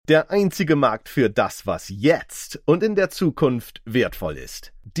der einzige Markt für das, was jetzt und in der Zukunft wertvoll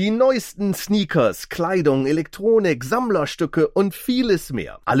ist. Die neuesten Sneakers, Kleidung, Elektronik, Sammlerstücke und vieles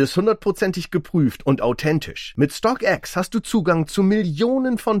mehr. Alles 100%ig geprüft und authentisch. Mit StockX hast du Zugang zu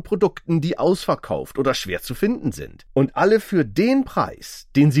Millionen von Produkten, die ausverkauft oder schwer zu finden sind. Und alle für den Preis,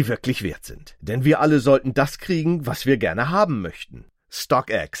 den sie wirklich wert sind. Denn wir alle sollten das kriegen, was wir gerne haben möchten.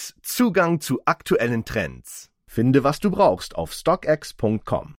 StockX. Zugang zu aktuellen Trends. Finde, was du brauchst auf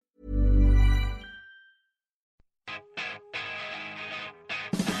stockx.com.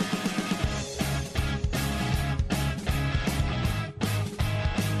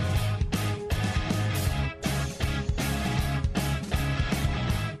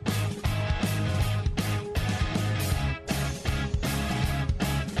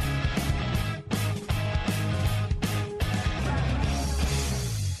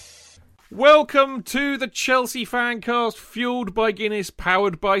 Welcome to the Chelsea FanCast, fueled by Guinness,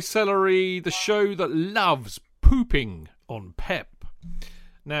 powered by celery, the show that loves pooping on Pep.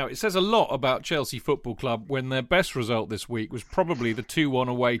 Now, it says a lot about Chelsea Football Club when their best result this week was probably the 2-1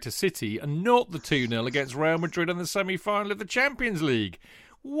 away to City and not the 2-0 against Real Madrid in the semi-final of the Champions League.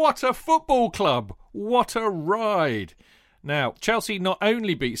 What a football club! What a ride! Now, Chelsea not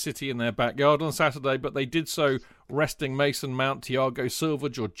only beat City in their backyard on Saturday, but they did so resting Mason Mount, Thiago Silva,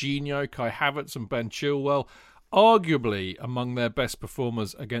 Jorginho, Kai Havertz and Ben Chilwell, arguably among their best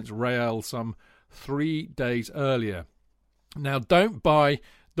performers against Real some 3 days earlier. Now, don't buy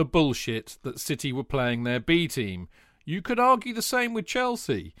the bullshit that City were playing their B team. You could argue the same with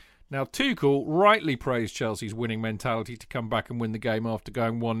Chelsea. Now, Tuchel rightly praised Chelsea's winning mentality to come back and win the game after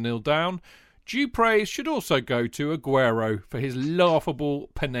going 1-0 down. Due praise should also go to Aguero for his laughable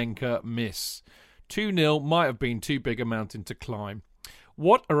Panenka miss. 2-0 might have been too big a mountain to climb.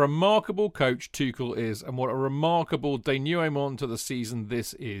 What a remarkable coach Tuchel is, and what a remarkable denouement to the season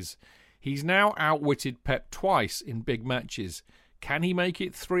this is. He's now outwitted Pep twice in big matches. Can he make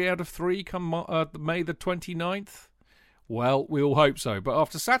it 3 out of 3 come May the 29th? Well, we all hope so, but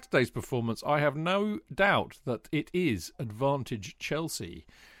after Saturday's performance, I have no doubt that it is advantage Chelsea.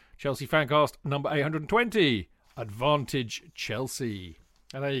 Chelsea FanCast number 820, Advantage Chelsea.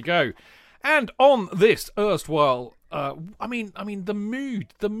 And there you go. And on this erstwhile, the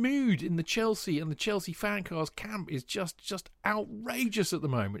mood in the Chelsea and the Chelsea FanCast camp is just outrageous at the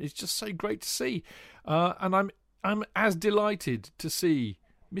moment. It's just so great to see, and I'm as delighted to see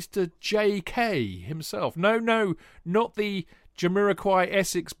Mr. J.K. himself. No, not the Jamiroquai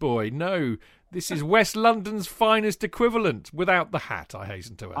Essex boy. No. This is West London's finest equivalent, without the hat, I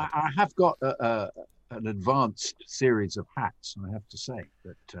hasten to add. I have got an advanced series of hats, I have to say,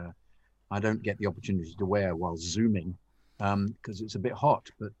 that I don't get the opportunity to wear while Zooming because it's a bit hot.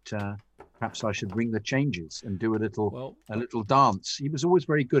 But perhaps I should ring the changes and do a little dance. He was always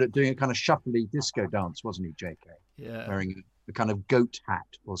very good at doing a kind of shuffly disco dance, wasn't he, JK? Yeah. Wearing a kind of goat hat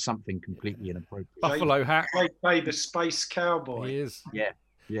or something completely inappropriate. Buffalo hat. Played the Space Cowboy. He is. Yeah.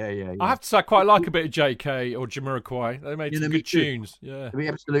 I have to say, I quite like a bit of JK or Jamiroquai. They made some good tunes. Yeah, I mean,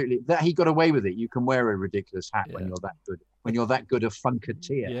 absolutely. That he got away with it. You can wear a ridiculous hat when you're that good. When you're that good a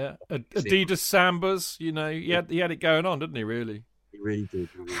funketeer. Yeah, Adidas Sambas. You know, he had it going on, didn't he? Really. He really did.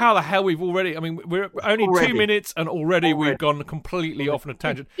 How the hell we've already? I mean, we're only 2 minutes and already we've gone completely off on a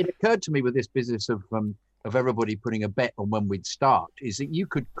tangent. It occurred to me with this business of everybody putting a bet on when we'd start is that you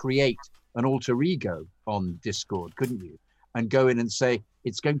could create an alter ego on Discord, couldn't you? And go in and say,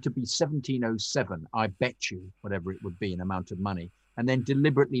 it's going to be 1707, I bet you, whatever it would be in amount of money, and then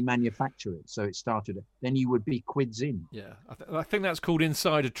deliberately manufacture it. So it started, then you would be quids in. Yeah, I think that's called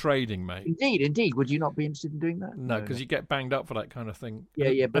insider trading, mate. Indeed. Would you not be interested in doing that? No, because you get banged up for that kind of thing.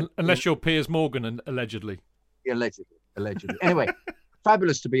 Yeah. But, unless you're Piers Morgan, allegedly. Allegedly. Anyway,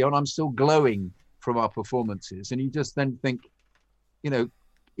 fabulous to be on. I'm still glowing from our performances. And you just then think,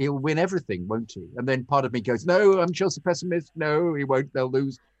 he'll win everything, won't he? And then part of me goes, no, I'm Chelsea pessimist. No, he won't. They'll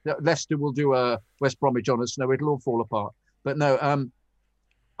lose. Leicester will do a West Bromwich on us. No, it'll all fall apart. But no,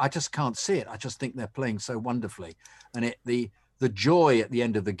 I just can't see it. I just think they're playing so wonderfully. And the joy at the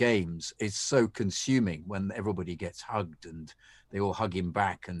end of the games is so consuming when everybody gets hugged and they all hug him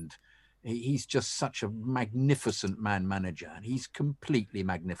back. And he's just such a magnificent manager. And he's completely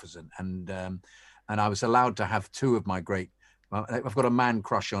magnificent. And I was allowed to have two of my great I've got a man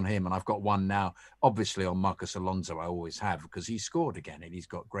crush on him, and I've got one now, obviously on Marcos Alonso. I always have, because he scored again, and he's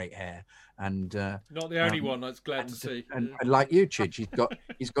got great hair. And not the only one. That's glad to see. And like you, Chidge,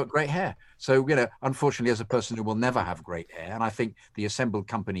 he's got great hair. So unfortunately, as a person who will never have great hair, and I think the assembled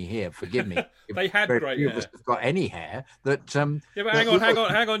company here, forgive me, they had great hair. Of us have got any hair that. Yeah, but hang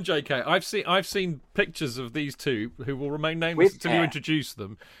on, JK. I've seen pictures of these two who will remain nameless until you introduce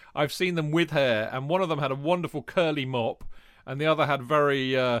them. I've seen them with hair, and one of them had a wonderful curly mop. And the other had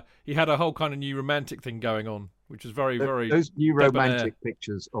he had a whole kind of new romantic thing going on, which is very, very... Those new romantic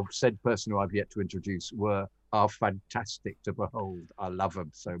pictures of said person who I've yet to introduce are fantastic to behold. I love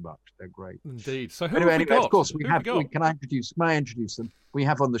them so much. They're great. Indeed. So who have we got? Of course, may I introduce them? We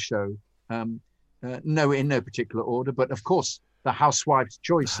have on the show, in no particular order, but of course, the housewife's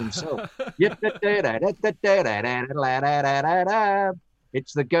choice himself.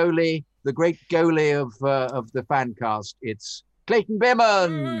 It's the goalie, the great goalie of the FanCast. It's Clayton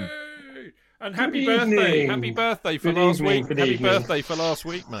Behrman. Yay! And happy birthday for last week. Happy birthday for last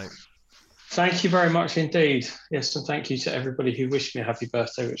week, mate. Thank you very much indeed. Yes, and thank you to everybody who wished me a happy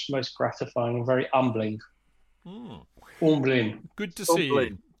birthday, which is most gratifying and very humbling. Humbling. Good to see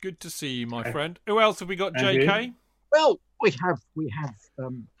you. Good to see you, my friend. Who else have we got, JK? Well, we have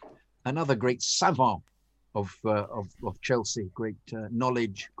another great savant of Chelsea, great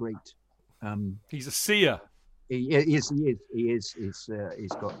knowledge, great. He's a seer. He is. He's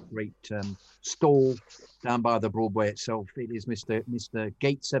got great stall down by the Broadway itself. It is Mr.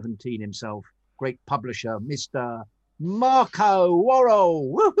 Gate 17 himself, great publisher, Mr. Marco Worrell.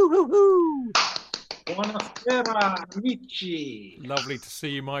 Woo-hoo-hoo-hoo. Buonasera, amici. Lovely to see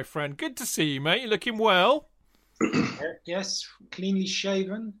you, my friend. Good to see you, mate. You're looking well. Yes, cleanly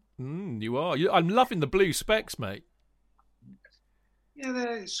shaven. You are. I'm loving the blue specs, mate. Yeah,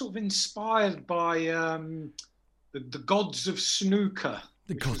 they're sort of inspired by the gods of snooker,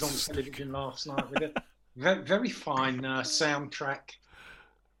 which was on television last night with a very fine soundtrack.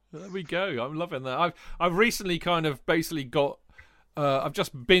 There we go. I'm loving that. I've recently kind of basically got. I've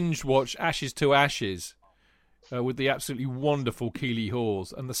just binge watched Ashes to Ashes with the absolutely wonderful Keeley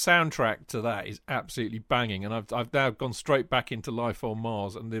Hawes, and the soundtrack to that is absolutely banging. And I've now gone straight back into Life on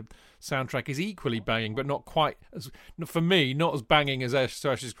Mars, and the soundtrack is equally banging, but not quite as, for me, not as banging as Ashes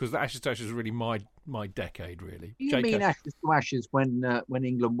to Ashes, because Ashes to Ashes is really my decade, really. Do you mean Ashes to Ashes when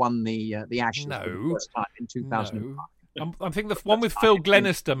England won the Ashes for the first time in 2005? No. I think the one with Phil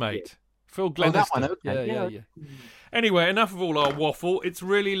Glenister, mate. Phil Glenister. Oh, that one, okay. Yeah. Anyway, enough of all our waffle. It's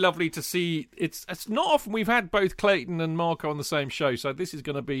really lovely to see. It's not often we've had both Clayton and Marco on the same show, so this is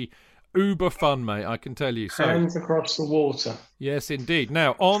going to be uber fun, mate, I can tell you. So, hands across the water. Yes, indeed.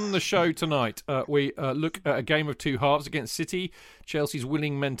 Now, on the show tonight, we look at a game of two halves against City, Chelsea's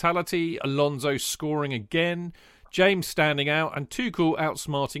winning mentality, Alonso scoring again, James standing out, and Tuchel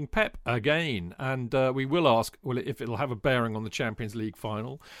outsmarting Pep again. And we will ask if it'll have a bearing on the Champions League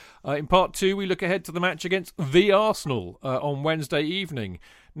final. In part two, we look ahead to the match against the Arsenal on Wednesday evening.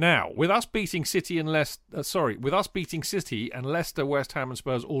 Now, with us beating City and Leicester, West Ham and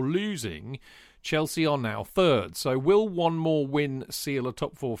Spurs all losing, Chelsea are now third. So will one more win seal a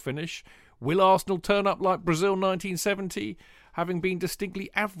top four finish? Will Arsenal turn up like Brazil 1970? Having been distinctly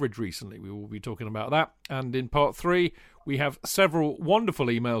average recently. We will be talking about that. And in part three, we have several wonderful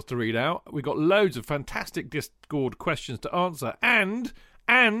emails to read out. We've got loads of fantastic Discord questions to answer. And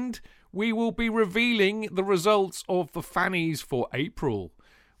we will be revealing the results of the Fannies for April,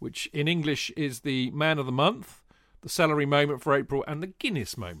 which in English is the Man of the Month, the Celery Moment for April, and the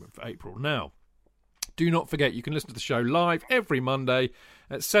Guinness Moment for April. Now, do not forget, you can listen to the show live every Monday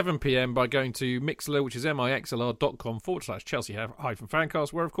at 7 p.m. by going to Mixlr, which is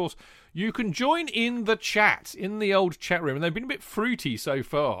mixlr.com/Chelsea-Fancast, where, of course, you can join in the chat, in the old chat room. And they've been a bit fruity so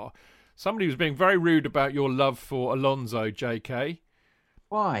far. Somebody was being very rude about your love for Alonso, JK.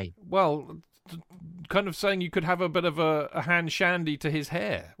 Why? Well, kind of saying you could have a bit of a hand shandy to his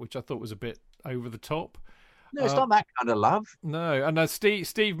hair, which I thought was a bit over the top. No, it's not that kind of love. No, and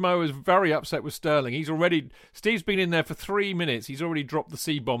Steve Moe is very upset with Sterling. Steve's been in there for 3 minutes. He's already dropped the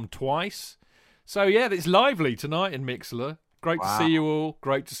C-bomb twice. So, yeah, it's lively tonight in Mixlr. Great to see you all.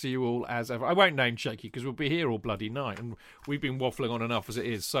 Great to see you all as ever. I won't name check you because we'll be here all bloody night, and we've been waffling on enough as it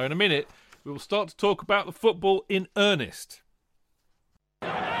is. So in a minute, we will start to talk about the football in earnest.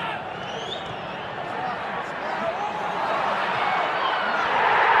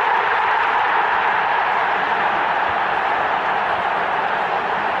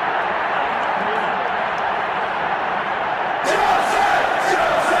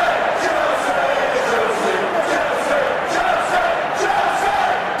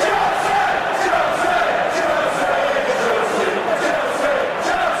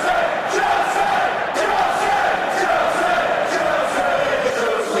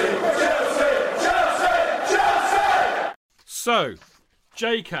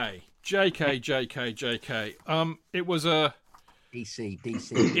 JK. It was a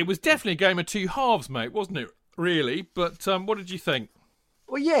DC. It was definitely a game of two halves, mate, wasn't it? Really, but what did you think?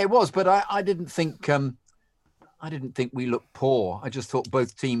 Well, yeah, it was, but I didn't think we looked poor. I just thought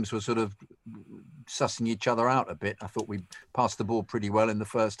both teams were sort of sussing each other out a bit. I thought we passed the ball pretty well in the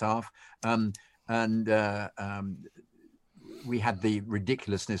first half, and we had the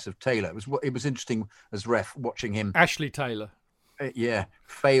ridiculousness of Taylor. It was interesting as ref watching him. Ashley Taylor.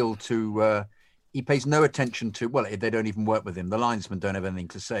 Fail to. He pays no attention to. Well, they don't even work with him. The linesmen don't have anything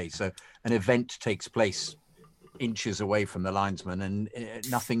to say. So an event takes place inches away from the linesman, and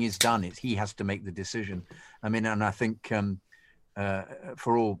nothing is done. He has to make the decision. I mean, and I think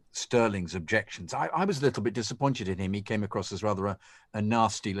for all Sterling's objections, I was a little bit disappointed in him. He came across as rather a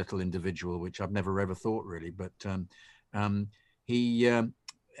nasty little individual, which I've never ever thought really. But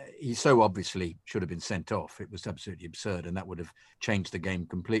he so obviously should have been sent off. It was absolutely absurd, and that would have changed the game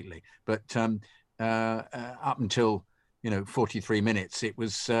completely. But up until 43 minutes, it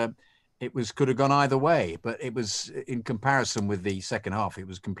could have gone either way. But it was, in comparison with the second half, it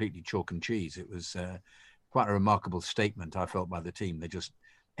was completely chalk and cheese. It was quite a remarkable statement, I felt, by the team. They just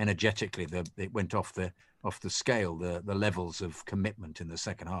energetically, it went off the scale. The levels of commitment in the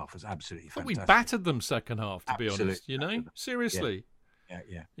second half was absolutely fantastic. We battered them second half, to be honest. Seriously.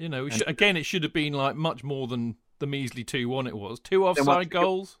 Yeah. It should have been like much more than the measly 2-1 it was. 2 offside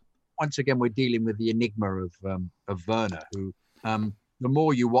goals. Once again, we're dealing with the enigma of Werner, who the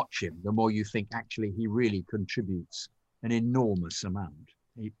more you watch him, the more you think actually he really contributes an enormous amount.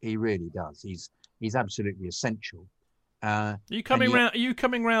 He really does. He's absolutely essential. Are you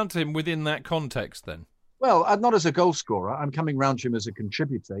coming round to him within that context then? Well, not as a goal scorer. I'm coming round to him as a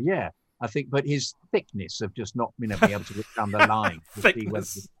contributor. Yeah, I think, but his thickness of just not being able to look down the line.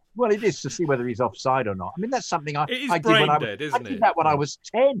 It is to see whether he's offside or not. I mean, that's something I did when I did that when I was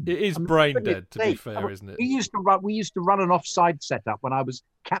 10. It is brain dead, to be fair, isn't it? We used to run an offside setup when I was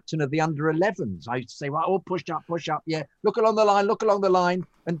captain of the under-11s. I used to say, right, push up, yeah, look along the line,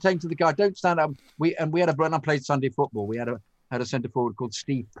 and saying to the guy, don't stand up. We had when I played Sunday football, we had a centre forward called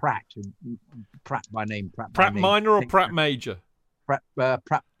Steve Pratt, Pratt by name. Pratt Minor or Pratt Major? Pratt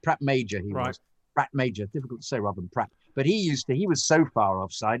Major, he was. Pratt Major, difficult to say rather than Pratt. But he was so far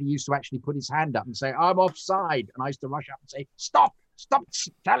offside, he used to actually put his hand up and say, I'm offside. And I used to rush up and say, stop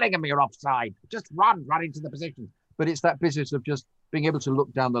telling him you're offside. Just run into the position. But it's that business of just being able to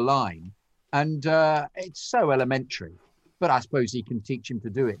look down the line. And it's so elementary. But I suppose he can teach him to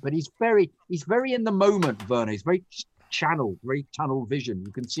do it. But he's very in the moment, Werner. He's very channeled, very tunnel vision.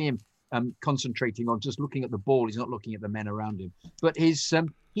 You can see him concentrating on just looking at the ball. He's not looking at the men around him. But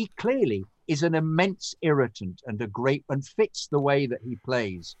he clearly is an immense irritant and fits the way that he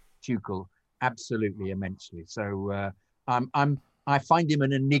plays, Tuchel, absolutely immensely. So I find him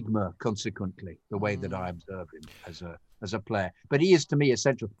an enigma, consequently, the way that I observe him as a player. But he is, to me,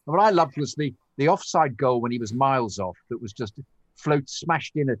 essential. And what I loved was the offside goal when he was miles off, that was just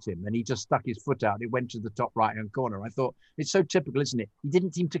smashed in at him, and he just stuck his foot out. It went to the top right-hand corner. I thought, it's so typical, isn't it? He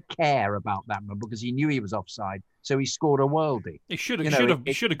didn't seem to care about that one because he knew he was offside, so he scored a worldie. He should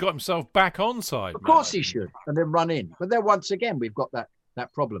have got himself back onside. Of course he should, and then run in. But then once again, we've got that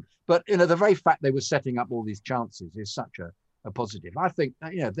problem. But the very fact they were setting up all these chances is such a positive. I think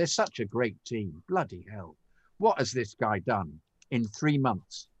they're such a great team. Bloody hell, what has this guy done in 3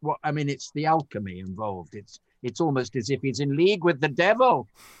 months? It's the alchemy involved. It's almost as if he's in league with the devil.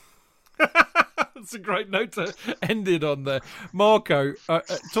 That's a great note to end it on there. Marco,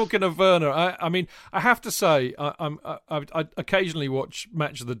 talking of Werner, I have to say, I occasionally watch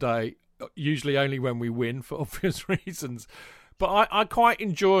Match of the Day, usually only when we win for obvious reasons. But I quite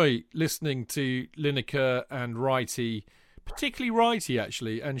enjoy listening to Lineker and Wrighty, particularly Wrighty,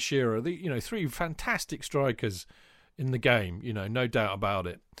 actually, and Shearer. 3 fantastic strikers in the game, no doubt about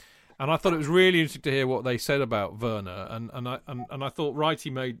it. And I thought it was really interesting to hear what they said about Werner, and I thought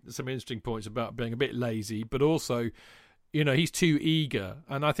Wrighty made some interesting points about being a bit lazy, but also, he's too eager,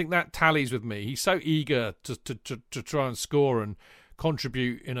 and I think that tallies with me. He's so eager to try and score and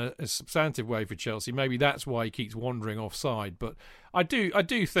contribute in a substantive way for Chelsea. Maybe that's why he keeps wandering offside. But I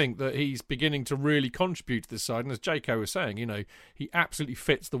do think that he's beginning to really contribute to this side, and as Jaco was saying, he absolutely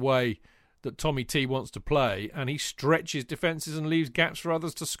fits the way that Tommy T wants to play, and he stretches defences and leaves gaps for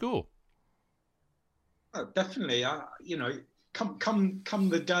others to score. Oh, definitely. Come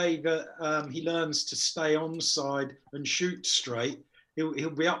the day that he learns to stay onside and shoot straight,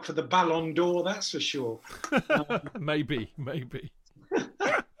 he'll be up for the Ballon d'Or, that's for sure. Maybe.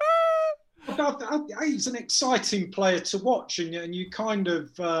 He's an exciting player to watch, and you kind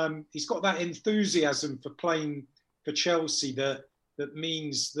of he's got that enthusiasm for playing for Chelsea that that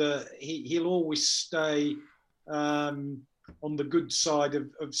means that he'll always stay on the good side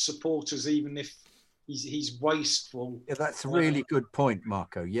of supporters, even if he's wasteful. Yeah, that's a really good point,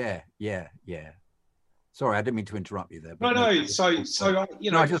 Marco. Yeah. Sorry, I didn't mean to interrupt you there. But No. So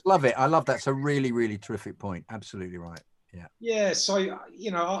I just love it. I love that's a really, really terrific point. Absolutely right. Yeah. Yeah. So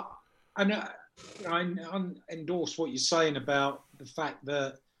I endorse what you're saying about the fact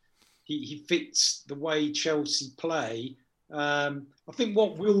that he fits the way Chelsea play. I think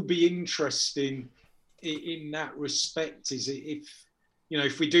what will be interesting in that respect is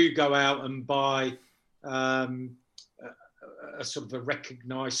if we do go out and buy a sort of a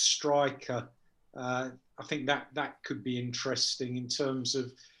recognised striker. I think that could be interesting in terms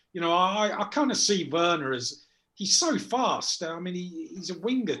of, I kind of see Werner as he's so fast. I mean, he's a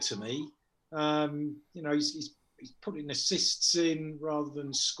winger to me. He's putting assists in rather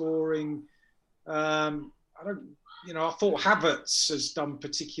than scoring. I thought Havertz has done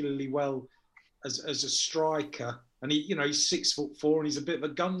particularly well as a striker, and he's 6'4" and he's a bit of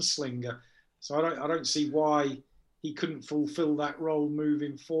a gunslinger. So I don't see why he couldn't fulfil that role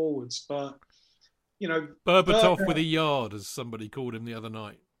moving forwards. But Berbatov with a yard, as somebody called him the other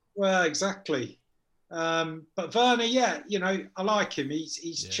night. Well, exactly. But Werner, I like him.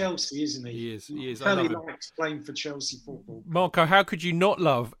 He's Chelsea, isn't he? He is. Kelly likes playing for Chelsea football. Marco, how could you not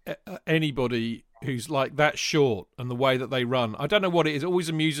love anybody who's like that short and the way that they run? I don't know what it is. It always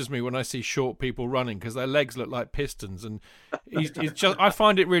amuses me when I see short people running because their legs look like pistons, and he's just. I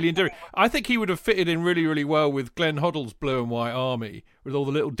find it really endearing. I think he would have fitted in really, really well with Glenn Hoddle's blue and white army, with all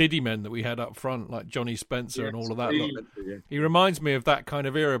the little diddy men that we had up front, like Johnny Spencer and all of that. He reminds me of that kind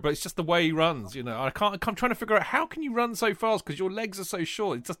of era, but it's just the way he runs. I'm trying to figure out how can you run so fast because your legs are so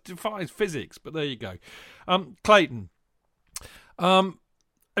short. It just defies physics. But there you go, Clayton.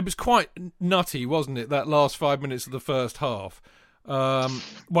 It was quite nutty, wasn't it, that last 5 minutes of the first half?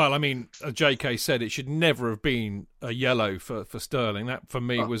 Well, I mean, as JK said, it should never have been a yellow for Sterling. That, for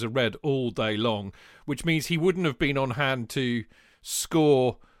me, was a red all day long, which means he wouldn't have been on hand to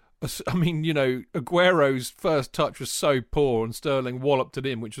score. I mean, Aguero's first touch was so poor and Sterling walloped it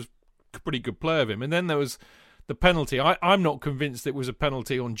in, which was a pretty good play of him. And then there was the penalty. I'm not convinced it was a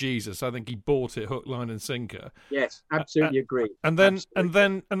penalty on Jesus. I think he bought it hook, line, and sinker. Yes, absolutely agree. And then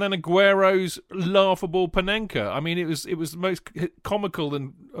Aguero's laughable Panenka. I mean, it was the most comical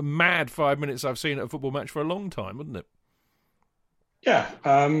and mad 5 minutes I've seen at a football match for a long time, wasn't it? Yeah,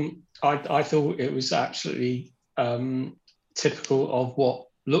 I thought it was absolutely typical of what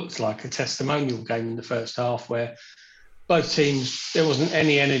looked like a testimonial game in the first half, where both teams, there wasn't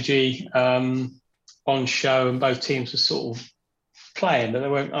any energy on show, and both teams were sort of playing, but they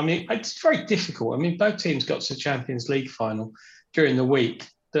weren't. I mean, it's very difficult. I mean, both teams got to the Champions League final during the week.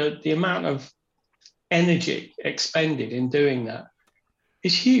 The amount of energy expended in doing that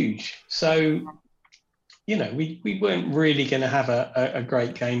is huge. So, we weren't really going to have a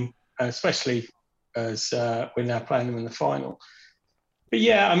great game, especially as we're now playing them in the final. But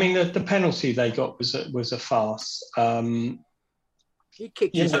yeah, I mean, the penalty they got was a farce. He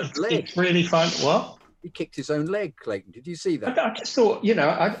kicked his own leg. It's really fun. What? He kicked his own leg, Clayton. Did you see that? I just thought,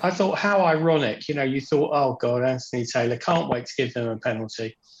 I thought how ironic. You thought, oh God, Anthony Taylor, can't wait to give them a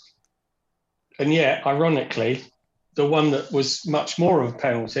penalty. And yet, ironically, the one that was much more of a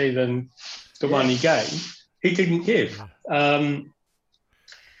penalty than the one he gave, he didn't give. And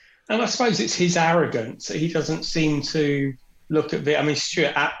I suppose it's his arrogance that he doesn't seem to look at I mean,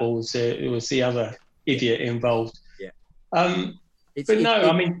 Stuart Atwell was the other idiot involved. Yeah. It's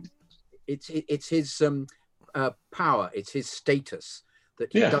his power. It's his status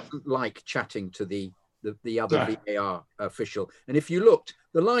that he doesn't like chatting to the other VAR official. And if you looked,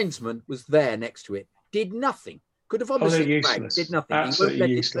 the linesman was there next to it, did nothing. Could have obviously did nothing. Absolutely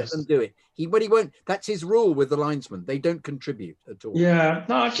he won't let them do it. He won't. That's his rule with the linesman. They don't contribute at all. Yeah.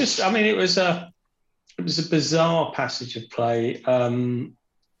 No, it was a bizarre passage of play.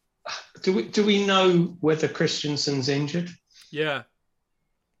 Do we know whether Christensen's injured? Yeah,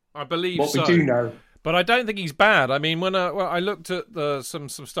 I believe so. What we do know. But I don't think he's bad. I mean, when I looked at some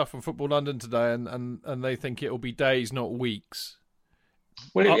stuff on Football London today, and they think it'll be days, not weeks.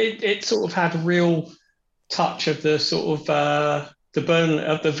 Well, it sort of had a real touch of the sort of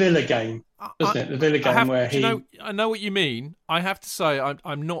the Villa game, doesn't it? The Villa game where he. I know what you mean. I have to say,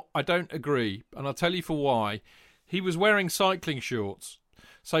 I'm not. I don't agree, and I'll tell you for why. He was wearing cycling shorts,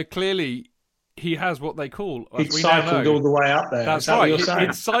 so clearly. He has what they call. He'd cycled all the way up there. That's right.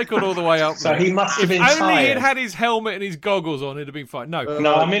 He'd cycled all the way up there. So he must have been tired. If only he'd tired. Had his helmet and his goggles on, it'd have been fine. No,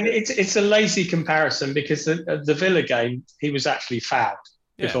 I mean it's a lazy comparison because the Villa game he was actually fouled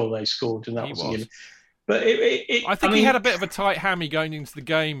before they scored, and that was. But I think he had a bit of a tight hammy going into the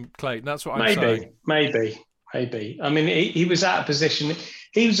game, Clayton. That's what I'm saying. Maybe. I mean, he was out of position.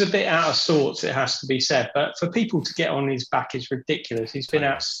 He was a bit out of sorts, it has to be said. But for people to get on his back is ridiculous. He's been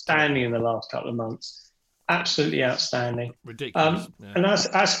outstanding in the last couple of months. Absolutely outstanding. Ridiculous. And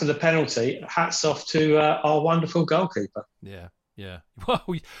as for the penalty, hats off to our wonderful goalkeeper. Yeah. Well,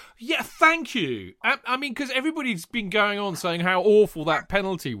 yeah, thank you. I mean, because everybody's been going on saying how awful that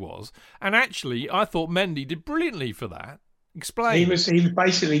penalty was. And actually, I thought Mendy did brilliantly for that. Explain. He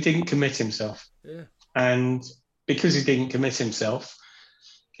basically didn't commit himself. Yeah. And because he didn't commit himself,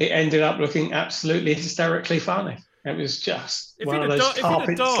 it ended up looking absolutely hysterically funny. It was just one of those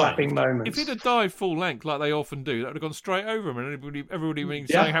carpet-slapping moments. If he'd have dived full length like they often do, that would have gone straight over him, and everybody would be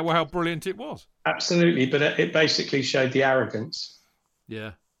saying how brilliant it was. Absolutely, but it basically showed the arrogance.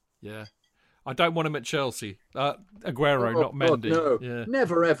 Yeah. I don't want him at Chelsea. Aguero, not Mendy. No, yeah.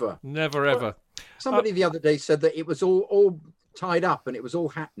 Never ever. Never ever. Somebody the other day said that it was all tied up and it was all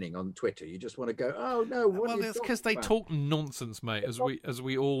happening on Twitter. You just want to go, oh no. Well, it's because they talk nonsense, mate, as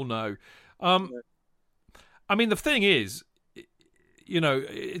we all know. I mean, the thing is, we were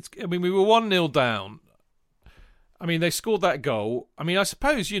 1-0 down. I mean, they scored that goal. I mean, I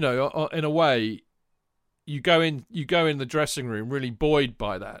suppose, in a way, you go in the dressing room really buoyed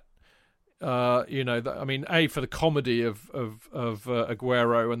by that. For the comedy of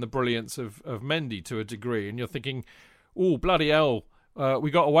Aguero and the brilliance of Mendy to a degree, and you're thinking, oh, bloody hell,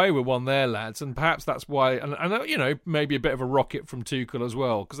 we got away with one there, lads, and perhaps that's why, and maybe a bit of a rocket from Tuchel as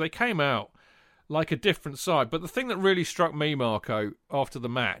well, because they came out like a different side. But the thing that really struck me, Marco, after the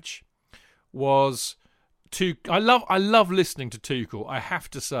match was I love listening to Tuchel, I have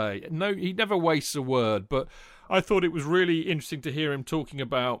to say. No, he never wastes a word, but I thought it was really interesting to hear him talking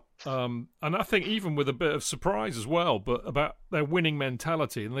about, and I think even with a bit of surprise as well, but about their winning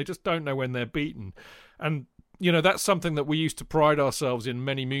mentality, and they just don't know when they're beaten. And that's something that we used to pride ourselves in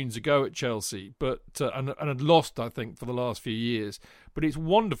many moons ago at Chelsea, but and had lost, I think, for the last few years. But it's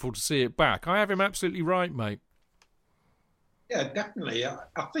wonderful to see it back. I have him absolutely right, mate. Yeah, definitely. I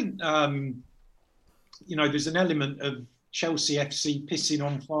think, there's an element of Chelsea FC pissing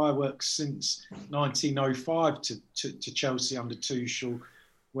on fireworks since 1905 to Chelsea under Tuchel,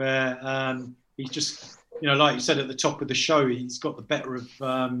 where he's just, like you said at the top of the show, he's got the better of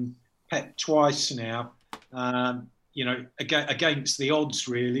Pep twice now. Against the odds,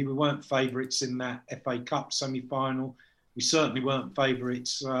 really. We weren't favourites in that FA Cup semi-final. We certainly weren't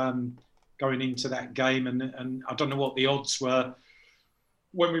favourites going into that game. And I don't know what the odds were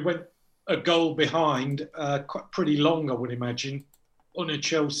when we went a goal behind, pretty long, I would imagine, on a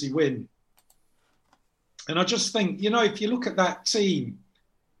Chelsea win. And I just think, if you look at that team,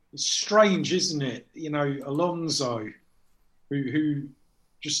 it's strange, isn't it? Alonso, who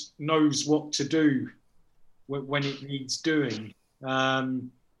just knows what to do when it needs doing. That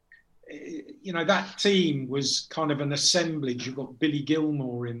team was kind of an assemblage. You've got Billy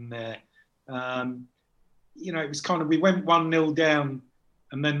Gilmore in there. It was kind of, we went 1-0 down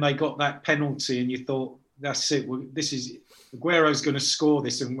and then they got that penalty and you thought, that's it. Aguero's going to score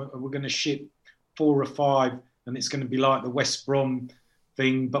this and we're going to ship 4 or 5 and it's going to be like the West Brom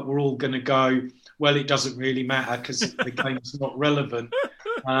thing, but we're all going to go, well, it doesn't really matter because the game's not relevant.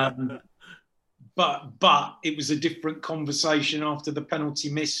 But it was a different conversation after the penalty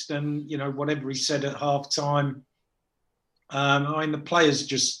missed and, whatever he said at half-time. The players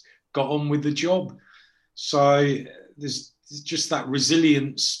just got on with the job. So there's just that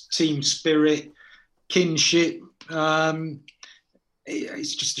resilience, team spirit, kinship.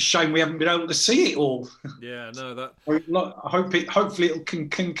 It's just a shame we haven't been able to see it all. Yeah, no, that. Hopefully it can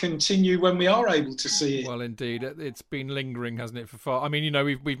continue when we are able to see it. Well, indeed, it's been lingering, hasn't it? For far. I mean,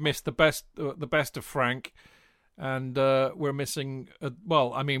 we've missed the best of Frank, and we're missing.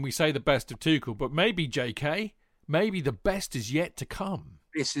 We say the best of Tuchel, but maybe JK, maybe the best is yet to come.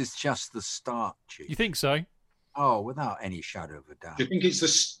 This is just the start, Chief. You think so? Oh, without any shadow of a doubt. Do you think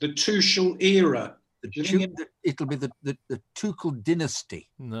it's the Tuchel era? It'll be the Tuchel dynasty.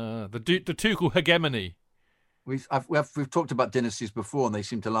 No, the Tuchel hegemony. We've talked about dynasties before, and they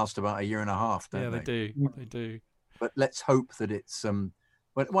seem to last about a year and a half. Don't they? They do. But let's hope that it's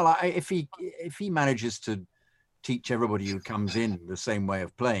if he manages to teach everybody who comes in the same way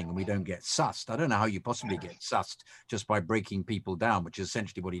of playing, and we don't get sussed. I don't know how you possibly get sussed just by breaking people down, which is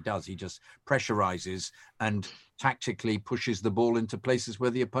essentially what he does. He just pressurizes and tactically pushes the ball into places where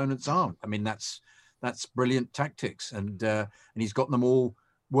the opponents aren't. I mean, that's brilliant tactics, and he's got them all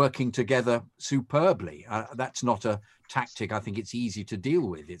working together superbly. That's not a tactic I think it's easy to deal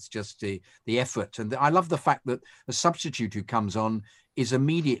with. It's just the effort. And I love the fact that the substitute who comes on is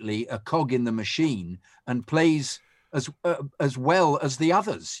immediately a cog in the machine and plays as well as the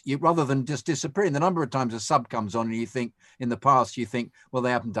others, rather than just disappearing. The number of times a sub comes on and you think, in the past, you think, well,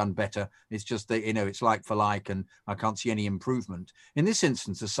 they haven't done better. It's just that, it's like for like, and I can't see any improvement. In this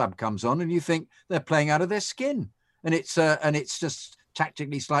instance, a sub comes on and you think they're playing out of their skin. And it's just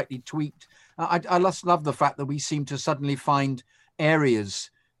tactically slightly tweaked. I just love the fact that we seem to suddenly find areas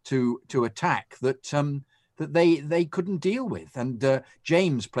to attack that they couldn't deal with. And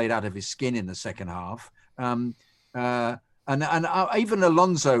James played out of his skin in the second half. And even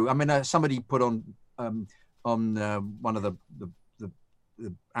Alonso. I mean, somebody put on one of the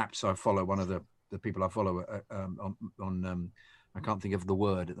apps I follow. One of the people I follow on I can't think of the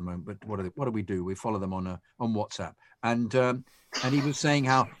word at the moment. But what do we do? We follow them on WhatsApp. And he was saying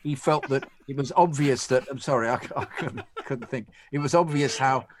how he felt that it was obvious that I couldn't think. It was obvious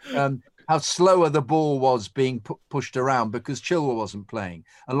how slower the ball was being pushed around because Chilwell wasn't playing.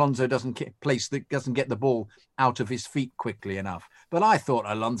 Alonso doesn't get the ball out of his feet quickly enough. But I thought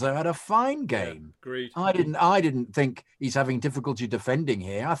Alonso had a fine game. Yeah, agreed. I didn't think he's having difficulty defending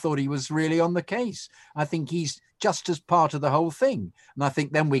here. I thought he was really on the case. I think he's just as part of the whole thing. And I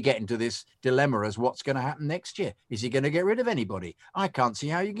think then we get into this dilemma as what's going to happen next year. Is he going to get rid of anybody? I can't see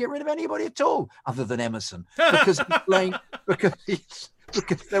how you get rid of anybody at all other than Emerson because he's playing because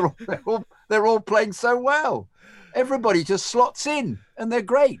they're all playing so well. Everybody just slots in, and they're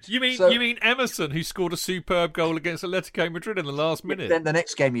great. You mean Emerson, who scored a superb goal against Atletico Madrid in the last minute? Then the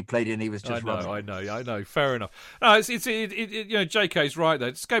next game he played in, he was just I know. Fair enough. No, it's JK's right there.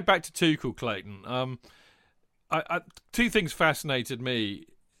 Let's go back to Tuchel, Clayton. Two things fascinated me.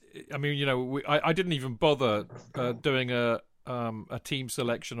 I mean, I didn't even bother doing a team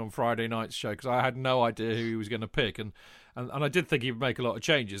selection on Friday night's show because I had no idea who he was going to pick, and I did think he would make a lot of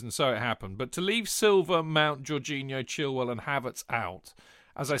changes, and so it happened. But to leave Silva, Mount, Jorginho, Chilwell, and Havertz out,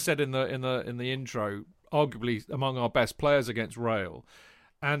 as I said in the intro, arguably among our best players against Real,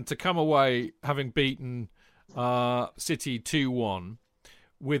 and to come away having beaten City 2-1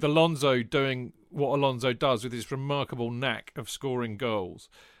 with Alonso doing what Alonso does with his remarkable knack of scoring goals,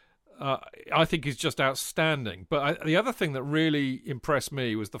 I think is just outstanding. But the other thing that really impressed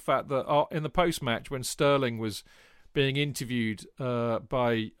me was the fact that in the post-match when Sterling was being interviewed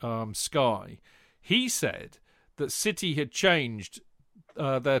by Sky, he said that City had changed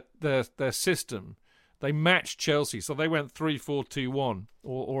their system. They matched Chelsea, so they went 3-4-2-1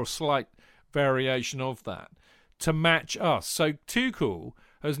 or a slight variation of that to match us. So Tuchel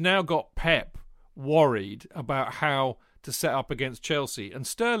has now got Pep worried about how to set up against Chelsea, and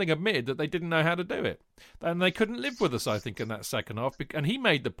Sterling admitted that they didn't know how to do it, and they couldn't live with us, I think, in that second half. And he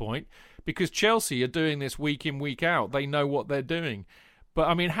made the point because Chelsea are doing this week in, week out. They know what they're doing. But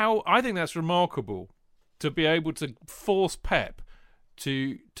I mean, I think that's remarkable to be able to force Pep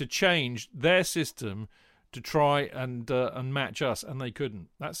to change their system to try and match us, and they couldn't.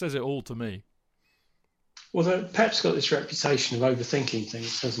 That says it all to me. Well, Pep's got this reputation of overthinking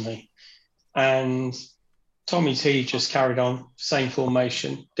things, hasn't he? And Tommy T just carried on, same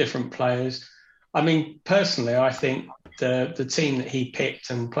formation, different players. I mean, personally, I think the team that he picked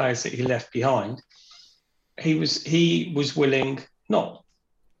and players that he left behind, he was willing,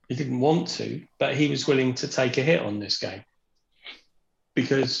 he didn't want to, but he was willing to take a hit on this game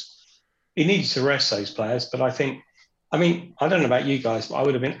because he needed to rest those players. But I don't know about you guys, but I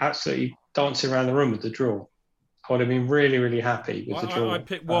would have been absolutely dancing around the room with the draw. I would have been really, really happy with the draw. I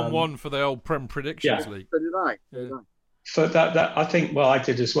picked 1-1 for the old Prem Predictions League. So did I. Yeah. So that I think, I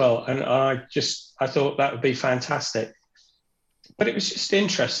did as well. And I thought that would be fantastic. But it was just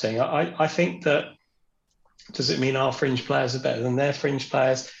interesting. I think that, does it mean our fringe players are better than their fringe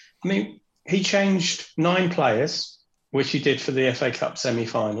players? I mean, he changed 9 players, which he did for the FA Cup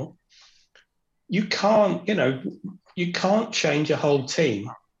semi-final. You can't change a whole team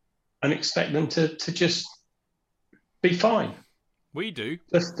and expect them to just be fine. We do.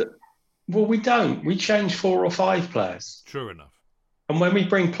 Well, we don't. We change 4 or 5 players. True enough. And when we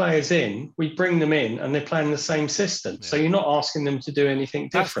bring players in, we bring them in and they're playing the same system. Yeah. So you're not asking them to do anything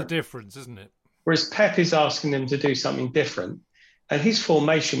different. That's the difference, isn't it? Whereas Pep is asking them to do something different. And his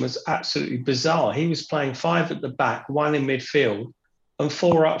formation was absolutely bizarre. He was playing 5 at the back, 1 in midfield, and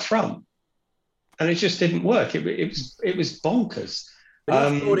 4 up front. And it just didn't work. It was bonkers.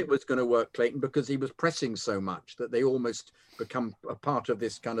 But he thought it was going to work, Clayton, because he was pressing so much that they almost become a part of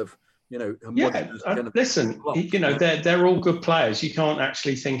this kind of, listen, they're all good players. You can't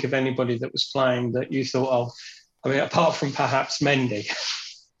actually think of anybody that was playing that you thought of. I mean, apart from perhaps Mendy,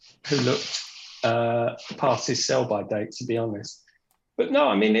 who looked past his sell-by date, to be honest. But no,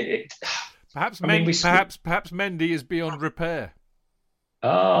 I mean, perhaps Mendy is beyond repair.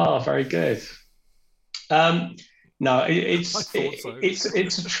 Oh, very good. No, it's so.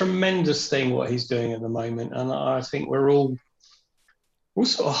 it's a tremendous thing what he's doing at the moment, and I think we're all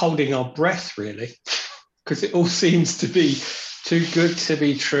sort of holding our breath, really, because it all seems to be too good to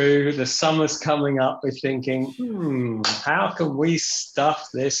be true. The summer's coming up. We're thinking, how can we stuff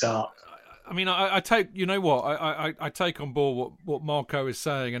this up? I mean, I take, you know what, I take on board what Marco is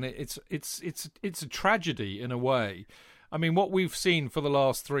saying, and it's a tragedy in a way. I mean, what we've seen for the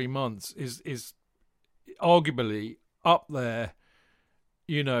last 3 months is arguably up there,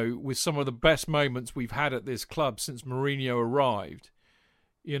 you know, with some of the best moments we've had at this club since Mourinho arrived.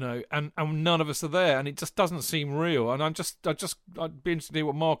 You know, and none of us are there, and it just doesn't seem real. And I'd be interested to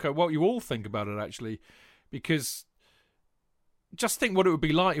hear what you all think about it, actually, because just think what it would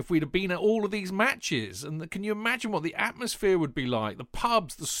be like if we'd have been at all of these matches. And can you imagine what the atmosphere would be like? The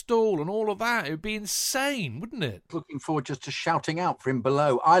pubs, the stall, and all of that. It would be insane, wouldn't it? Looking forward just to shouting out for him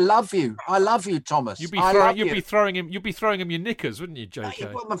below. I love you, Thomas. You'd be throwing him your knickers, wouldn't you, JK? You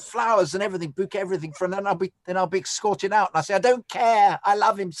put my flowers and everything, bouquet everything for him. Then I'll be escorted out, and I say, I don't care. I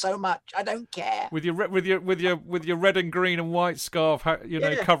love him so much. I don't care. With your red and green and white scarf,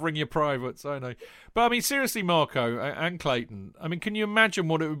 covering your privates. I know. But I mean, seriously, Marco and Clayton, I mean, can you imagine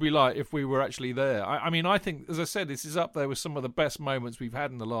what it would be like if we were actually there? I mean, I think, as I said, this is up there with some of the best moments we've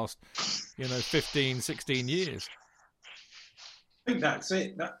had in the last, 15, 16 years. I think that's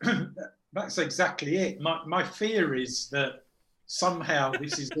it. That's exactly it. My fear is that somehow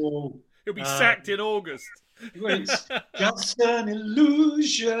this is all... He'll be sacked in August. It's just an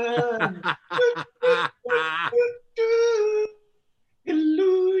illusion.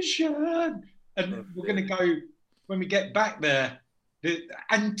 Illusion. And we're going to go, when we get back there, the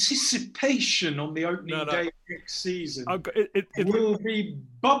anticipation on the opening day of next season will be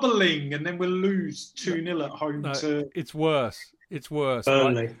bubbling, and then we'll lose 2-0 at home to... It's worse. It's worse.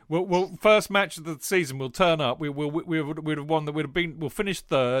 Right? We'll first match of the season, we'll turn up. We'd have won. We'll finish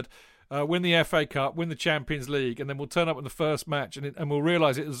third, win the FA Cup, win the Champions League, and then we'll turn up in the first match, and we'll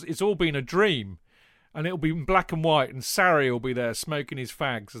realise it's all been a dream. And it'll be in black and white, and Sarri will be there smoking his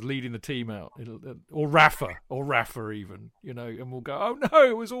fags as leading the team out, or Rafa even, and we'll go, oh no,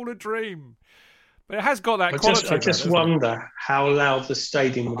 it was all a dream. But it has got that quality. I just wonder how loud the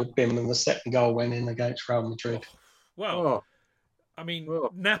stadium would have been when the second goal went in against Real Madrid. I mean,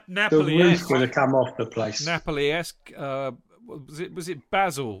 Napoli-esque. The roof would have come off the place. Napoli-esque. Was it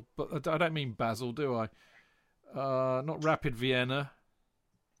Basel? But I don't mean Basel, do I? Not Rapid Vienna.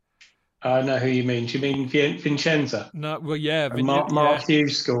 I know who you mean. Do you mean Vincenza? No, well, yeah. Mark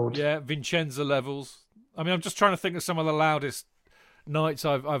Hughes scored. Yeah, Vincenza levels. I mean, I'm just trying to think of some of the loudest nights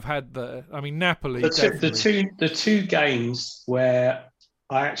I've had there. I mean, Napoli. The two games where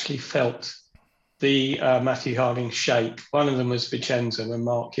I actually felt the Matthew Harding shake. One of them was Vincenza when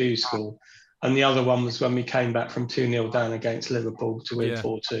Mark Hughes scored, and the other one was when we came back from 2-0 down against Liverpool to win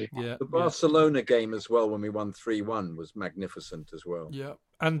 4-2. Yeah, the Barcelona game as well, when we won 3-1, was magnificent as well. Yeah.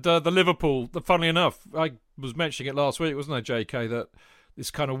 And the Liverpool, funnily enough, I was mentioning it last week, wasn't I, JK, that this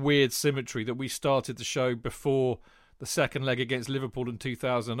kind of weird symmetry that we started the show before the second leg against Liverpool in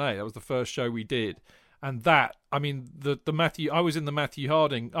 2008. That was the first show we did. And that, I mean, I was in the Matthew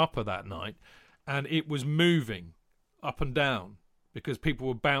Harding upper that night, and it was moving up and down because people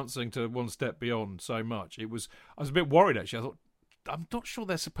were bouncing to one step beyond so much. I was a bit worried, actually. I thought, I'm not sure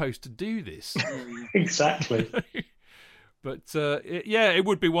they're supposed to do this. Exactly. But, it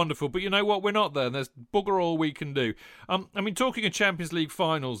would be wonderful. But you know what? We're not there. And there's bugger all we can do. I mean, talking of Champions League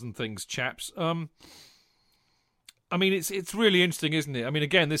finals and things, chaps, I mean, it's really interesting, isn't it? I mean,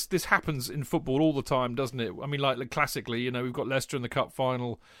 again, this happens in football all the time, doesn't it? I mean, like classically, we've got Leicester in the Cup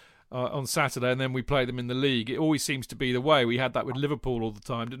final on Saturday, and then we play them in the league. It always seems to be the way. We had that with Liverpool all the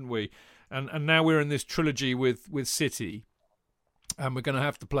time, didn't we? And now we're in this trilogy with City, and we're going to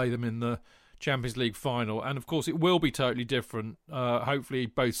have to play them in the Champions League final, and of course it will be totally different. Hopefully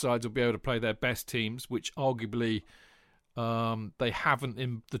both sides will be able to play their best teams, which arguably they haven't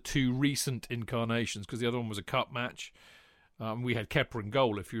in the two recent incarnations, because the other one was a cup match. We had Kepa in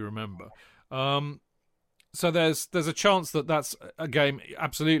goal, if you remember. So there's a chance that that's a game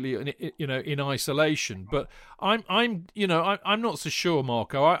absolutely in isolation. But I'm not so sure,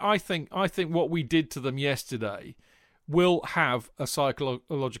 Marco. I think what we did to them yesterday will have a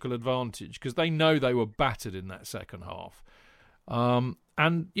psychological advantage, because they know they were battered in that second half. And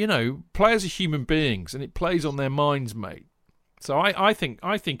players are human beings, and it plays on their minds, mate. So I think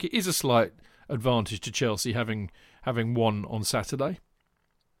it is a slight advantage to Chelsea having won on Saturday.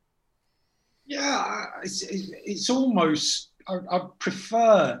 Yeah, it's almost. I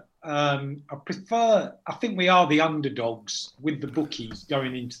prefer. I think we are the underdogs with the bookies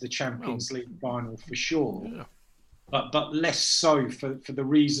going into the Champions League final for sure. Yeah. But less so for the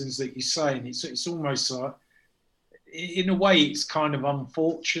reasons that you're saying. It's almost like, in a way, it's kind of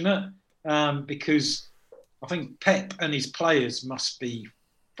unfortunate because I think Pep and his players must be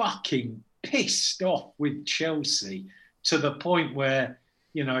fucking pissed off with Chelsea to the point where,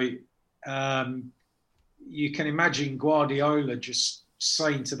 you can imagine Guardiola just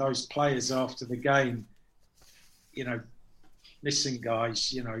saying to those players after the game, listen,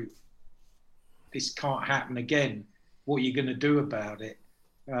 guys, this can't happen again. What are you going to do about it?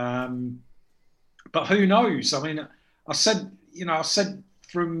 But who knows? I mean, I said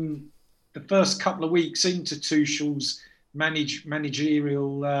from the first couple of weeks into Tuchel's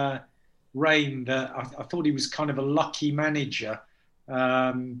managerial reign that I thought he was kind of a lucky manager,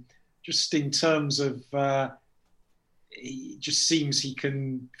 just in terms of he just seems he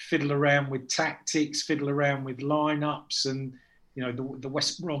can fiddle around with tactics, fiddle around with lineups, and the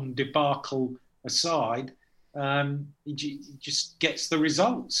West Brom debacle aside, he just gets the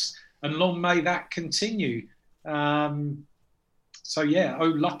results, and long may that continue. So yeah,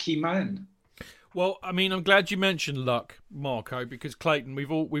 lucky man. Well, I mean, I'm glad you mentioned luck, Marco, because Clayton,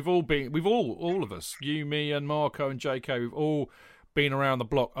 all of us, you, me, and Marco and JK, we've all been around the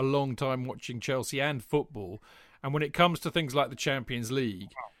block a long time watching Chelsea and football. And when it comes to things like the Champions League,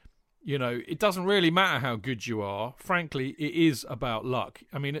 it doesn't really matter how good you are. Frankly, it is about luck.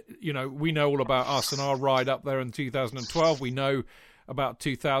 I mean, we know all about us and our ride up there in 2012. We know about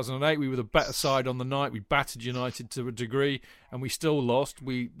 2008. We were the better side on the night. We battered United to a degree, and we still lost.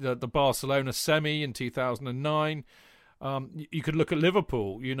 The Barcelona semi in 2009. You could look at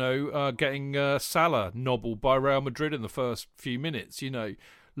Liverpool, getting Salah nobbled by Real Madrid in the first few minutes.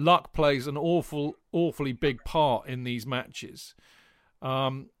 Luck plays an awfully big part in these matches.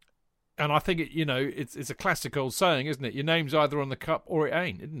 And I think it's a classic old saying, isn't it? Your name's either on the cup or it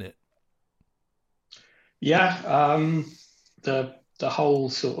ain't, isn't it? Yeah. The whole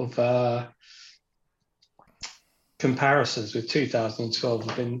sort of comparisons with 2012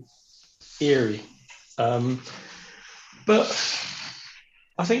 have been eerie. But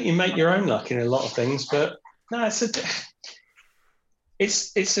I think you make your own luck in a lot of things. But no, I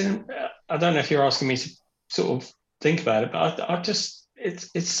don't know if you're asking me to sort of think about it, but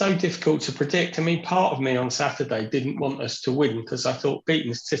it's so difficult to predict. I mean, part of me on Saturday didn't want us to win because I thought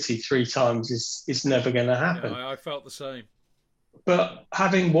beating City 3 times is never going to happen. Yeah, I felt the same. But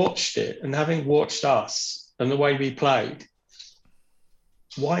having watched it and having watched us and the way we played,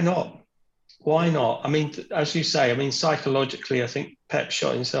 why not? Why not? I mean, as you say, psychologically, I think Pep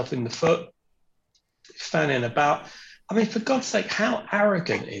shot himself in the foot, fanning about. I mean, for God's sake, how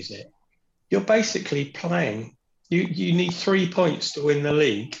arrogant is it? You're basically playing. You need 3 points to win the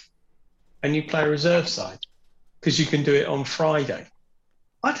league, and you play a reserve side because you can do it on Friday.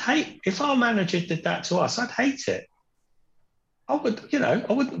 I'd hate if our manager did that to us. I'd hate it. I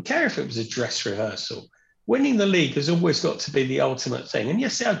wouldn't care if it was a dress rehearsal. Winning the league has always got to be the ultimate thing. And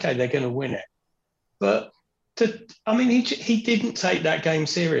yes, okay, they're going to win it. But he didn't take that game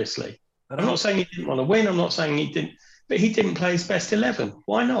seriously. I'm not saying he didn't want to win. I'm not saying he didn't, but he didn't play his best 11.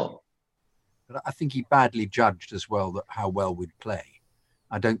 Why not? But I think he badly judged as well how well we'd play.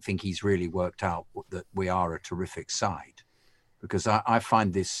 I don't think he's really worked out that we are a terrific side, because I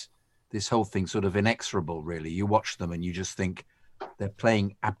find this whole thing sort of inexorable, really. You watch them and you just think they're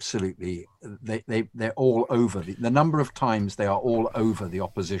playing absolutely, they're all over. The number of times they are all over the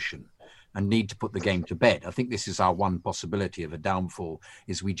opposition and need to put the game to bed. I think this is our one possibility of a downfall,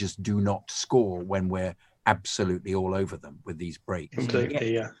 is we just do not score when we're absolutely all over them with these breaks.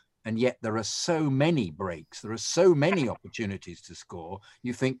 Completely, yeah. And yet there are so many breaks. There are so many opportunities to score.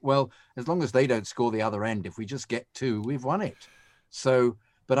 You think, well, as long as they don't score the other end, if we just get 2, we've won it. So,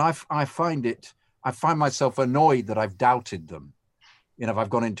 but I find myself annoyed that I've doubted them. If I've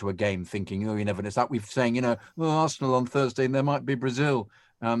gone into a game thinking, you never know. It's like we're saying, Arsenal on Thursday and there might be Brazil.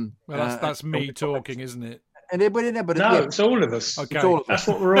 Well, that's me talking, isn't it? It's all of us. Okay. It's all of us. That's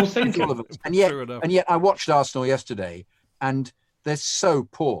what we're all thinking. All of us. And yet I watched Arsenal yesterday, and they're so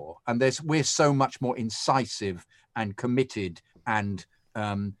poor, and we're so much more incisive and committed, and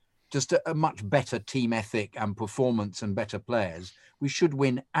just a much better team ethic and performance and better players. We should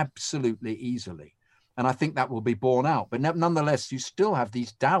win absolutely easily. And I think that will be borne out. But nonetheless, you still have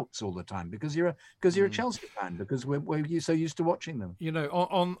these doubts all the time because you're a Chelsea fan, because we're so used to watching them.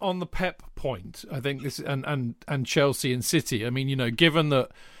 On the Pep point, I think this and Chelsea and City. I mean, given that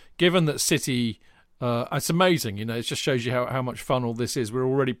City It's amazing, it just shows you how much fun all this is. We're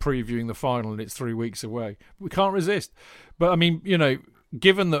already previewing the final and it's 3 weeks away. We can't resist. But I mean,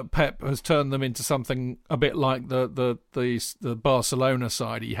 given that Pep has turned them into something a bit like the Barcelona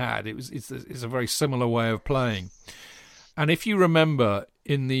side he had, it's a very similar way of playing. And if you remember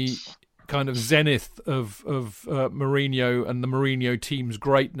in the kind of zenith of Mourinho and the Mourinho team's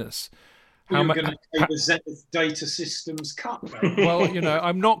greatness, We're going to take the Zenith Data Systems Cup. Well,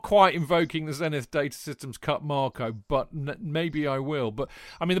 I'm not quite invoking the Zenith Data Systems Cup, Marco, but maybe I will. But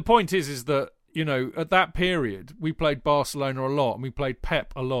I mean, the point is that at that period we played Barcelona a lot and we played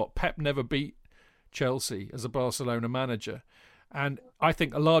Pep a lot. Pep never beat Chelsea as a Barcelona manager, and I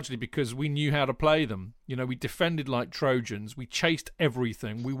think largely because we knew how to play them. We defended like Trojans. We chased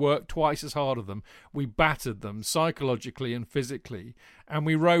everything. We worked twice as hard as them. We battered them psychologically and physically, and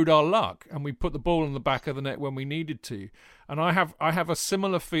we rode our luck. And we put the ball in the back of the net when we needed to. And I have a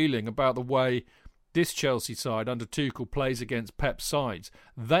similar feeling about the way this Chelsea side under Tuchel plays against Pep's sides.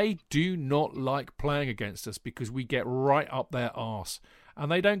 They do not like playing against us because we get right up their arse,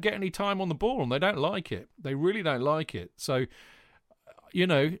 and they don't get any time on the ball, and they don't like it. They really don't like it. So,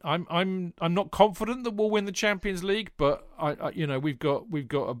 I'm not confident that we'll win the Champions League, but we've got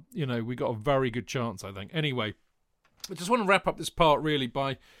a very good chance, I think. Anyway, I just want to wrap up this part really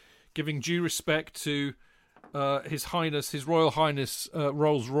by giving due respect to His Royal Highness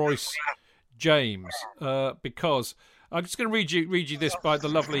Rolls-Royce James, because I'm just going to read you this by the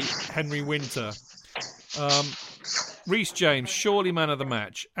lovely Henry Winter. Reece James, surely man of the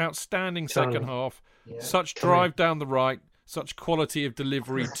match, outstanding second half, such drive down the right, such quality of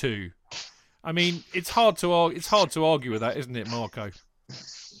delivery too. I mean, it's hard to argue with that, isn't it, Marco?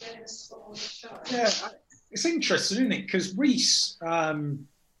 Yeah, it's interesting, isn't it? Because Reece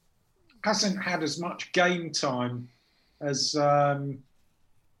hasn't had as much game time as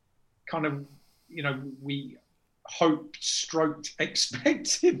we hoped, stroked,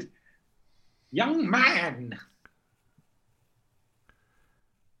 expected. Young man.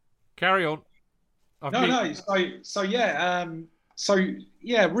 Carry on.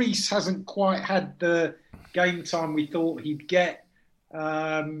 Reece hasn't quite had the game time we thought he'd get,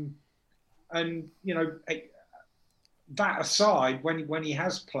 and that aside, when he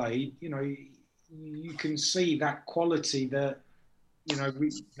has played, you can see that quality that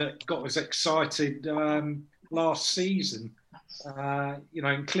that got us excited last season.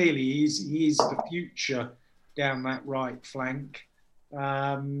 And clearly he is the future down that right flank.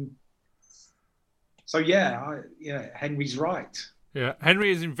 Henry's right. Yeah,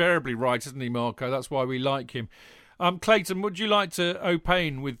 Henry is invariably right, isn't he, Marco? That's why we like him. Clayton, would you like to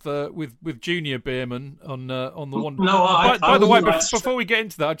opine with Junior Bierman on the one? No, by the way, before we get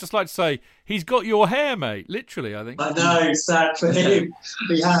into that, I'd just like to say he's got your hair, mate. Literally, I think. I know, exactly.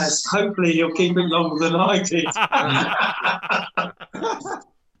 He has. Hopefully, he'll keep it longer than I did.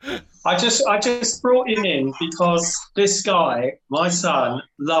 I just brought him in because this guy, my son,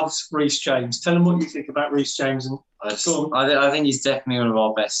 loves Reece James. Tell him what you think about Reece James. I think he's definitely one of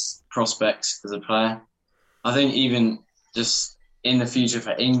our best prospects as a player. I think even just in the future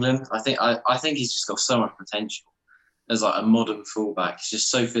for England, I think he's just got so much potential as like a modern fullback. He's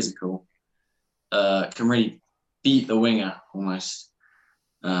just so physical, can really beat the winger almost.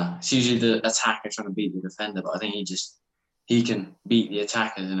 It's usually the attacker trying to beat the defender, but I think he can beat the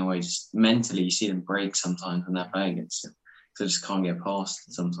attackers in a way. Just mentally, you see them break sometimes when they're playing against him because they just can't get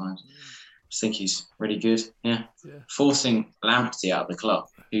past sometimes. I just think he's really good. Yeah. Forcing Lamptey out of the club,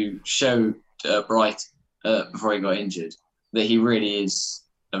 who showed Brighton before he got injured that he really is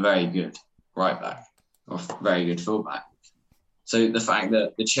a very good right back or very good fullback. So the fact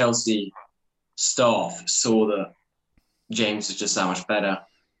that the Chelsea staff saw that James was just that much better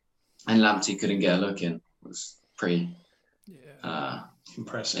and Lamptey couldn't get a look in was pretty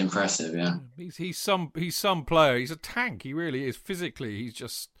impressive. Yeah, he's some player. He's a tank. He really is. Physically, he's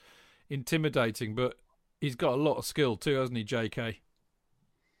just intimidating, but he's got a lot of skill too, hasn't he, JK?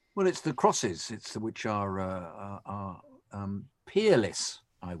 Well, it's the crosses, which are peerless,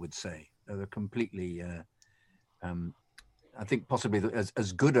 I would say. They're completely, I think, possibly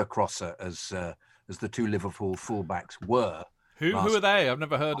as good a crosser as the two Liverpool fullbacks were. Who are they? I've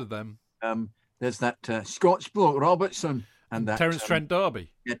never heard of them. There's that Scotch bloke Robertson and that Terence Trent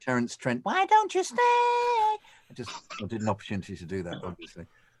D'Arby. Yeah, Terence Trent. Why don't you stay? I did an opportunity to do that, obviously.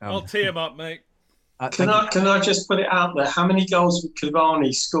 I'll tee him up, mate. Can I just put it out there? How many goals would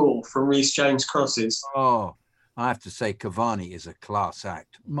Cavani score from Reece James crosses? Oh, I have to say Cavani is a class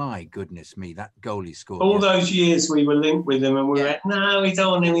act. My goodness me, that goal he scored. All those years we were linked with him and we went, no, we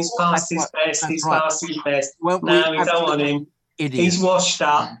don't want him. He's past his best. He's past his best. No, we don't want him. Idiot. He's washed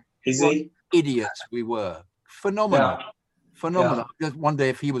up, is he? idiots we were. Phenomenal. Yeah. Phenomenal. I just wonder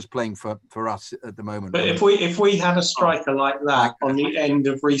if he was playing for us at the moment. But if we had a striker like that on the end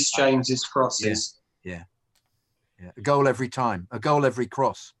of Reece James's crosses. Yeah. A goal every time. A goal every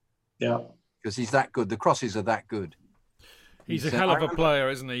cross. Yeah. Because he's that good. The crosses are that good. He's a hell of a player,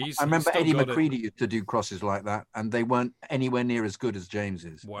 isn't he? I remember Eddie McCready used to do crosses like that, and they weren't anywhere near as good as James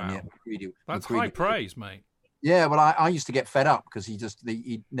is. Wow. That's McCready high praise, mate. Yeah, well, I used to get fed up because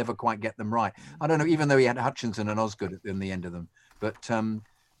he'd never quite get them right. I don't know, even though he had Hutchinson and Osgood in the end of them. But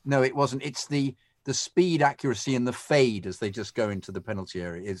no, it wasn't. It's the speed, accuracy, and the fade as they just go into the penalty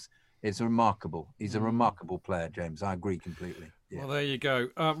area is remarkable. He's a remarkable player, James. I agree completely. Yeah. Well, there you go.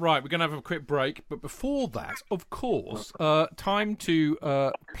 Right, we're going to have a quick break. But before that, of course, time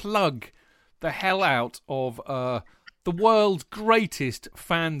to plug the hell out of the world's greatest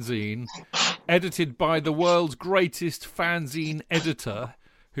fanzine, edited by the world's greatest fanzine editor,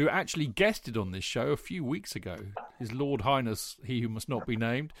 who actually guested on this show a few weeks ago. His Lord Highness, he who must not be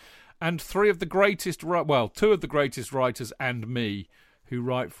named. And two of the greatest writers and me who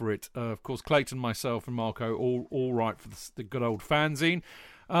write for it. Of course, Clayton, myself, and Marco all write for the good old fanzine.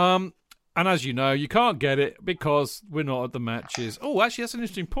 And as you know, you can't get it because we're not at the matches. Oh, actually, that's an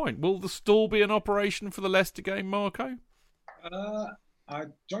interesting point. Will the stall be in operation for the Leicester game, Marco? I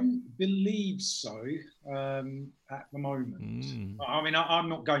don't believe so at the moment. I mean, I'm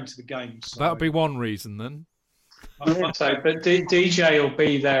not going to the game. So. That'll be one reason then. But DJ will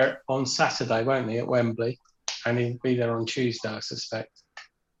be there on Saturday, won't he, at Wembley? And he'll be there on Tuesday, I suspect.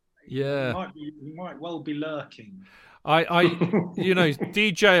 Yeah. He might well be lurking.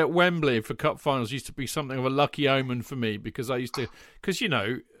 DJ at Wembley for cup finals used to be something of a lucky omen for me because a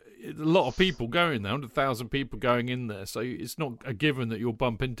lot of people going there, 100,000 people going in there, so it's not a given that you'll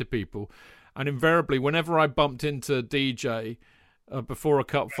bump into people. And invariably, whenever I bumped into DJ before a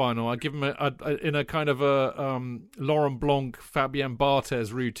cup final, I give him in a kind of a Laurent Blanc, Fabien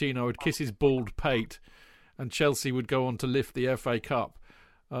Barthez routine. I would kiss his bald pate, and Chelsea would go on to lift the FA Cup.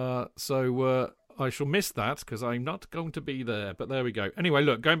 So I shall miss that because I'm not going to be there. But there we go. Anyway,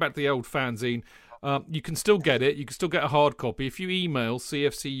 look, going back to the old fanzine, you can still get it. You can still get a hard copy. If you email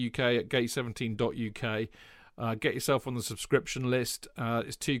cfcuk@gate17.uk, get yourself on the subscription list.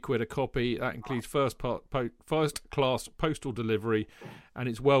 It's £2 a copy. That includes first class postal delivery, and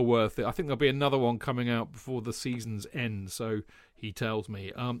it's well worth it. I think there'll be another one coming out before the season's end, so he tells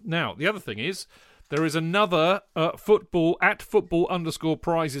me. Now, the other thing is, there is another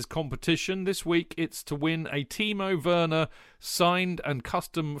football_prizes competition. This week it's to win a Timo Werner signed and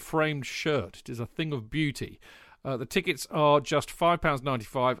custom framed shirt. It is a thing of beauty. The tickets are just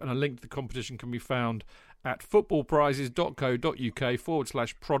 £5.95 and a link to the competition can be found at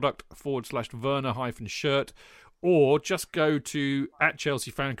footballprizes.co.uk/product/Werner-shirt, or just go to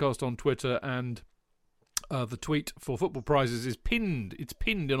 @ChelseaFancast on Twitter, and the tweet for Football Prizes is pinned. It's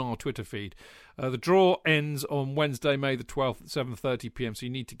pinned in our Twitter feed. The draw ends on Wednesday, May the 12th at 7:30 p.m. So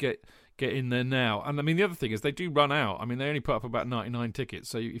you need to get in there now. And I mean, the other thing is they do run out. I mean, they only put up about 99 tickets.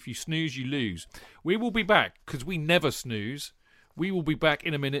 So if you snooze, you lose. We will be back because we never snooze. We will be back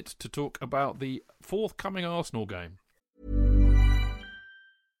in a minute to talk about the forthcoming Arsenal game.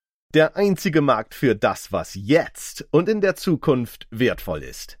 Der einzige Markt für das, was jetzt und in der Zukunft wertvoll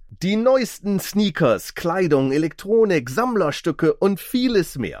ist. Die neuesten Sneakers, Kleidung, Elektronik, Sammlerstücke und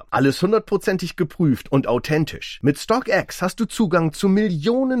vieles mehr. Alles 100%ig geprüft und authentisch. Mit StockX hast du Zugang zu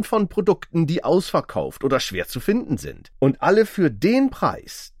Millionen von Produkten, die ausverkauft oder schwer zu finden sind. Und alle für den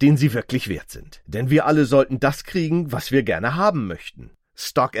Preis, den sie wirklich wert sind. Denn wir alle sollten das kriegen, was wir gerne haben möchten.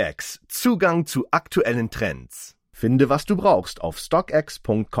 StockX. Zugang zu aktuellen Trends. Finde, was du brauchst auf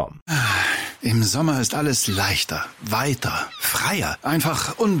stockx.com. Im Sommer ist alles leichter, weiter, freier,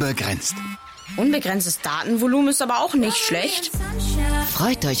 einfach unbegrenzt. Unbegrenztes Datenvolumen ist aber auch nicht schlecht.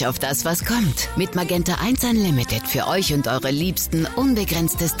 Freut euch auf das, was kommt. Mit Magenta 1 Unlimited für euch und eure Liebsten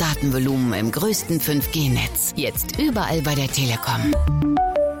unbegrenztes Datenvolumen im größten 5G-Netz. Jetzt überall bei der Telekom.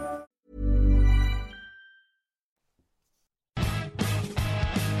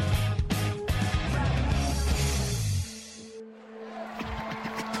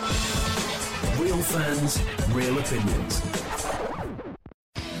 Real fans, real opinions.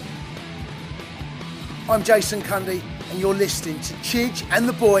 I'm Jason Cundy, and you're listening to Chidge and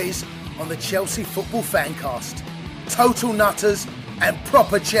the boys on the Chelsea Football Fancast. Total nutters and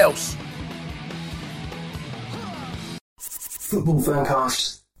proper Chelsea.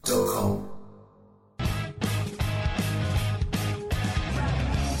 Footballfancast.com.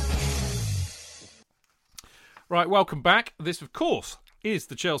 Right, welcome back. This, of course, is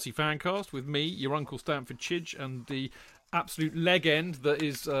the Chelsea Fancast with me, your Uncle Stanford Chidge, and the absolute leg end that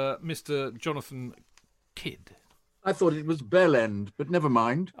is Mr. Jonathan Kidd. I thought it was Bell End, but never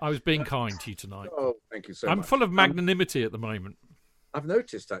mind. I was being kind to you tonight. Oh, thank you so much. I'm full of magnanimity at the moment. I've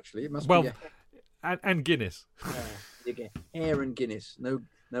noticed, actually. It must be... Well, and Guinness. You get hair and Guinness.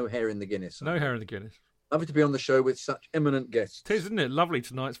 No hair in the Guinness. No hair in the Guinness. Lovely to be on the show with such eminent guests. It is, isn't it? Lovely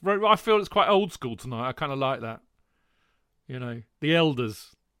tonight. I feel it's quite old school tonight. I kind of like that. You know, the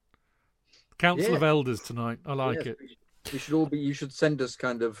elders. Council of Elders tonight. I like it. We should all be. You should send us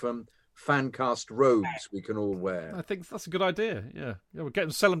kind of FanCast robes we can all wear. I think that's a good idea. Yeah,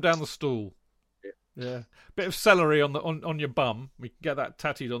 we'll sell them down the stool. Yeah. Bit of celery on your bum. We can get that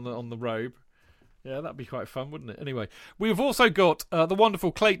tattooed on the robe. Yeah, that'd be quite fun, wouldn't it? Anyway, we've also got the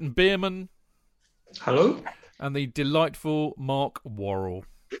wonderful Clayton Bierman. Hello. And the delightful Mark Worrell.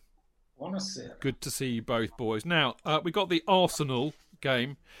 Honestly. Good to see you both, boys. Now, we got the Arsenal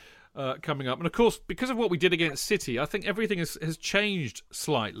game coming up. And, of course, because of what we did against City, I think everything has changed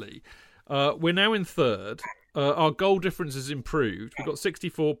slightly. We're now in third. Our goal difference has improved. We've got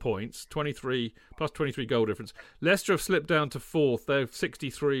 64 points, 23 plus 23 goal difference. Leicester have slipped down to fourth. They're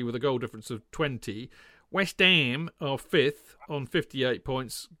 63 with a goal difference of 20. West Ham are fifth on 58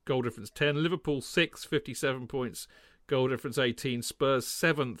 points, goal difference 10. Liverpool sixth, 57 points, goal difference 18. Spurs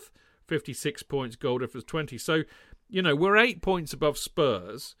seventh, 56 points, goal difference 20. So, we're 8 points above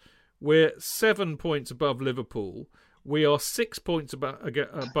Spurs. We're 7 points above Liverpool. We are 6 points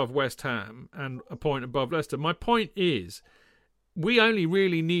above West Ham and a point above Leicester. My point is, we only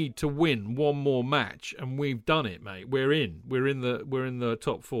really need to win one more match, and we've done it, mate. We're in the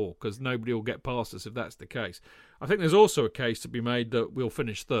top four because nobody will get past us if that's the case. I think there's also a case to be made that we'll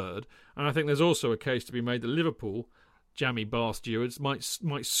finish third, and I think there's also a case to be made that Liverpool, jammy bar stewards, might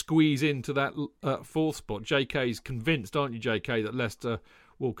squeeze into that fourth spot. JK's convinced, aren't you, JK, that Leicester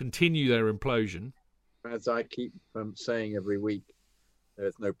will continue their implosion? As I keep saying every week,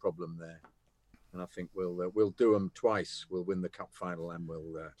 there's no problem there, and I think we'll do them twice. We'll win the cup final, and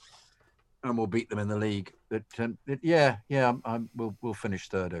we'll beat them in the league. We'll finish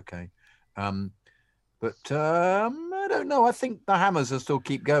third, okay. But I don't know. I think the Hammers will still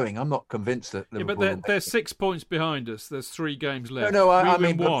keep going. I'm not convinced that Liverpool. Yeah, but they're 6 points behind us. There's 3 games left. No, I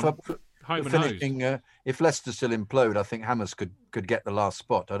mean, one. For finishing, if Leicester still implode, I think Hammers could get the last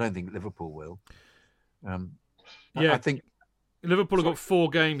spot. I don't think Liverpool will. I think Liverpool have got 4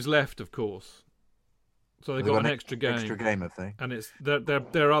 games left, of course. So they've got an extra game. Extra game, have they? And it's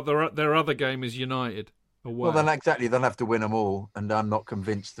their other game is United away. Well, then exactly, they'll have to win them all, and I'm not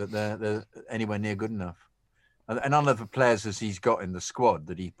convinced that they're anywhere near good enough. And none of the players as he's got in the squad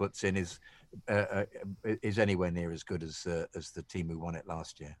that he puts in is anywhere near as good as the team who won it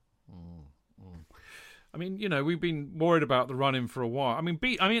last year. I mean, we've been worried about the run-in for a while. I mean,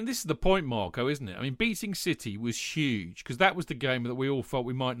 this is the point, Marco, isn't it? I mean, beating City was huge because that was the game that we all felt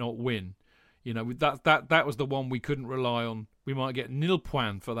we might not win. That was the one we couldn't rely on. We might get nil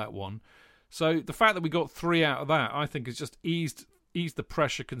point for that one. So the fact that we got 3 out of that, I think, has just eased the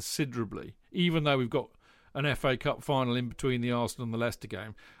pressure considerably, even though we've got an FA Cup final in between the Arsenal and the Leicester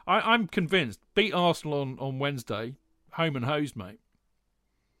game. I'm convinced. Beat Arsenal on Wednesday, home and hosed, mate.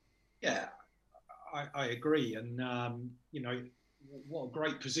 Yeah, I agree. And, what a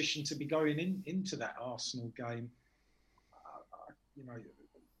great position to be going into that Arsenal game.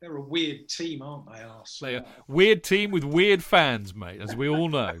 They're a weird team, aren't they, Arsenal? They're a weird team with weird fans, mate, as we all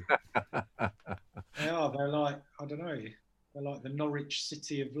know. They are. They're like, I don't know, they're like the Norwich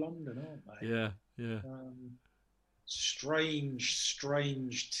City of London, aren't they? Yeah.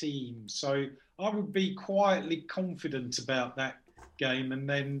 Strange team. So I would be quietly confident about that game. And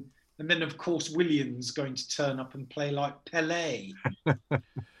then of course, Willian's going to turn up and play like Pelé.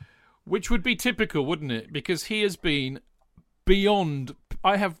 Which would be typical, wouldn't it? Because he has been beyond...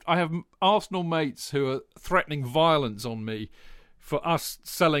 I have Arsenal mates who are threatening violence on me for us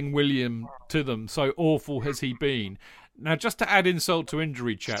selling William to them. So awful has he been. Now, just to add insult to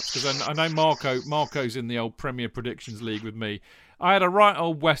injury, chaps, because I know Marco's in the old Premier Predictions League with me. I had a right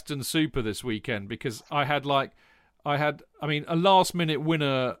old Western Super this weekend because I had a last-minute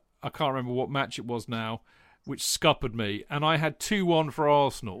winner. I can't remember what match it was now, which scuppered me. And I had 2-1 for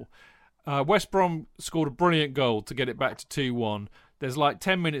Arsenal. West Brom scored a brilliant goal to get it back to 2-1. There's like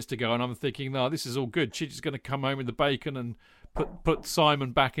 10 minutes to go, and I'm thinking, no, this is all good. Chidge is going to come home with the bacon and put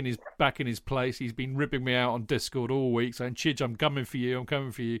Simon back in his place. He's been ripping me out on Discord all week, saying, Chidge, I'm coming for you.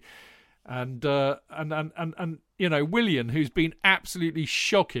 And Willian, who's been absolutely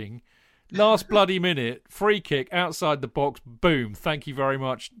shocking, last bloody minute, free kick outside the box, boom, thank you very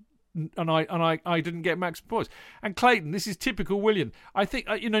much. and I didn't get maximum points. And Clayton, this is typical Willian. I think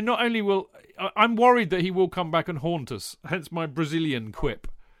not only I'm worried that he will come back and haunt us. Hence my Brazilian quip.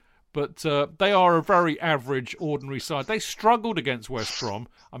 But they are a very average, ordinary side. They struggled against West Brom.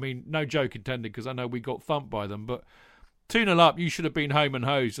 I mean, no joke intended, because I know we got thumped by them. But 2-0 up, you should have been home and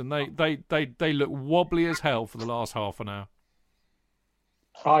hosed, and they look wobbly as hell for the last half an hour.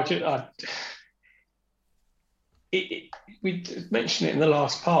 We mentioned it in the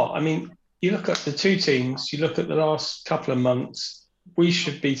last part. I mean, you look at the two teams, you look at the last couple of months, we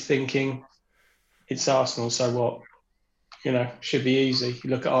should be thinking it's Arsenal, so what? Should be easy. You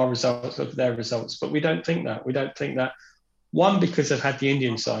look at our results, look at their results, but we don't think that. We don't think that. One, because they've had the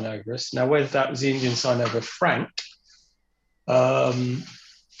Indian sign over us. Now, whether that was the Indian sign over Frank, or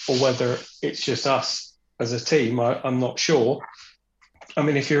whether it's just us as a team, I'm not sure. I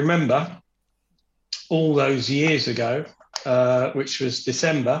mean, if you remember, all those years ago, which was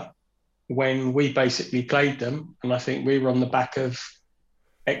December, when we basically played them, and I think we were on the back of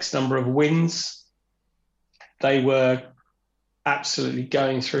X number of wins, they were absolutely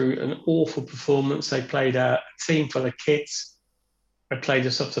going through an awful performance. They played a team full of kids. They played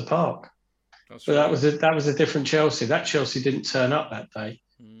us off the park. But right. that was a different Chelsea. That Chelsea didn't turn up that day.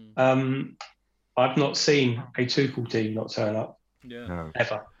 I've not seen a Tuchel team not turn up. Yeah, no.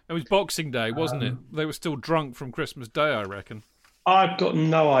 Ever. It was Boxing Day, wasn't it? They were still drunk from Christmas Day, I reckon. I've got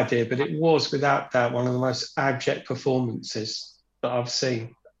no idea, but it was without doubt one of the most abject performances that I've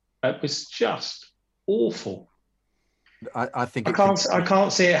seen. It was just awful. I think I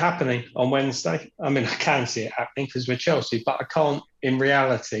can't see it happening on Wednesday. I mean, I can see it happening because we're Chelsea, but I can't, in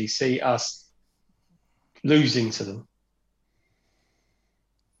reality, see us losing to them.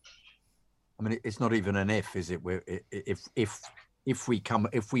 I mean, it's not even an if, is it? If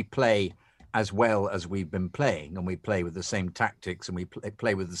we play as well as we've been playing, and we play with the same tactics, and we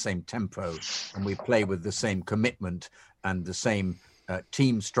play with the same tempo, and we play with the same commitment and the same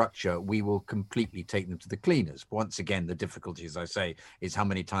team structure, we will completely take them to the cleaners. Once again, the difficulty, as I say, is how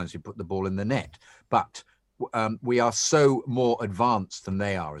many times we put the ball in the net. But we are so more advanced than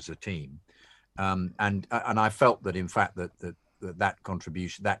they are as a team, and I felt that in fact that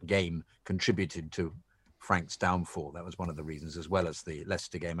contribution, that game, contributed to Frank's downfall. That was one of the reasons, as well as the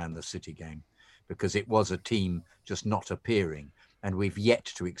Leicester game and the City game, because it was a team just not appearing, and we've yet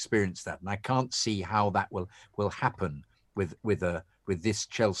to experience that. And I can't see how that will happen with this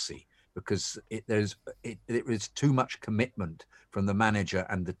Chelsea, because there is too much commitment from the manager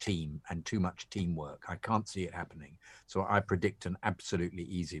and the team, and too much teamwork. I can't see it happening. So I predict an absolutely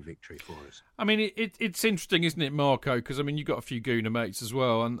easy victory for us. I mean, it's interesting, isn't it, Marco? Because I mean, you've got a few Gooner mates as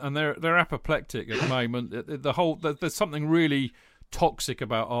well, and they're apoplectic at the moment. There's something really toxic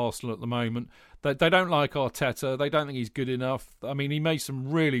about Arsenal at the moment. They don't like Arteta. They don't think he's good enough. I mean, he made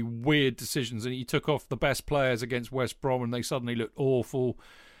some really weird decisions, and he took off the best players against West Brom, and they suddenly looked awful.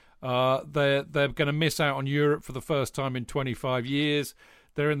 They're going to miss out on Europe for the first time in 25 years.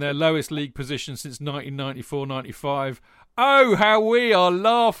 They're in their lowest league position since 1994-95. Oh, how we are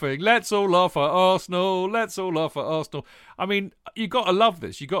laughing. Let's all laugh at Arsenal. Let's all laugh at Arsenal. I mean, you've got to love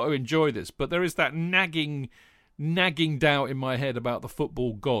this. You've got to enjoy this. But there is that nagging doubt in my head about the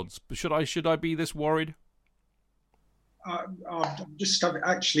football gods. But should I be this worried? I'm just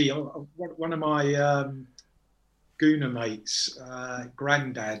actually one of my Gooner mates,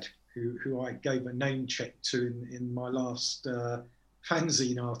 Grandad, who I gave a name check to in my last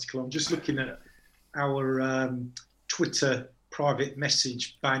fanzine article. I'm just looking at our Twitter private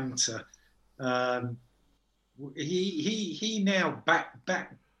message banter. He now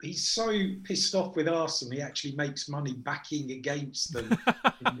back. He's so pissed off with Arsenal, he actually makes money backing against them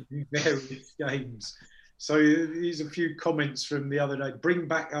in various games. So here's a few comments from the other day. Bring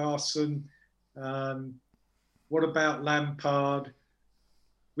back Arsenal. What about Lampard?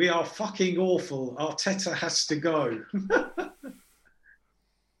 We are fucking awful. Arteta has to go.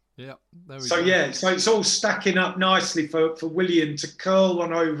 Yeah, there we go. So it's all stacking up nicely for Willian to curl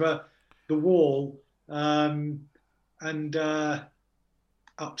one over the wall and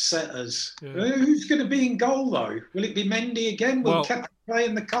upset us. Yeah. Who's going to be in goal though? Will it be Mendy again? Will Kepa play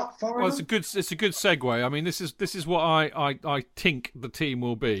in the cup final? Well, it's a good segue. I mean, this is what I think the team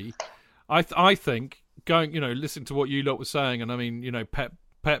will be. I think going, listening to what you lot were saying, and I mean,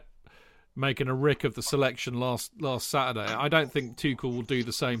 Pep making a rick of the selection last Saturday. I don't think Tuchel will do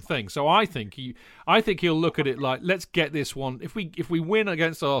the same thing. So I think he'll look at it like, let's get this one. If we win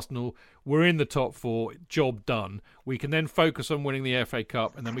against Arsenal, we're in the top 4. Job done. We can then focus on winning the FA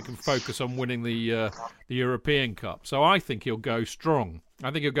Cup, and then we can focus on winning the European Cup. So I think he'll go strong.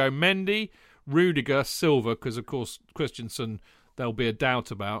 I think he'll go Mendy, Rudiger, Silva, because of course Christensen there'll be a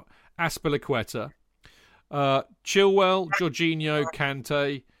doubt about. Aspilicueta, Chilwell, Jorginho,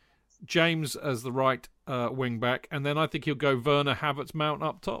 Kante, James as the right wing back, and then I think he'll go Werner, Havertz, Mount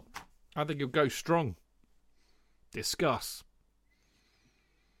up top. I think he'll go strong. Discuss.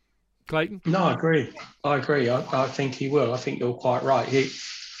 Clayton? No, I agree. I think he will. I think you're quite right.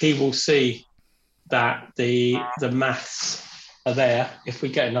 He will see that the maths are there. If we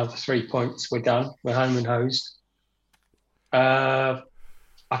get another 3 points, we're done. We're home and hosed. I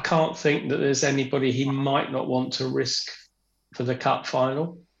can't think that there's anybody he might not want to risk for the cup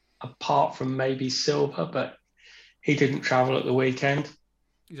final, apart from maybe Silva, but he didn't travel at the weekend.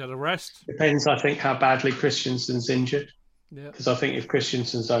 He's had a rest. Depends, I think, how badly Christensen's injured. Yeah. Because I think if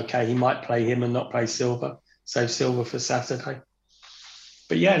Christensen's okay, he might play him and not play Silva. Save Silva for Saturday.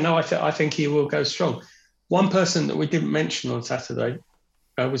 But yeah, no, I think he will go strong. One person that we didn't mention on Saturday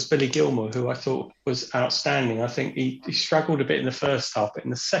was Billy Gilmour, who I thought was outstanding. I think he struggled a bit in the first half, but in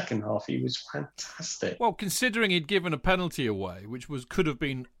the second half, he was fantastic. Well, considering he'd given a penalty away, which could have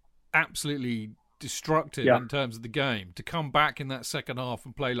been absolutely destructive in terms of the game, to come back in that second half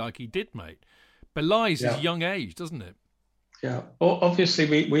and play like he did, mate, belies his young age, doesn't it? Yeah. Well,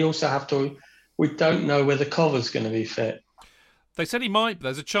 obviously, we also have to... We don't know whether Cover's going to be fit. They said he might.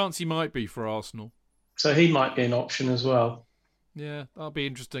 There's a chance he might be for Arsenal. So he might be an option as well. Yeah, that'll be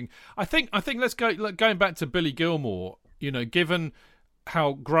interesting. I think let's go going back to Billy Gilmour. You know, given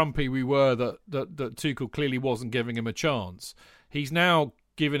how grumpy we were that Tuchel clearly wasn't giving him a chance, he's now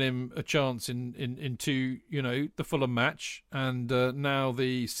given him a chance into the Fulham match and now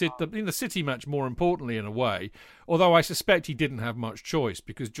the City match, more importantly in a way. Although I suspect he didn't have much choice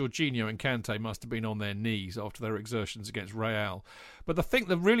because Jorginho and Kante must have been on their knees after their exertions against Real. But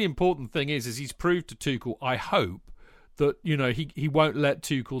the really important thing is he's proved to Tuchel, I hope, that he won't let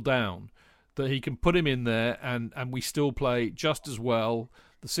Tuchel down, that he can put him in there and we still play just as well.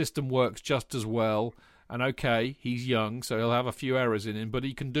 The system works just as well. And okay, he's young, so he'll have a few errors in him, but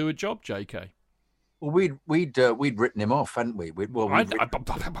he can do a job, JK. Well, we'd written him off, hadn't we?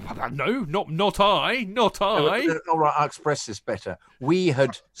 No, not I. All right, I'll express this better. We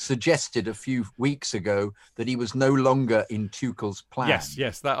had suggested a few weeks ago that he was no longer in Tuchel's plan.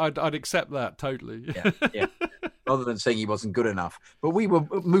 Yes, that I'd accept that totally. Yeah. Rather than saying he wasn't good enough, but we were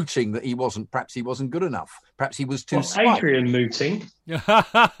mooting that perhaps he wasn't good enough. Perhaps he was too smart. Adrian mooting.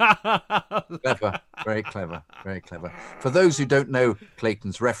 Clever, very clever, very clever. For those who don't know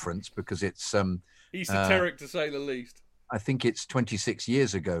Clayton's reference, because it's esoteric to say the least. I think it's 26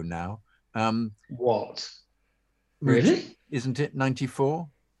 years ago now. What? Really? Isn't it 94?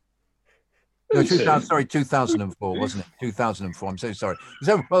 No, 2004, wasn't it? 2004. I'm so sorry.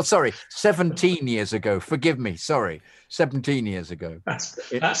 17 years ago. Forgive me. Sorry. 17 years ago.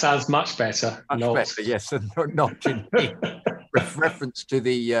 That sounds much better. Much better, yes. And not in reference to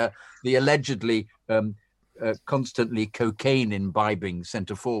the allegedly constantly cocaine imbibing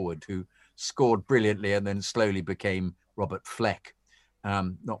centre forward who scored brilliantly and then slowly became Robert Fleck.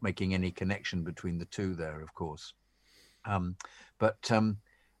 Not making any connection between the two there, of course.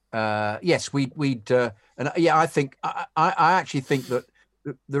 Yes, I think I actually think that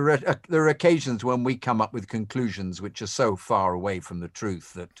there are occasions when we come up with conclusions which are so far away from the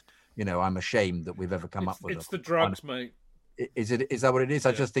truth that I'm ashamed that we've ever come up with. It's the drugs, mate. Is that what it is?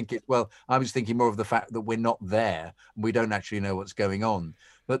 Yeah. I just think I was thinking more of the fact that we're not there and we don't actually know what's going on.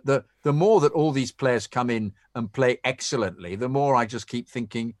 But the more that all these players come in and play excellently, the more I just keep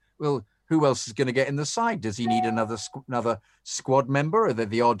thinking, well, who else is going to get in the side? Does he need another squad member? Or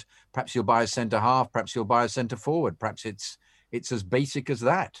the odd, perhaps you'll buy a centre half, perhaps you'll buy a centre forward. Perhaps it's as basic as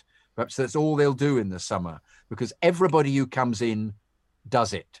that. Perhaps that's all they'll do in the summer, because everybody who comes in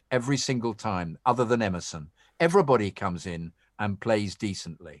does it every single time, other than Emerson. Everybody comes in and plays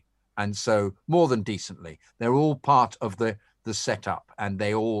decently. And so more than decently, they're all part of the setup and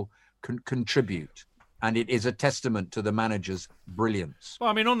they all contribute. And it is a testament to the manager's brilliance. Well,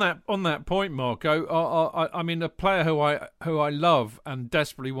 I mean, on that point, Marco, I mean, a player who I love and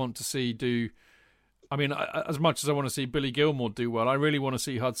desperately want to see do. I mean, as much as I want to see Billy Gilmour do well, I really want to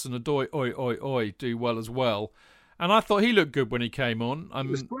see Hudson-Odoi do well as well. And I thought he looked good when he came on. It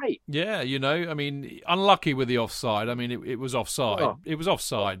was great. Yeah, I mean, unlucky with the offside. I mean, it was offside. Oh. It was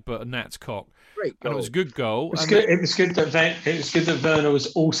offside, but a gnat's cock. Great goal. And it was a good goal. It was good that Werner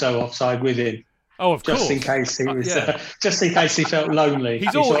was also offside with him. Oh, of course. Just in case he was, just in case he felt lonely.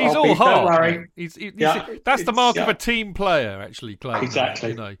 He's all heart. Don't worry. That's the mark of a team player, actually, Clay.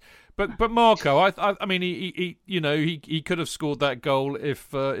 Exactly. But Marco, I mean, he could have scored that goal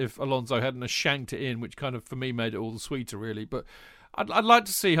if Alonso hadn't shanked it in, which kind of for me made it all the sweeter, really. But I'd like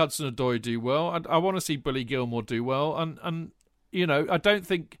to see Hudson-Odoi do well. I want to see Billy Gilmour do well, and I don't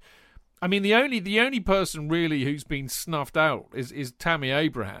think. I mean, the only person really who's been snuffed out is Tammy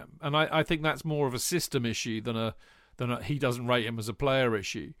Abraham, and I think that's more of a system issue than a he doesn't rate him as a player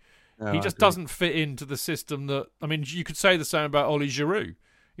issue. No, he just doesn't fit into the system that. I mean, you could say the same about Ollie Giroud.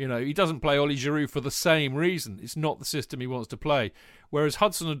 He doesn't play Ollie Giroud for the same reason. It's not the system he wants to play. Whereas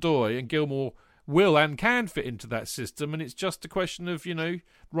Hudson-Odoi and Gilmour will and can fit into that system, and it's just a question of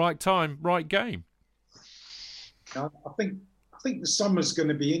right time, right game. I think the summer's going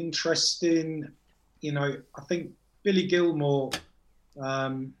to be interesting. I think Billy Gilmour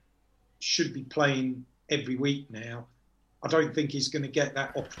should be playing every week now. I don't think he's going to get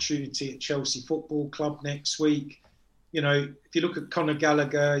that opportunity at Chelsea Football Club next week. If you look at Conor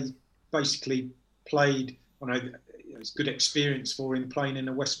Gallagher, he basically played. It's good experience for him playing in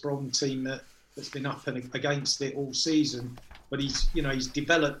a West Brom team that's been up and against it all season. But he's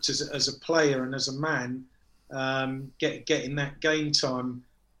developed as a player and as a man, getting that game time.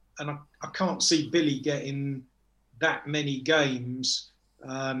 And I can't see Billy getting that many games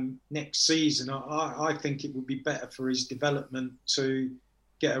next season. I think it would be better for his development to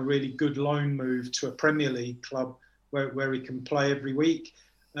get a really good loan move to a Premier League club where he can play every week.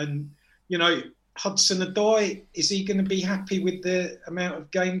 And, Hudson-Odoi, is he going to be happy with the amount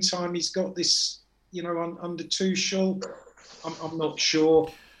of game time he's got this, under Tuchel? I'm not sure.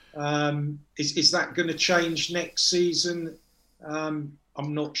 Is that going to change next season? I'm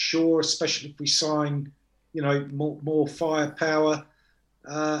not sure, especially if we sign, more firepower.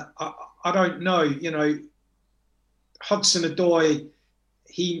 I don't know. Hudson-Odoi,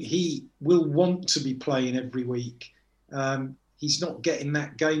 he will want to be playing every week. He's not getting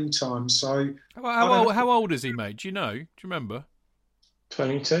that game time. So how old is he, mate? Do you know? Do you remember?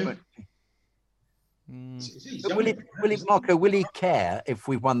 22. Will he care if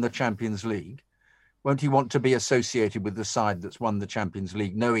we won the Champions League? Won't he want to be associated with the side that's won the Champions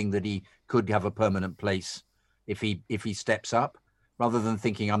League, knowing that he could have a permanent place if he steps up, rather than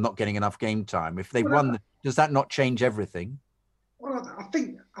thinking I'm not getting enough game time? If they won, does that not change everything? Well, I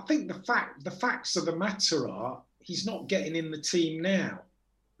think the facts of the matter are he's not getting in the team now,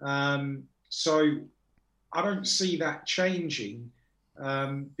 so I don't see that changing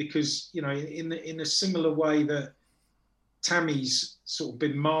because in a similar way that Tammy's sort of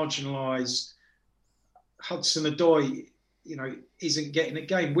been marginalised, Hudson-Odoi, isn't getting a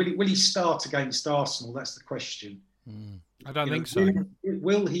game. Will he start against Arsenal? That's the question. I don't think so.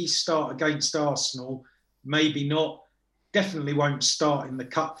 Will he start against Arsenal? Maybe not. Definitely won't start in the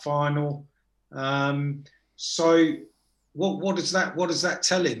cup final. So what does that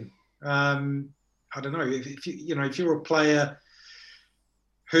tell him? I don't know. If you're a player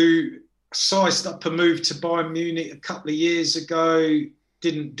who sized up a move to Bayern Munich a couple of years ago,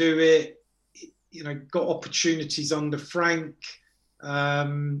 didn't do it, got opportunities under Frank. I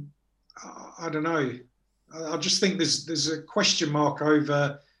don't know. I just think there's a question mark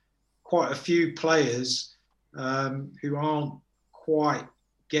over quite a few players who aren't quite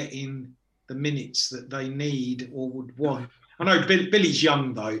getting the minutes that they need or would want. I know Billy's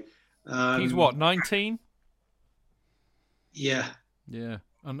young though. He's what, 19? Yeah. Yeah.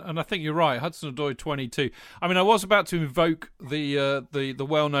 And I think you're right. Hudson-Odoi, 22. I mean, I was about to invoke the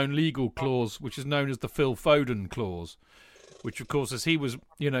well-known legal clause, which is known as the Phil Foden clause, which, of course, as he was,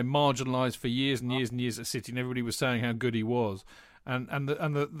 marginalised for years and years and years at City, and everybody was saying how good he was. And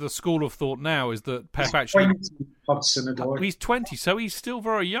the school of thought now is that Pep actually... He's 20, so he's still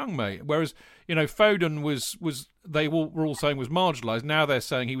very young, mate. Whereas, Foden was they were all saying was marginalised. Now they're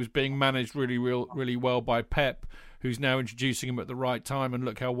saying he was being managed really well by Pep, who's now introducing him at the right time, and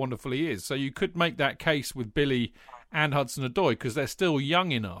look how wonderful he is. So you could make that case with Billy and Hudson-Odoi because they're still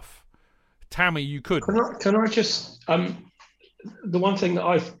young enough. Tammy, you could. Can I just... the one thing that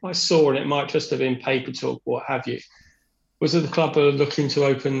I saw, and it might just have been paper talk, what have you, was that the club are looking to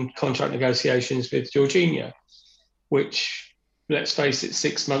open contract negotiations with Jorginho, which, let's face it,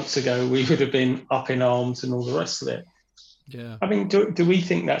 6 months ago, we would have been up in arms and all the rest of it. Yeah. I mean, do we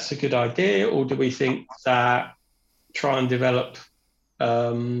think that's a good idea, or do we think that try and develop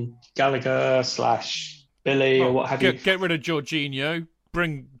Gallagher / Billy or what have you? Get rid of Jorginho,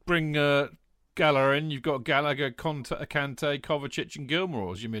 bring Gallagher in. You've got Gallagher, Kante, Kovacic and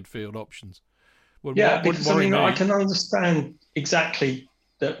Gilmour as your midfield options. Because I can understand exactly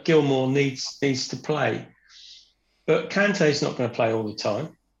that Gilmour needs to play, but Kante's not going to play all the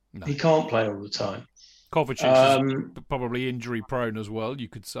time. No. He can't play all the time. Kovacic is probably injury prone as well, you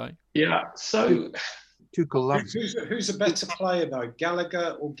could say. Yeah, so who's a better player though,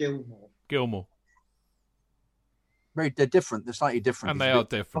 Gallagher or Gilmour? Gilmour. they're different. They're slightly different. And they are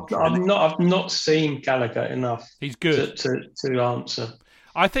different. I've not seen Gallagher enough. He's good to answer.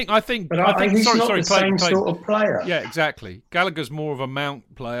 I think. But I think he's not the same sort of player. Yeah, exactly. Gallagher's more of a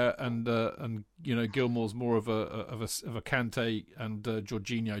Mount player, and Gilmore's more of a Kante and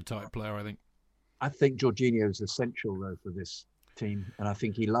Jorginho type player. I think. I think Jorginho is essential though for this team, and I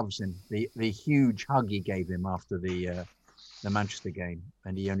think he loves him. The huge hug he gave him after the Manchester game,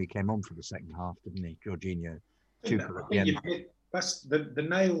 and he only came on for the second half, didn't he, Jorginho? That's the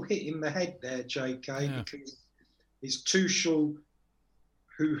nail hit in the head there, JK, because it's Tuchel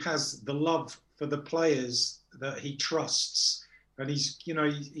who has the love for the players that he trusts, and he's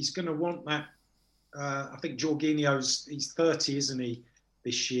going to want that. I think he's 30, isn't he,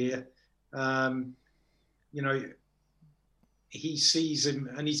 this year? He sees him,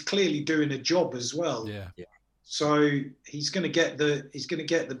 and he's clearly doing a job as well. Yeah. So he's going to get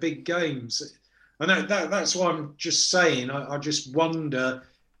the big games. I know that's why I'm just saying. I just wonder,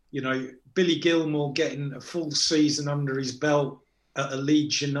 Billy Gilmore getting a full season under his belt at a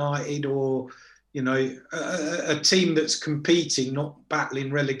Leeds United, or a team that's competing, not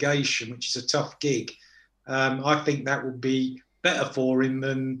battling relegation, which is a tough gig. I think that would be better for him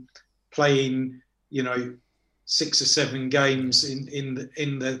than playing 6 or 7 games in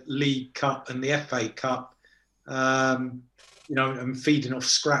the League Cup and the FA Cup, and feeding off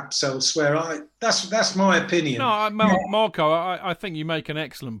scraps elsewhere. That's my opinion. No, Marco, I think you make an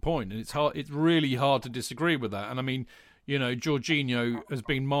excellent point, and it's really hard to disagree with that. And I mean, Jorginho has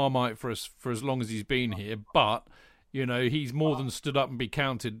been Marmite for us for as long as he's been here, but he's more than stood up and be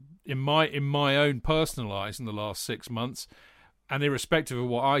counted in my own personal eyes in the last 6 months. And irrespective of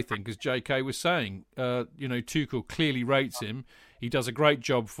what I think, as JK was saying, Tuchel clearly rates him. He does a great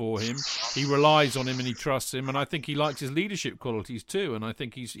job for him. He relies on him and he trusts him. And I think he likes his leadership qualities too. And I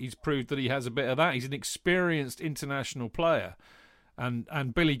think he's proved that he has a bit of that. He's an experienced international player.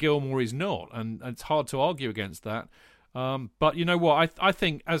 And Billy Gilmore is not. And it's hard to argue against that. But you know what? I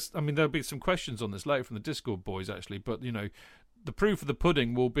think, there'll be some questions on this later from the Discord boys, actually. But, the proof of the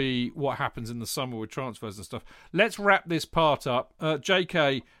pudding will be what happens in the summer with transfers and stuff. Let's wrap this part up.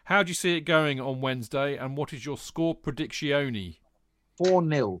 JK, how do you see it going on Wednesday, and what is your score predictione?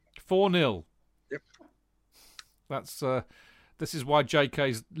 4-0. 4-0. Yep. That's this is why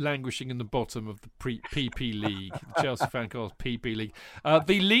JK's languishing in the bottom of the PP League, the Chelsea Fancast PP League.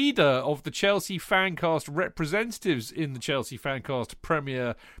 The leader of the Chelsea Fancast representatives in the Chelsea Fancast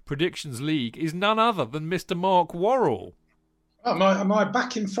Premier Predictions League is none other than Mr. Mark Worrell. Am I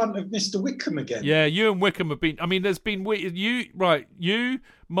back in front of Mr. Wickham again? Yeah, you and Wickham have been. I mean, there's been you,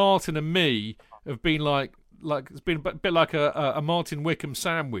 Martin, and me have been like it's been a bit like a Martin Wickham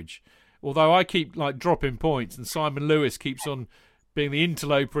sandwich. Although I keep dropping points, and Simon Lewis keeps on being the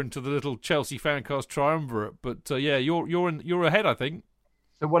interloper into the little Chelsea Fancast triumvirate. But you're ahead, I think.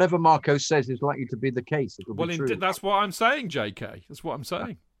 So whatever Marco says is likely to be the case. That's what I'm saying, JK. That's what I'm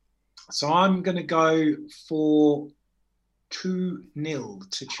saying. So I'm going to go for 2-0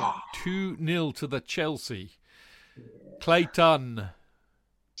 to Chelsea. 2-0 to the Chelsea. Clayton.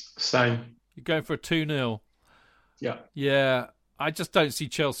 Same. You're going for a 2-0. Yeah. Yeah. I just don't see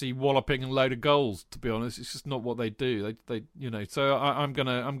Chelsea walloping a load of goals, to be honest. It's just not what they do. They So I'm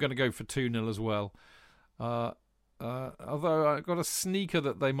gonna go for 2-0 as well. Although I've got a sneaker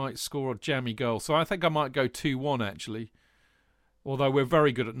that they might score a jammy goal, so I think I might go 2-1 actually. Although we're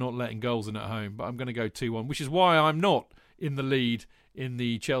very good at not letting goals in at home, but I'm going to go 2-1, which is why I'm not in the lead in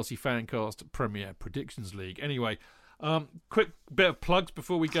the Chelsea Fancast Premier Predictions League. Anyway, quick bit of plugs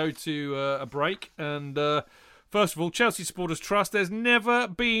before we go to a break. And first of all, Chelsea Supporters Trust. There's never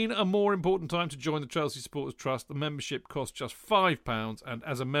been a more important time to join the Chelsea Supporters Trust. The membership costs just £5, and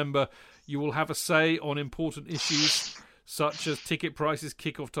as a member, you will have a say on important issues such as ticket prices,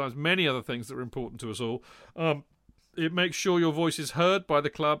 kick-off times, many other things that are important to us all. It makes sure your voice is heard by the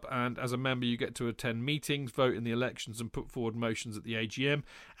club, and as a member you get to attend meetings, vote in the elections and put forward motions at the AGM,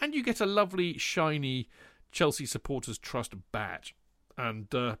 and you get a lovely shiny Chelsea Supporters Trust badge. And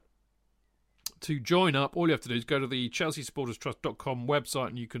to join up, all you have to do is go to the chelseasupporterstrust.com website,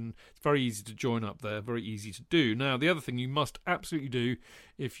 and it's very easy to join up there, very easy to do. Now, the other thing you must absolutely do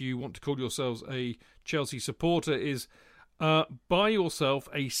if you want to call yourselves a Chelsea supporter is buy yourself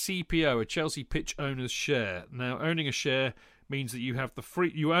a CPO, a Chelsea Pitch Owner's Share. Now, owning a share means that you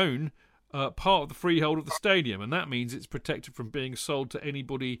own part of the freehold of the stadium, and that means it's protected from being sold to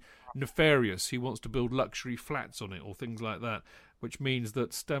anybody nefarious who wants to build luxury flats on it or things like that, which means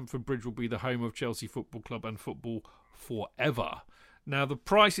that Stamford Bridge will be the home of Chelsea Football Club and football forever. Now, the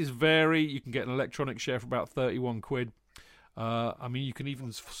prices vary. You can get an electronic share for about £31. You can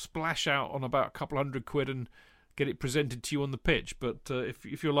even splash out on about a couple £100 and get it presented to you on the pitch. But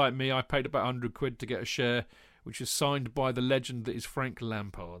if you're like me, I paid about £100 to get a share, which is signed by the legend that is Frank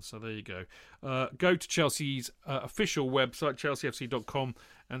Lampard. So there you go. Go to Chelsea's official website, chelseafc.com,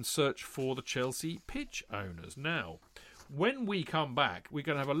 and search for the Chelsea pitch owners. Now, when we come back, we're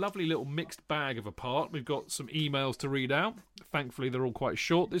going to have a lovely little mixed bag of a part. We've got some emails to read out. Thankfully, they're all quite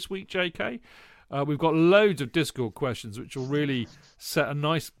short this week, JK. We've got loads of Discord questions, which will really set a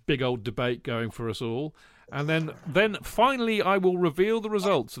nice big old debate going for us all. And then finally, I will reveal the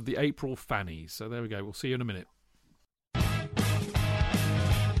results of the April Fannies. So there we go. We'll see you in a minute.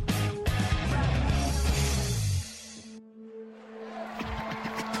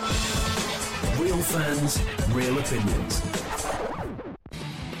 Real fans, real opinions.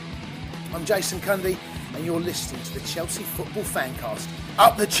 I'm Jason Cundy, and you're listening to the Chelsea Football Fancast.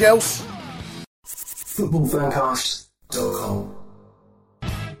 Up the Chelsea! Footballfancast.com.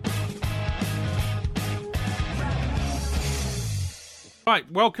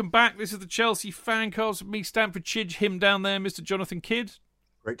 Right, welcome back. This is the Chelsea Fancast. Me, Stamford Chidge, him down there, Mr. Jonathan Kidd.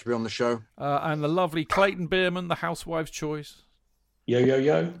 Great to be on the show. And the lovely Clayton Bierman, the housewife's choice. Yo, yo,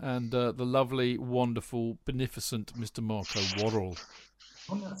 yo. And the lovely, wonderful, beneficent Mr. Marco Worrell.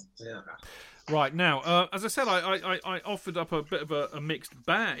 Right, now, as I said, I offered up a bit of a mixed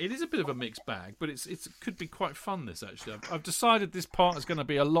bag. It is a bit of a mixed bag, but it could be quite fun, this, actually. I've decided this part is going to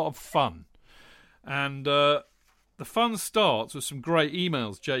be a lot of fun. And the fun starts with some great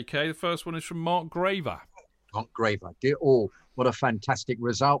emails, JK. The first one is from Mark Graver. Mark Graver. Dear all, what a fantastic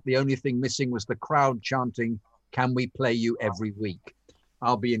result. The only thing missing was the crowd chanting, "Can we play you every week?"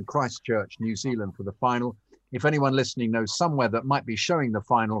 I'll be in Christchurch, New Zealand for the final. If anyone listening knows somewhere that might be showing the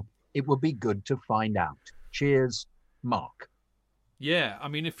final, it would be good to find out. Cheers, Mark. Yeah, I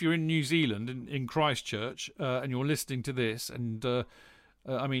mean, if you're in New Zealand, in Christchurch, and you're listening to this, and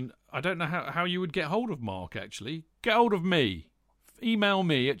I mean, I don't know how you would get hold of Mark, actually. Get hold of me. Email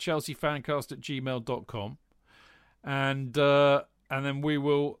me at chelseafancast@gmail.com, and then we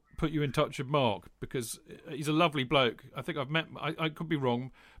will put you in touch with Mark, because he's a lovely bloke. I think I've met, I could be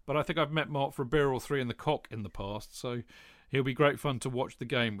wrong, but I think I've met Mark for a beer or three in the Cock in the past, so he'll be great fun to watch the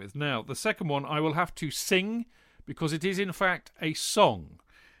game with. Now, the second one I will have to sing, because it is in fact a song,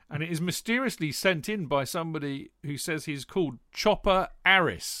 and it is mysteriously sent in by somebody who says he's called Chopper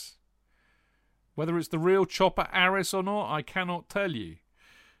Aris. Whether it's the real Chopper Aris or not, I cannot tell you.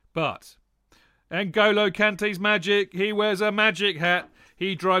 But N'Golo Kante's magic, he wears a magic hat.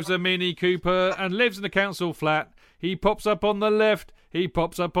 He drives a Mini Cooper and lives in a council flat. He pops up on the left, he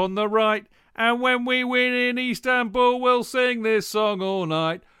pops up on the right. And when we win in Istanbul, we'll sing this song all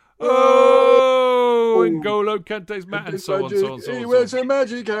night. Oh, N'Golo Kante's magic, and so on, so on, so on. He wears a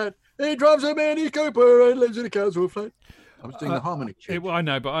magic hat, he drives a Mini Cooper and lives in a council flat. I was doing the harmony. I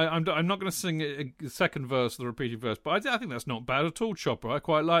know, but I'm not going to sing a second verse, the repeated verse. But I think that's not bad at all, Chopper. I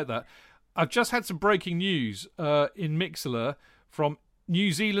quite like that. I've just had some breaking news in Mixlr from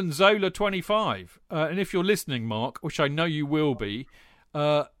New Zealand Zola 25. And if you're listening, Mark, which I know you will be,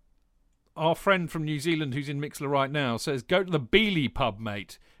 our friend from New Zealand who's in Mixlr right now says, go to the Bealey pub,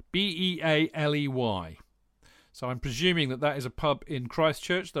 mate. Bealey. So I'm presuming that is a pub in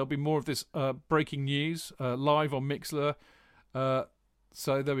Christchurch. There'll be more of this breaking news live on Mixlr.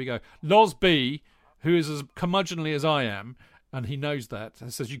 So there we go. Loz B, who is as curmudgeonly as I am, and he knows that,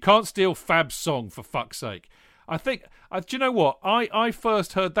 says, you can't steal Fab's song, for fuck's sake. I think, do you know what? I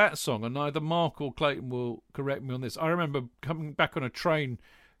first heard that song, and either Mark or Clayton will correct me on this. I remember coming back on a train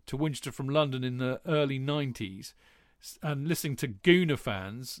to Winchester from London in the early 90s and listening to Gooner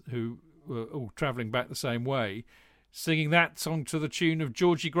fans who were all travelling back the same way, singing that song to the tune of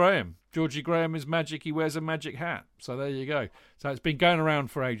Georgie Graham. Georgie Graham is magic, he wears a magic hat. So there you go. So it's been going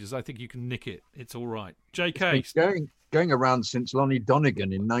around for ages. I think you can nick it. It's all right. JK. It's been going around since Lonnie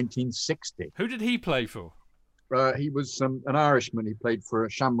Donegan in 1960. Who did he play for? He was an Irishman. He played for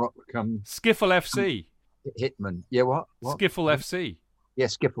Shamrock. Skiffle FC. Hitman. Yeah, what? Skiffle FC. Yeah,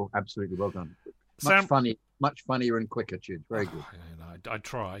 Skiffle. Absolutely. Well done. Much funnier and quicker, Chid. Very good. I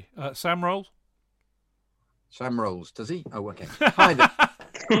try. Sam Rolls? Sam Rolls, does he? Oh, okay. Hi there.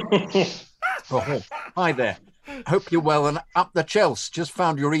 Hi there. Hope you're well and up the Chelsea. Just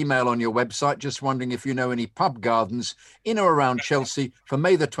found your email on your website. Just wondering if you know any pub gardens in or around Chelsea for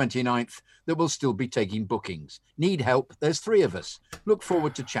May the 29th that will still be taking bookings. Need help? There's 3 of us. Look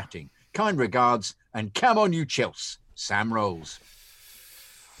forward to chatting. Kind regards, and come on you Chelsea. Sam Rolls.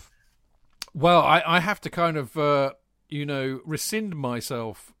 Well, I have to kind of, rescind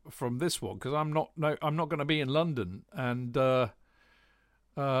myself from this one, because I'm not going to be in London, and so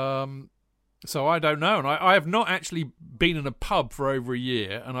I don't know. And I have not actually been in a pub for over a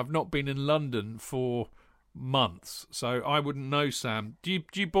year, and I've not been in London for months. So I wouldn't know, Sam. Do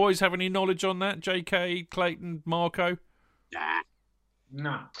you boys have any knowledge on that? JK, Clayton, Marco?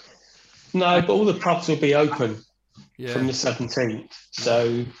 No. No, but all the pubs will be open Yeah. from the 17th.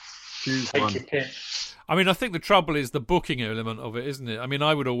 So take your pick. I mean, I think the trouble is the booking element of it, isn't it? I mean,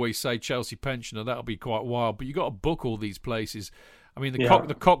 I would always say Chelsea pensioner, that'll be quite wild, but you got to book all these places. I mean,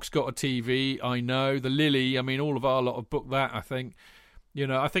 the Cock's got a TV, I know. The Lily, I mean, all of our lot have booked that, I think. You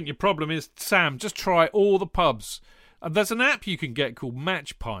know, I think your problem is, Sam, just try all the pubs. And there's an app you can get called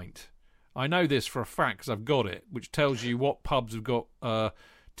Match Pint. I know this for a fact because I've got it, which tells you what pubs have got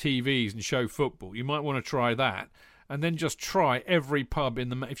TVs and show football. You might want to try that. And then just try every pub in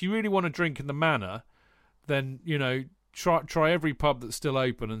the... If you really want to drink in the Manor, then, you know, try every pub that's still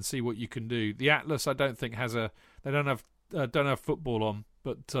open and see what you can do. The Atlas, I don't think has a... They don't have football on,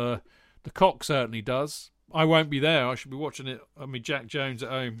 but the Cock certainly does. I won't be there. I should be watching it. I mean, Jack Jones at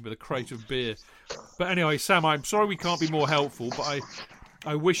home with a crate of beer. But anyway, Sam, I'm sorry we can't be more helpful, but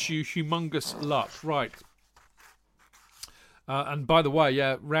I wish you humongous luck. Right. And by the way,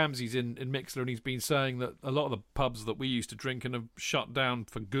 yeah, Ramsey's in Mixler, and he's been saying that a lot of the pubs that we used to drink in have shut down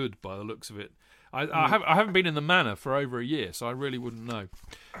for good by the looks of it. I haven't been in the Manor for over a year, so I really wouldn't know.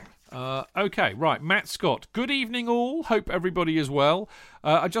 Okay, right, Matt Scott. Good evening all, hope everybody is well.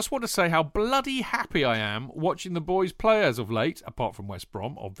 I just want to say how bloody happy I am watching the boys play as of late, apart from West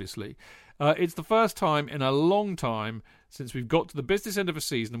Brom, obviously. It's the first time in a long time since we've got to the business end of a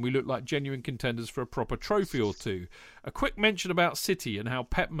season and we look like genuine contenders for a proper trophy or two. A quick mention about City and how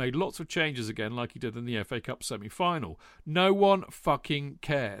Pep made lots of changes again like he did in the FA Cup semi-final. No one fucking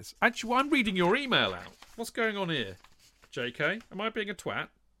cares. Actually, I'm reading your email out. What's going on here, JK? Am I being a twat?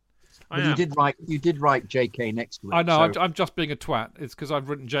 Well, you did write JK next to it. I know. So... I'm just being a twat. It's because I've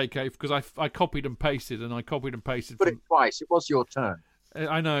written JK because I copied and pasted and I copied and pasted. Put it twice. It was your turn.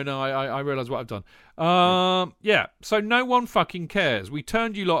 I know. No, I realise what I've done. Yeah. So no one fucking cares. We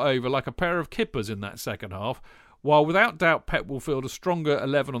turned you lot over like a pair of kippers in that second half. While without doubt Pep will field a stronger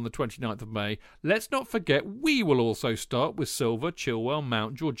 11 on the 29th of May, let's not forget we will also start with Silva, Chilwell,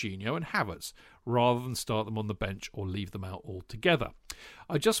 Mount, Jorginho and Havertz, rather than start them on the bench or leave them out altogether.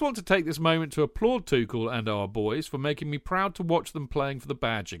 I just want to take this moment to applaud Tuchel and our boys for making me proud to watch them playing for the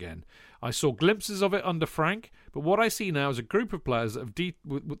badge again. I saw glimpses of it under Frank, but what I see now is a group of players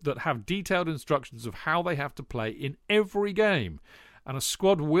that have detailed instructions of how they have to play in every game, and a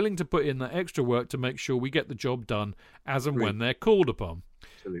squad willing to put in that extra work to make sure we get the job done as and when they're called upon.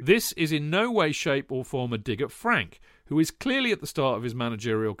 Absolutely. This is in no way, shape or form a dig at Frank, who is clearly at the start of his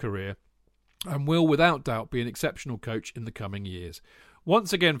managerial career and will without doubt be an exceptional coach in the coming years.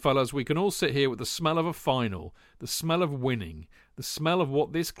 Once again, fellas, we can all sit here with the smell of a final, the smell of winning, the smell of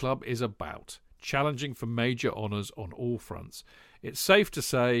what this club is about, challenging for major honours on all fronts. It's safe to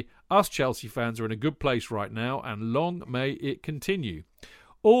say us Chelsea fans are in a good place right now, and long may it continue.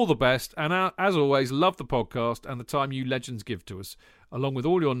 All the best, and as always, love the podcast and the time you legends give to us, along with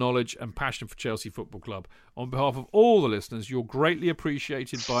all your knowledge and passion for Chelsea Football Club. On behalf of all the listeners, you're greatly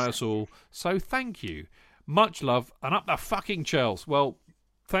appreciated by us all, so thank you. Much love, and up the fucking Chelsea. Well,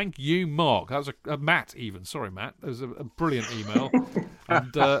 thank you, Mark. That was Matt, even. Sorry, Matt. That was a brilliant email.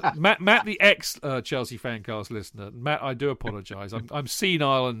 And Matt, the ex-Chelsea FanCast listener. Matt, I do apologise. I'm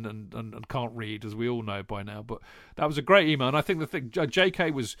senile and can't read, as we all know by now. But that was a great email. And I think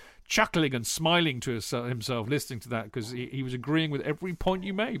JK was chuckling and smiling to himself listening to that because he was agreeing with every point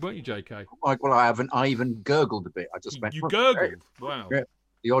you made, weren't you, JK? Well, I haven't. I even gurgled a bit. I just went. You gurgled? Wow. Yeah,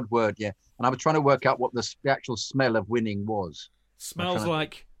 the odd word, yeah. And I was trying to work out what the actual smell of winning was. Smells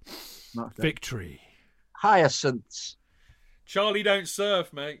like victory. Hyacinths. Charlie, don't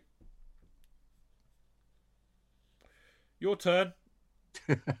surf, mate. Your turn.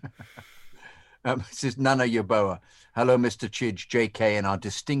 This is Nana Yaboa. Hello, Mr. Chidge, JK, and our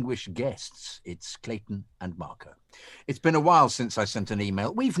distinguished guests. It's Clayton and Marco. It's been a while since I sent an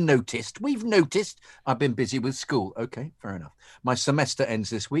email. We've noticed. I've been busy with school. Okay, fair enough. My semester ends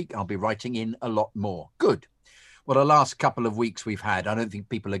this week. I'll be writing in a lot more. Good. Well, the last couple of weeks we've had, I don't think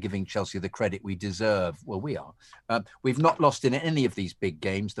people are giving Chelsea the credit we deserve. Well, we are. We've not lost in any of these big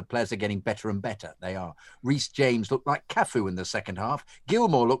games. The players are getting better and better. They are. Reece James looked like Cafu in the second half.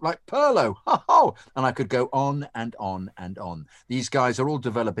 Gilmore looked like Pirlo. Ho-ho! And I could go on and on and on. These guys are all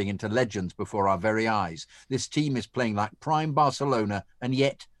developing into legends before our very eyes. This team is playing like prime Barcelona, and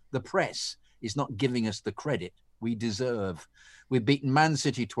yet the press is not giving us the credit we deserve. We've beaten Man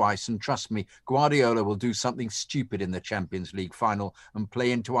City twice, and trust me, Guardiola will do something stupid in the Champions League final and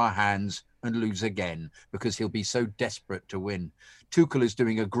play into our hands and lose again because he'll be so desperate to win. Tuchel is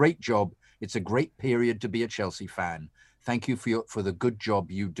doing a great job. It's a great period to be a Chelsea fan. Thank you for the good job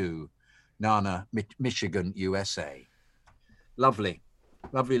you do. Nana, Michigan, USA. Lovely.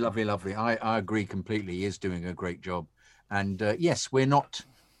 I agree completely. He is doing a great job. And yes, we're not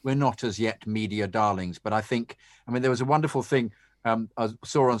as yet media darlings, but I mean, there was a wonderful thing I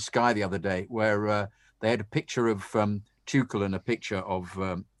saw on Sky the other day where they had a picture of Tuchel and a picture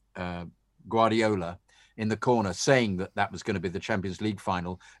of Guardiola in the corner saying that was going to be the Champions League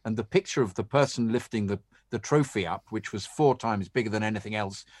final. And the picture of the person lifting the trophy up, which was 4 times bigger than anything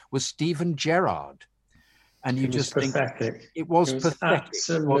else, was Steven Gerrard. And you just think it was pathetic.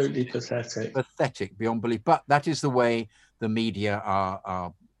 Absolutely pathetic. Pathetic beyond belief. But that is the way the media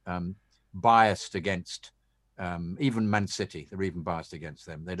are biased against even Man City. They're even biased against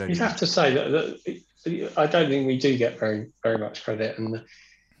them. They don't. You'd have to say that I don't think we do get very, very much credit. And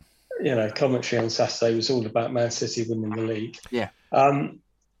commentary on Saturday was all about Man City winning the league. Yeah.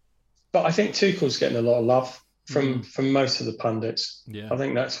 But I think Tuchel's getting a lot of love from most of the pundits. Yeah. I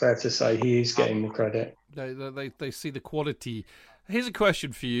think that's fair to say. He is getting the credit. They see the quality. Here's a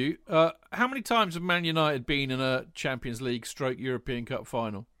question for you. How many times have Man United been in a Champions League / European Cup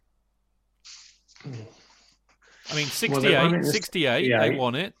final? I mean, 68, they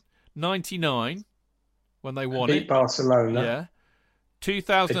won it. 99, when they won beat Barcelona. Yeah.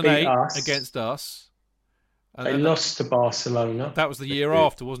 2008 against us. And they lost to Barcelona. That was the year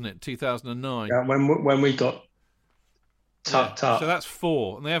after, wasn't it? 2009. Yeah, when we got tucked up. So that's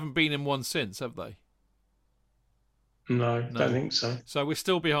 4, and they haven't been in one since, have they? No, don't think so. So we're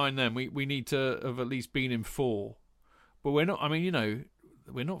still behind them. We need to have at least been in 4, but we're not. I mean,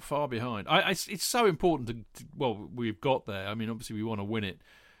 we're not far behind. It's so important to we've got there. I mean, obviously we want to win it.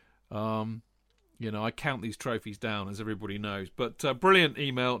 I count these trophies down, as everybody knows. But brilliant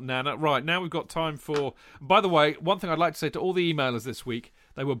email, Nana. Right, now we've got time for... By the way, one thing I'd like to say to all the emailers this week,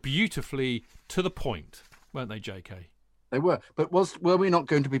 they were beautifully to the point, weren't they, JK? They were. But were we not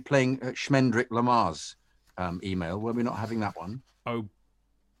going to be playing Schmendrick Lamar's email? Were we not having that one? Oh,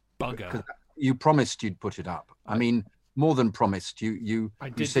 bugger. You promised you'd put it up. I mean, more than promised. You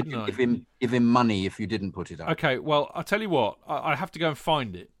said you'd give him money if you didn't put it up. Okay, well, I'll tell you what. I have to go and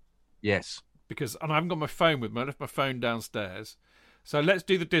find it. Yes. And I haven't got my phone with me. I left my phone downstairs. So let's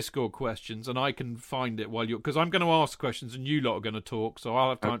do the Discord questions, and I can find it because I'm going to ask questions, and you lot are going to talk, so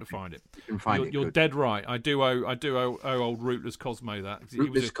I'll have time to find it. You can find it. You're dead right. I do owe old Rootless Cosmo that.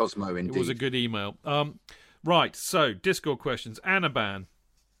 Rootless Cosmo, indeed. It was a good email. Right. So Discord questions. Anaban.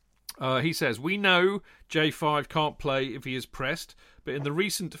 He says, we know J5 can't play if he is pressed, but in the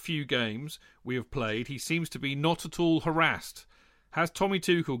recent few games we have played, he seems to be not at all harassed. Has Tommy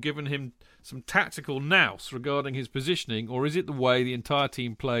Tuchel given him some tactical nous regarding his positioning, or is it the way the entire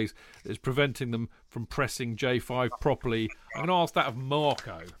team plays that is preventing them from pressing J5 properly? I'm going to ask that of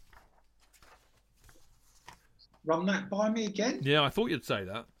Marco. Run that by me again? Yeah, I thought you'd say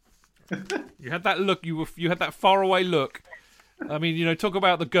that. You had that look. You had that faraway look. I mean, talk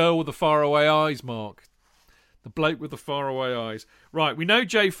about the girl with the faraway eyes, Mark. The bloke with the faraway eyes. Right, we know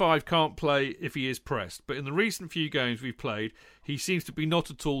J5 can't play if he is pressed, but in the recent few games we've played, he seems to be not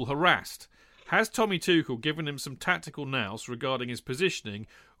at all harassed. Has Tommy Tuchel given him some tactical nous regarding his positioning,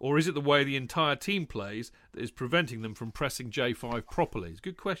 or is it the way the entire team plays that is preventing them from pressing J5 properly? It's a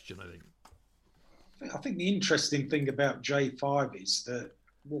good question, I think. I think the interesting thing about J5 is that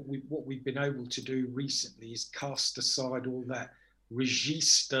what we've been able to do recently is cast aside all that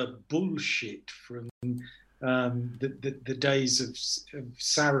register bullshit from the days of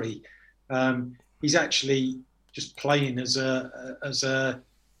Sarri. He's actually just playing as a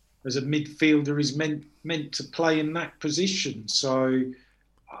midfielder is meant to play in that position. So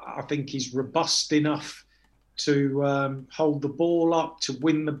I think he's robust enough to hold the ball up, to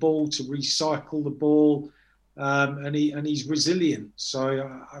win the ball, to recycle the ball, and he's resilient. So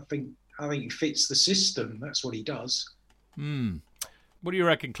I think he fits the system. That's what he does. What do you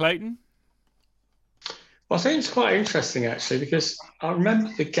reckon, Clayton? Well, I think it's quite interesting, actually, because I remember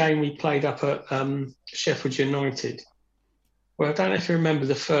the game we played up at Sheffield United. Well, I don't know if you remember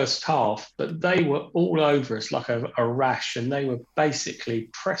the first half, but they were all over us like a rash, and they were basically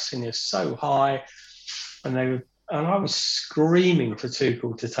pressing us so high, and I was screaming for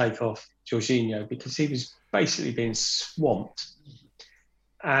Tuchel to take off Jorginho because he was basically being swamped.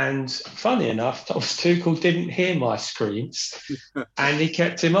 And funny enough, Thomas Tuchel didn't hear my screams, and he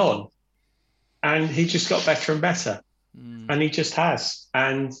kept him on. And he just got better and better. And he just has.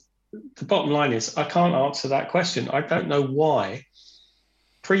 And the bottom line is, I can't answer that question. I don't know why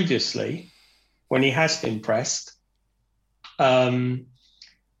previously, when he has been pressed, he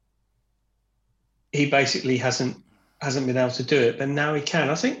basically hasn't been able to do it, but now he can.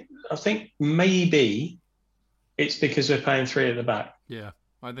 I think maybe it's because we're playing 3 at the back. Yeah.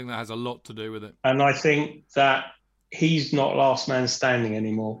 I think that has a lot to do with it. And I think that he's not last man standing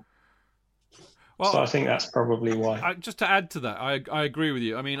anymore. Well, so I think that's probably why. Just to add to that, I agree with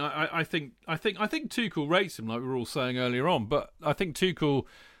you. I mean, I think Tuchel rates him, like we were all saying earlier on. But I think Tuchel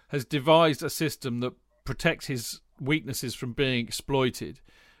has devised a system that protects his weaknesses from being exploited,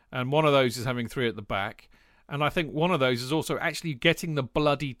 and one of those is having three at the back. And I think one of those is also actually getting the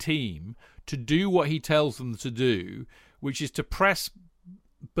bloody team to do what he tells them to do, which is to press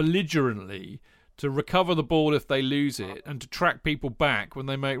belligerently, to recover the ball if they lose it, and to track people back when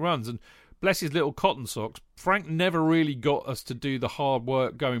they make runs. And bless his little cotton socks, Frank never really got us to do the hard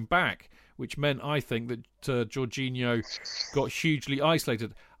work going back, which meant, I think, that Jorginho got hugely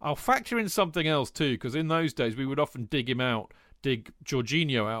isolated. I'll factor in something else too, because in those days we would often dig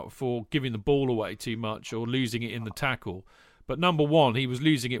Jorginho out for giving the ball away too much or losing it in the tackle. But number one, he was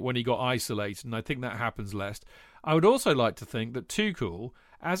losing it when he got isolated, and I think that happens less. I would also like to think that Tuchel,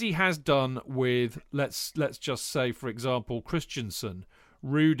 as he has done with, let's just say, for example, Christensen,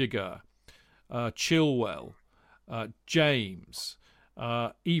 Rudiger, Chilwell, James,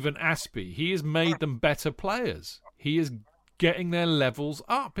 even Aspie, he has made them better players. He is getting their levels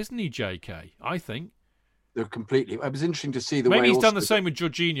up, isn't he, JK? I think. They're completely. It was interesting to see the Maybe way he's done the same with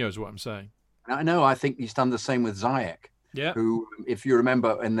Jorginho, is what I'm saying. I know. I think he's done the same with Ziyech. Yeah. Who, if you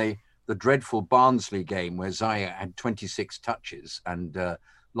remember, in the dreadful Barnsley game where Ziyech had 26 touches and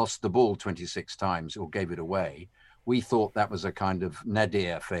lost the ball 26 times or gave it away, we thought that was a kind of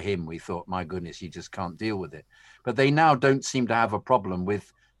nadir for him. We thought, my goodness, he just can't deal with it. But they now don't seem to have a problem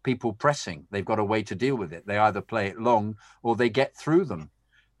with people pressing. They've got a way to deal with it. They either play it long or they get through them.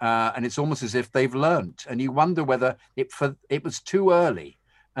 And it's almost as if they've learnt. And you wonder whether it was too early.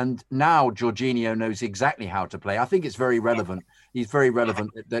 And now Jorginho knows exactly how to play. I think it's very relevant. He's very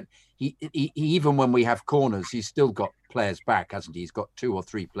relevant that he even when we have corners, he's still got players back, hasn't he? He's got 2 or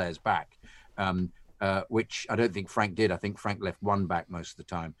 3 players back. Which I don't think Frank did. I think Frank left one back most of the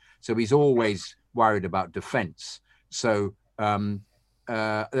time. So he's always worried about defence. So there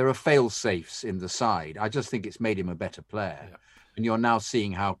are fail-safes in the side. I just think it's made him a better player. Yeah. And you're now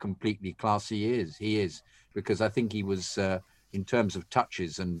seeing how completely classy he is, because I think he was, in terms of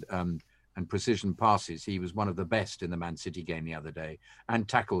touches and precision passes, he was one of the best in the Man City game the other day, and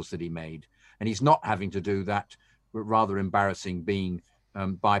tackles that he made. And he's not having to do that rather embarrassing being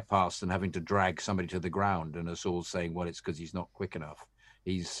bypassed and having to drag somebody to the ground and us all saying, well, it's because he's not quick enough.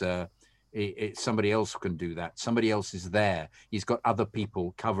 He's somebody else can do that. Somebody else is there. He's got other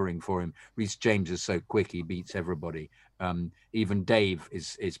people covering for him. Reece James is so quick, he beats everybody. Even Dave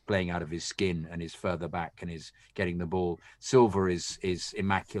is playing out of his skin and is further back and is getting the ball. Silva is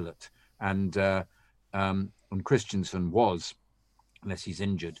immaculate. And Christensen was, unless he's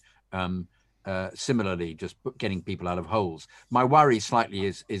injured, similarly just getting people out of holes. My worry slightly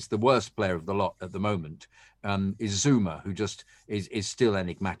is the worst player of the lot at the moment is Zuma, who just is still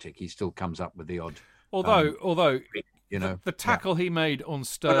enigmatic. He still comes up with the odd. Although you know the tackle he made on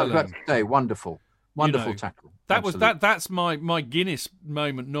Sterling, wonderful tackle. That's my Guinness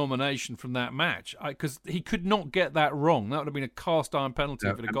moment nomination from that match, because he could not get that wrong. That would have been a cast iron penalty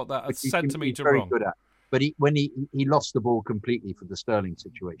if he'd have got that a centimetre wrong. Good at. But when he lost the ball completely for the Sterling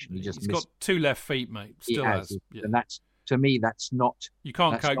situation, he's missed. Got 2 left feet, mate. Still has. Yeah. And that's, to me, that's not. You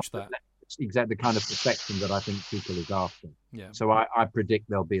can't coach that. It's exactly the kind of perfection that I think Tuchel is after. Yeah. So I predict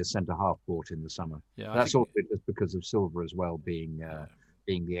there'll be a centre half brought in the summer. Yeah. That's also just because of Silva as well being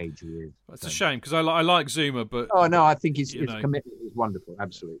the age he is. It's a shame because I like Zuma, but I think his commitment is wonderful.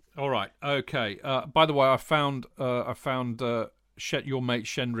 Absolutely. All right. Okay. By the way, I found your mate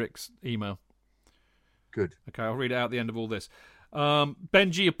Shendrick's email. Good. Okay, I'll read it out at the end of all this.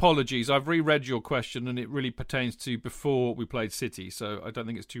 Benji, apologies. I've reread your question and it really pertains to before we played City, so I don't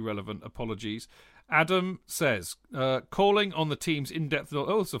think it's too relevant. Apologies. Adam says, calling on the team's in-depth...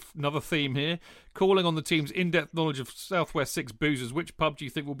 Oh, it's another theme here. Calling on the team's in-depth knowledge of Southwest 6 boozers, which pub do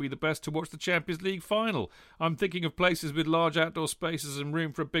you think will be the best to watch the Champions League final? I'm thinking of places with large outdoor spaces and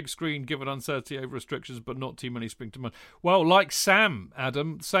room for a big screen, given uncertainty over restrictions, but not too many spring to mind. Well, like Sam,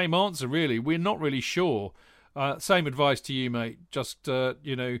 Adam, same answer, really. We're not really sure. Same advice to you, mate. Just,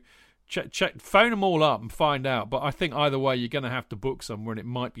 check, phone them all up and find out. But I think either way, you're going to have to book somewhere, and it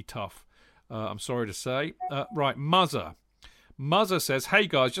might be tough. I'm sorry to say. Right, Muzzer. Muzzer says, hey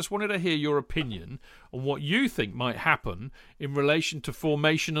guys, just wanted to hear your opinion on what you think might happen in relation to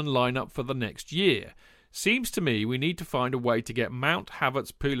formation and lineup for the next year. Seems to me we need to find a way to get Mount,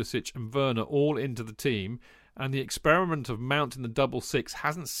 Havertz, Pulisic and Werner all into the team, and the experiment of Mount in the double six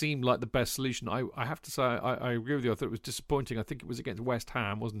hasn't seemed like the best solution. I have to say, I agree with you. I thought it was disappointing. I think it was against West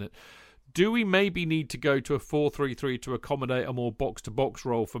Ham, wasn't it? Do we maybe need to go to a 4-3-3 to accommodate a more box-to-box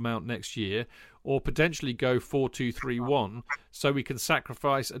role for Mount next year, or potentially go 4-2-3-1 so we can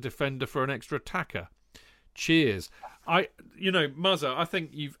sacrifice a defender for an extra attacker? Cheers. Muzza, I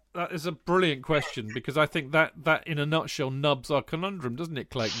think that is a brilliant question, because I think that in a nutshell nubs our conundrum, doesn't it,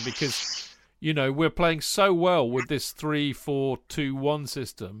 Clayton? Because, we're playing so well with this 3-4-2-1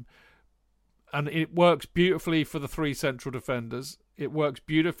 system, and it works beautifully for the three central defenders. It works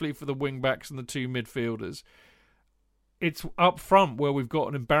beautifully for the wing-backs and the two midfielders. It's up front where we've got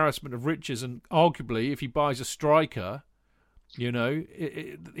an embarrassment of riches, and arguably, if he buys a striker,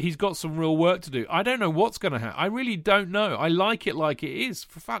 he's got some real work to do. I don't know what's going to happen. I really don't know. I like it like it is.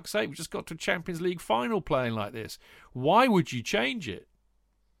 For fuck's sake, we just got to a Champions League final playing like this. Why would you change it?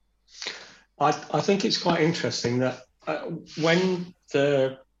 I think it's quite interesting that when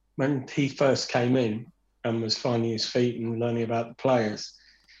he first came in and was finding his feet and learning about the players,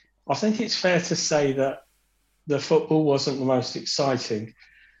 I think it's fair to say that the football wasn't the most exciting.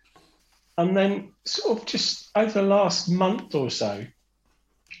 And then sort of just over the last month or so,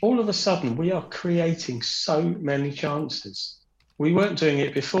 all of a sudden we are creating so many chances. We weren't doing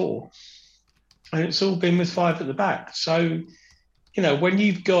it before. And it's all been with five at the back. So, when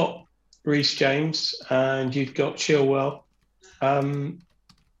you've got Reece James and you've got Chilwell,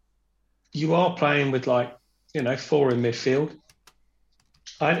 you are playing with four in midfield.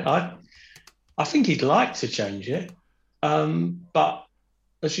 I think he'd like to change it, but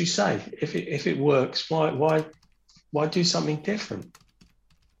as you say, if it works, why do something different?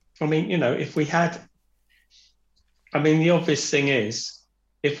 I mean, if we had, the obvious thing is,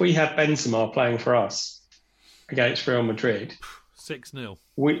 if we had Benzema playing for us against Real Madrid, 6-0,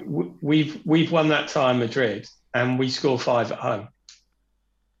 we've won that tie in Madrid, and we score 5 at home.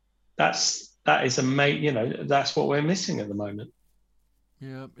 That is that's what we're missing at the moment.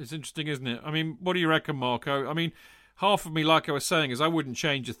 Yeah, it's interesting, isn't it? I mean, what do you reckon, Marco? I mean, half of me, like I was saying, is I wouldn't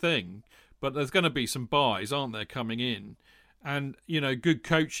change a thing, but there's going to be some buys, aren't there, coming in? And, good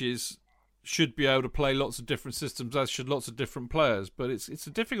coaches should be able to play lots of different systems, as should lots of different players. But it's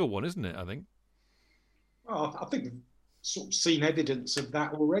a difficult one, isn't it, I think? Well, I think we've sort of seen evidence of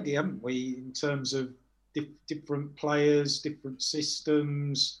that already, haven't we, in terms of different players, different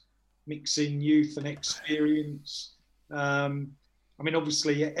systems, mixing youth and experience.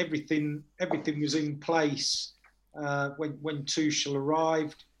 Obviously, everything was in place when Tuchel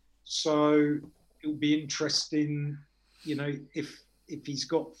arrived. So it'll be interesting, if he's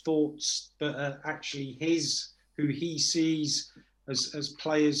got thoughts that are actually who he sees as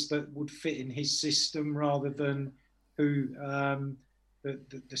players that would fit in his system, rather than who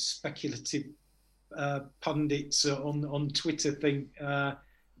the speculative pundits on Twitter think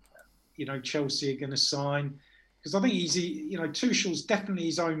Chelsea are going to sign. Because I think Tuchel's definitely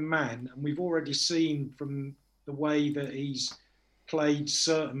his own man, and we've already seen from the way that he's played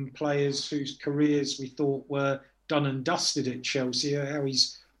certain players whose careers we thought were done and dusted at Chelsea, how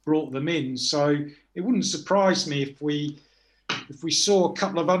he's brought them in. So it wouldn't surprise me if we saw a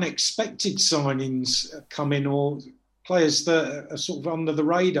couple of unexpected signings come in, or players that are sort of under the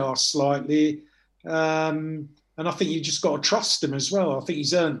radar slightly. And I think you just got to trust him as well. I think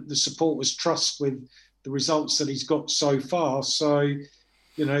he's earned the supporters' trust with the results that he's got so far. So,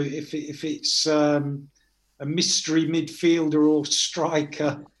 if it's a mystery midfielder or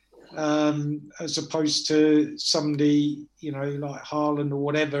striker, as opposed to somebody, like Haaland or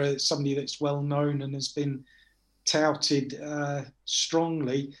whatever, somebody that's well known and has been touted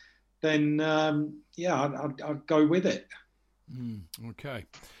strongly, then I'd go with it. Okay.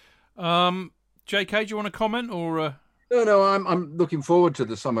 JK, do you want to comment or? No, I'm looking forward to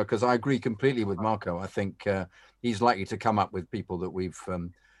the summer, because I agree completely with Marco. I think he's likely to come up with people that we've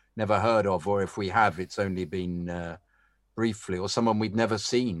never heard of, or if we have, it's only been briefly, or someone we've never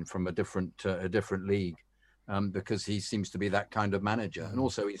seen from a different league, because he seems to be that kind of manager. And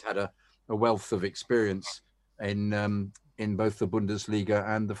also he's had a wealth of experience in both the Bundesliga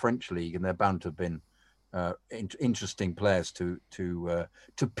and the French league, and they're bound to have been interesting players to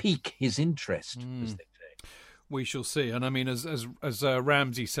pique his interest, as they say. We shall see. And I mean, as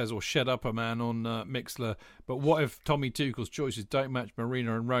Ramsey says, or shed up a man on Mixler, but what if Tommy Tuchel's choices don't match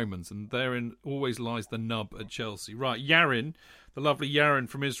Marina and Roman's? And therein always lies the nub at Chelsea. Right, Yarin, the lovely Yarin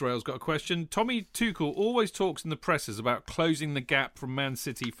from Israel, has got a question. Tommy Tuchel always talks in the presses about closing the gap from Man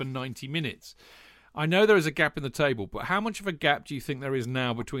City for 90 minutes. I know there is a gap in the table, but how much of a gap do you think there is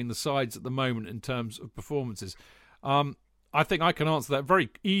now between the sides at the moment in terms of performances? I think I can answer that very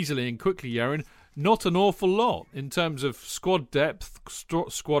easily and quickly, Yarin. Not an awful lot in terms of squad depth,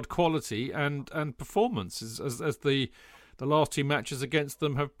 squad quality, and performance as the the last 2 matches against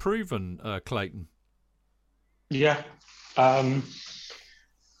them have proven, Clayton. Yeah. Who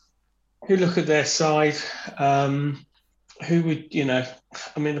look at their side? Who would,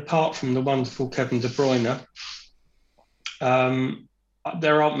 apart from the wonderful Kevin De Bruyne,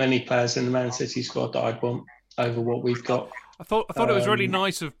 there aren't many players in the Man City squad that I'd want over what we've got. I thought it was really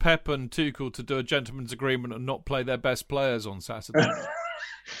nice of Pep and Tuchel to do a gentleman's agreement and not play their best players on Saturday.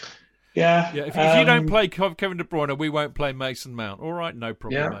 Yeah. If you don't play Kevin De Bruyne, we won't play Mason Mount. All right, no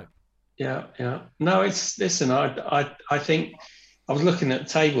problem, mate. Yeah. No, listen. I think I was looking at the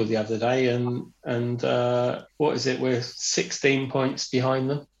table the other day, and what is it? We're 16 points behind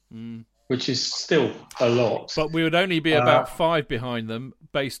them, which is still a lot. But we would only be about 5 behind them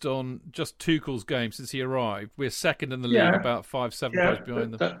based on just Tuchel's game since he arrived. We're second in the league, about 5-7 points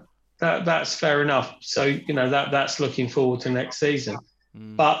behind them. That's fair enough. So that's looking forward to next season.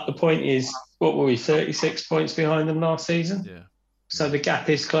 But the point is, what were we, 36 points behind them last season? Yeah. So the gap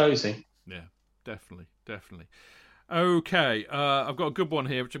is closing. Yeah, definitely. Okay, I've got a good one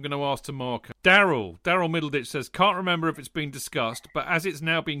here, which I'm going to ask to Marco. Daryl Middleditch says, can't remember if it's been discussed, but as it's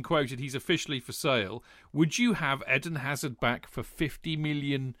now been quoted, he's officially for sale. Would you have Eden Hazard back for £50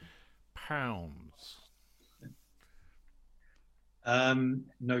 million?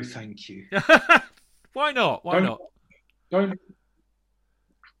 No, thank you. Why not? Don't.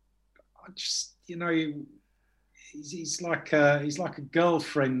 I just, he's like a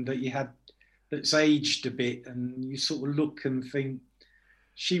girlfriend that you had that's aged a bit, and you sort of look and think,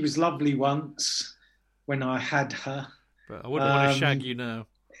 she was lovely once when I had her. But I wouldn't want to shag you now.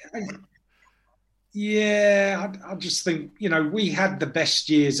 Yeah, I just think, we had the best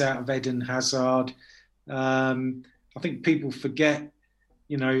years out of Eden Hazard. I think people forget,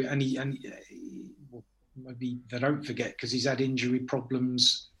 and maybe they don't forget because he's had injury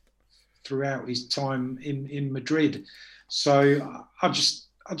problems throughout his time in Madrid. So I just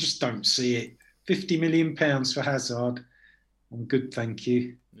don't see it. £50 million for Hazard. I'm good, thank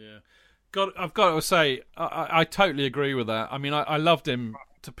you. Yeah, I've got to say, I totally agree with that. I mean, I loved him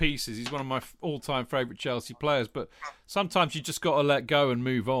to pieces. He's one of my all-time favourite Chelsea players. But sometimes you just got to let go and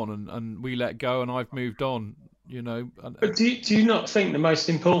move on, and we let go, and I've moved on. But do you not think the most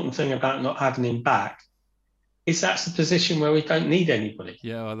important thing about not having him back is that's a position where we don't need anybody?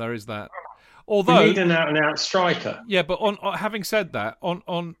 Yeah, well, there is that. Although we need an out-and-out striker. Yeah, but on having said that,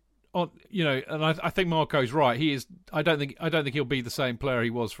 and I think Marco's right. He is. I don't think he'll be the same player he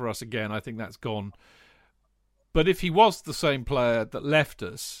was for us again. I think that's gone. But if he was the same player that left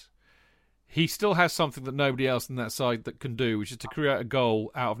us, he still has something that nobody else in that side that can do, which is to create a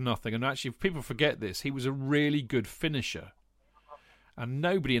goal out of nothing. And actually, if people forget this, he was a really good finisher. And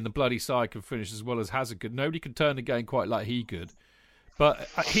nobody in the bloody side can finish as well as Hazard could. Nobody could turn the game quite like he could. But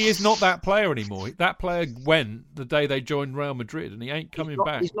he is not that player anymore. That player went the day they joined Real Madrid, and he ain't coming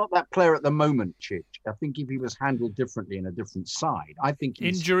back. He's not that player at the moment, Chich. I think if he was handled differently in a different side, I think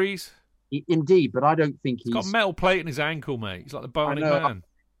injuries. Indeed, but I don't think he's got a metal plate in his ankle, mate. He's like the Barney Man.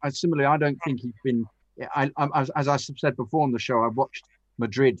 Similarly, I don't think he's been. As I said before on the show, I watched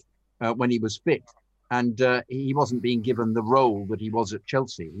Madrid when he was fit, and he wasn't being given the role that he was at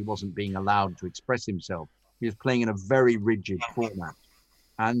Chelsea. He wasn't being allowed to express himself. He was playing in a very rigid format,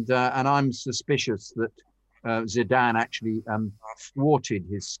 and I'm suspicious that Zidane actually thwarted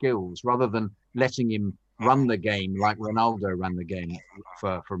his skills rather than letting him run the game like Ronaldo ran the game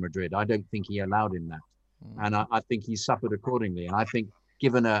for Madrid. I don't think he allowed him that, and I think he suffered accordingly. And I think,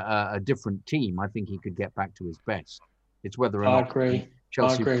 given a different team, I think he could get back to his best. It's whether or not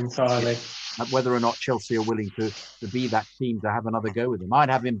Chelsea, I agree entirely. Whether or not Chelsea are willing to be that team to have another go with him. I'd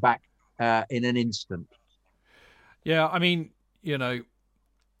have him back in an instant. Yeah, I mean,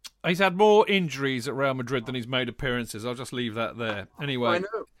 he's had more injuries at Real Madrid than he's made appearances. I'll just leave that there. Anyway.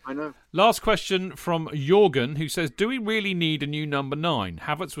 I know. Last question from Jorgen, who says, do we really need a new number 9?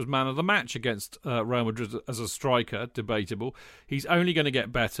 Havertz was man of the match against Real Madrid as a striker. Debatable. He's only going to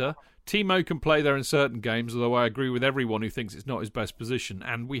get better. Timo can play there in certain games, although I agree with everyone who thinks it's not his best position.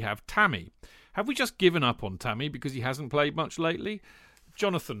 And we have Tammy. Have we just given up on Tammy because he hasn't played much lately?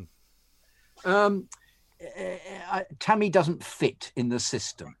 Jonathan? Tammy doesn't fit in the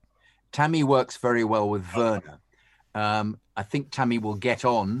system. Tammy works very well with Werner. I think Tammy will get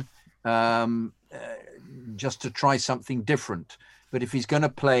on just to try something different. But if he's going to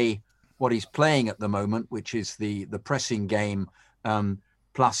play what he's playing at the moment, which is the pressing game,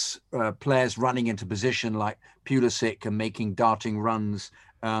 plus players running into position like Pulisic and making darting runs,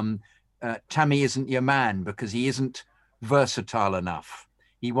 Tammy isn't your man because he isn't versatile enough.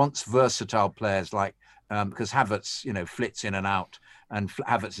 He wants versatile players like because Havertz, flits in and out, and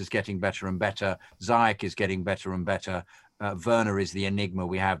Havertz is getting better and better. Ziyech is getting better and better. Werner is the enigma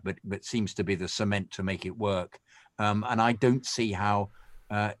we have, but seems to be the cement to make it work. And I don't see how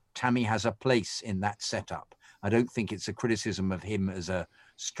Tammy has a place in that setup. I don't think it's a criticism of him as a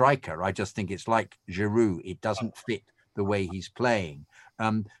striker. I just think it's like Giroud. It doesn't fit the way he's playing.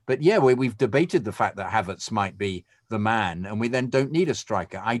 But yeah, we've debated the fact that Havertz might be the man, and we then don't need a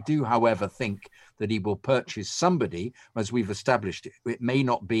striker. I do, however, think that he will purchase somebody, as we've established. It may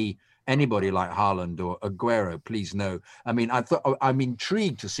not be anybody like Haaland or Aguero, please no. I mean, I'm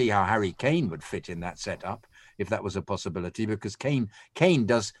intrigued to see how Harry Kane would fit in that setup, if that was a possibility, because Kane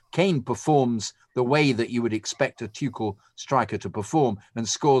performs the way that you would expect a Tuchel striker to perform and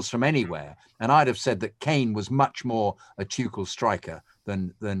scores from anywhere. And I'd have said that Kane was much more a Tuchel striker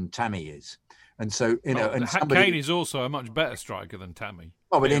than Tammy is. And so, Kane is also a much better striker than Tammy.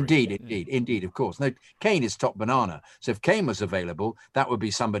 Oh, but indeed, of course. No, Kane is top banana. So if Kane was available, that would be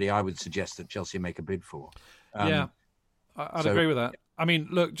somebody I would suggest that Chelsea make a bid for. I'd agree with that. I mean,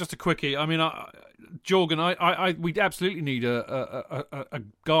 look, just a quickie. I mean, Jorgen, we absolutely need a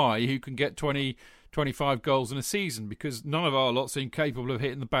guy who can get 20, 25 goals in a season, because none of our lot seem capable of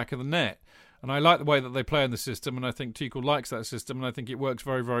hitting the back of the net. And I like the way that they play in the system, and I think Tuchel likes that system, and I think it works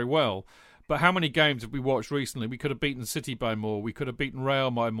very, very well. But how many games have we watched recently? We could have beaten City by more. We could have beaten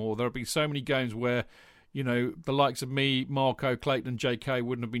Real by more. There have been so many games where, the likes of me, Marco, Clayton and JK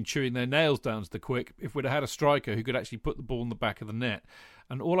wouldn't have been chewing their nails down to the quick if we'd have had a striker who could actually put the ball in the back of the net.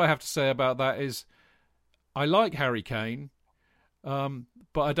 And all I have to say about that is I like Harry Kane,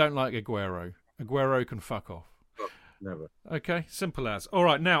 but I don't like Aguero. Aguero can fuck off. Never. Okay, simple as. All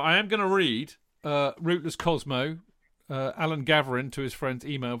right, now I am going to read Rootless Cosmo, Alan Gaverin, to his friend's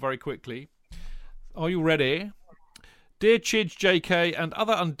email very quickly. Are you ready? Dear Chidge, JK, and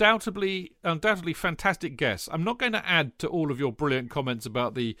other undoubtedly fantastic guests, I'm not going to add to all of your brilliant comments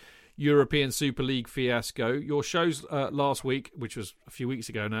about the European Super League fiasco. Your shows last week, which was a few weeks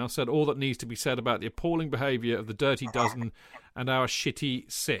ago now, said all that needs to be said about the appalling behaviour of the Dirty Dozen and our shitty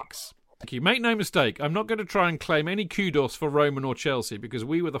Six. Thank you. Make no mistake, I'm not going to try and claim any kudos for Roman or Chelsea, because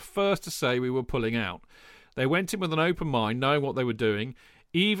we were the first to say we were pulling out. They went in with an open mind, knowing what they were doing,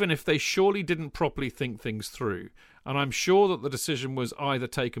 even if they surely didn't properly think things through. And I'm sure that the decision was either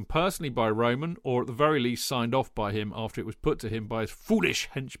taken personally by Roman, or at the very least signed off by him after it was put to him by his foolish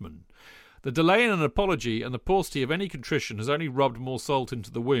henchmen. The delay in an apology and the paucity of any contrition has only rubbed more salt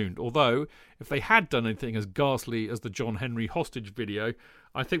into the wound, although, if they had done anything as ghastly as the John Henry hostage video,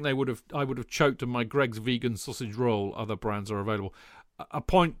 I think I would have choked on my Greg's vegan sausage roll. Other brands are available. A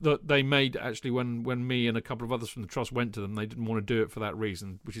point that they made, actually, when me and a couple of others from the Trust went to them, they didn't want to do it for that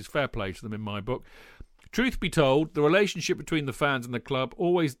reason, which is fair play to them in my book. Truth be told, the relationship between the fans and the club,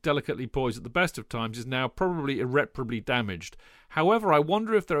 always delicately poised at the best of times, is now probably irreparably damaged. However, I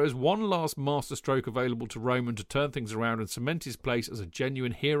wonder if there is one last masterstroke available to Roman to turn things around and cement his place as a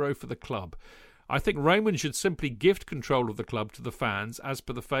genuine hero for the club. I think Roman should simply gift control of the club to the fans, as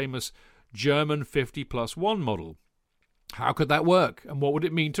per the famous German 50+1 model. How could that work, and what would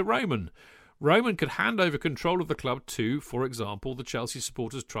it mean to Roman? Roman could hand over control of the club to, for example, the Chelsea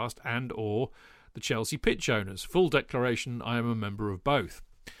Supporters Trust and or the Chelsea pitch owners. Full declaration, I am a member of both.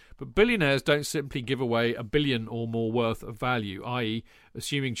 But billionaires don't simply give away $1 billion or more worth of value, i.e.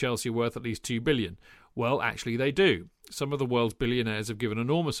 assuming Chelsea are worth at least $2 billion. Well, actually they do. Some of the world's billionaires have given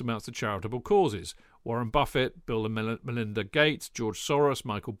enormous amounts to charitable causes. Warren Buffett, Bill and Melinda Gates, George Soros,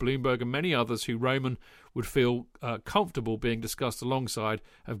 Michael Bloomberg and many others who Roman would feel comfortable being discussed alongside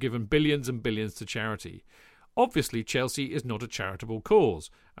have given billions and billions to charity. Obviously, Chelsea is not a charitable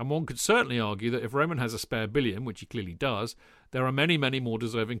cause, and one could certainly argue that if Roman has a spare billion, which he clearly does, there are many, many more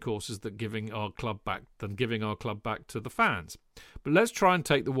deserving causes than giving our club back to the fans. But let's try and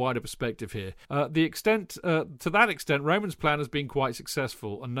take the wider perspective here. To that extent, Roman's plan has been quite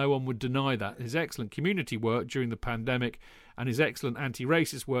successful, and no one would deny that. His excellent community work during the pandemic and his excellent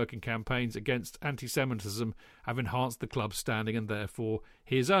anti-racist work and campaigns against anti-Semitism have enhanced the club's standing and therefore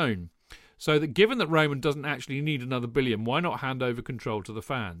his own. So that given that Roman doesn't actually need another billion, why not hand over control to the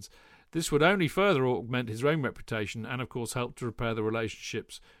fans? This would only further augment his own reputation and, of course, help to repair the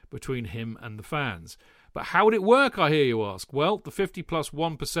relationships between him and the fans. But how would it work, I hear you ask? Well, the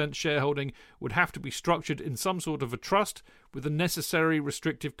 50+1% shareholding would have to be structured in some sort of a trust with the necessary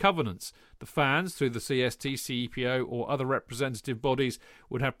restrictive covenants. The fans, through the CST, CEPO or other representative bodies,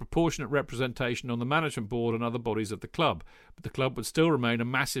 would have proportionate representation on the management board and other bodies of the club. But the club would still remain a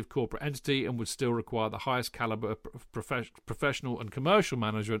massive corporate entity and would still require the highest calibre of professional and commercial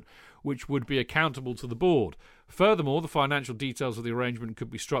management, which would be accountable to the board. Furthermore, the financial details of the arrangement could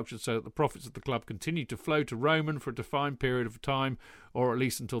be structured so that the profits of the club continue to flow to Roman for a defined period of time, or at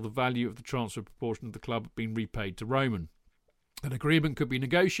least until the value of the transfer proportion of the club had been repaid to Roman. An agreement could be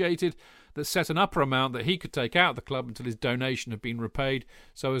negotiated that set an upper amount that he could take out of the club until his donation had been repaid,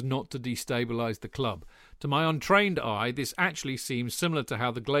 so as not to destabilise the club. To my untrained eye, this actually seems similar to how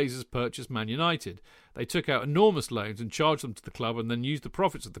the Glazers purchased Man United. They took out enormous loans and charged them to the club and then used the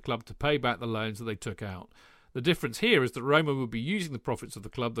profits of the club to pay back the loans that they took out. The difference here is that Roman would be using the profits of the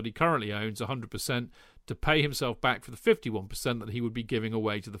club that he currently owns 100% to pay himself back for the 51% that he would be giving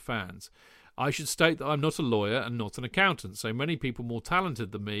away to the fans. I should state that I'm not a lawyer and not an accountant, so many people more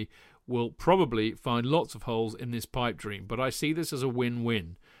talented than me will probably find lots of holes in this pipe dream, but I see this as a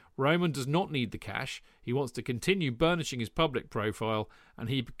win-win. Roman does not need the cash. He wants to continue burnishing his public profile, and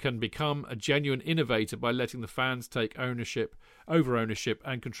he can become a genuine innovator by letting the fans take ownership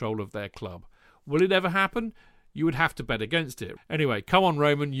and control of their club. Will it ever happen? You would have to bet against it. Anyway, come on,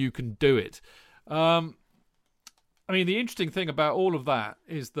 Roman, you can do it. I mean, the interesting thing about all of that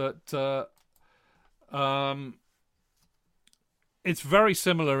is that it's very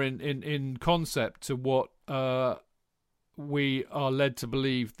similar in concept to what we are led to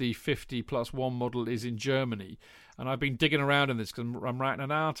believe the 50+1 model is in Germany. And I've been digging around in this because I'm writing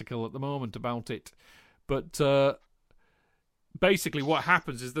an article at the moment about it. But basically what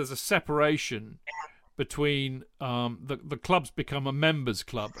happens is there's a separation between the clubs become a members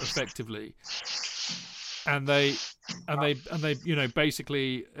club effectively. And they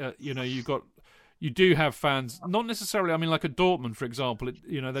basically you do have fans, not necessarily, I mean, like a Dortmund, for example,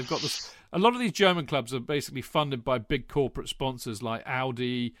 they've got this, a lot of these German clubs are basically funded by big corporate sponsors like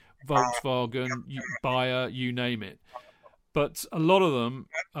Audi, Volkswagen, Bayer, you name it. But a lot of them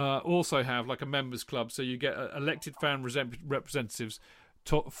also have like a members club, so you get elected fan representatives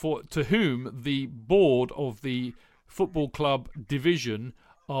to whom the board of the football club division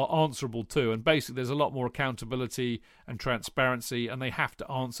are answerable to. And basically there's a lot more accountability and transparency, and they have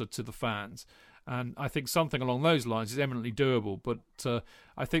to answer to the fans. And I think something along those lines is eminently doable. But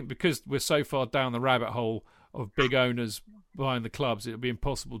I think because we're so far down the rabbit hole of big owners buying the clubs, it would be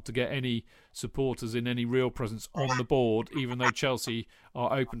impossible to get any supporters in any real presence on the board, even though Chelsea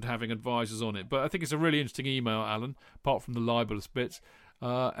are open to having advisors on it. But I think it's a really interesting email, Alan, apart from the libelous bits.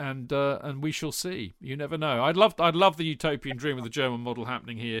 And we shall see. You never know. I'd love the utopian dream of the German model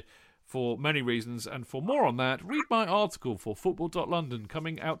happening here for many reasons. And for more on that, read my article for football.london,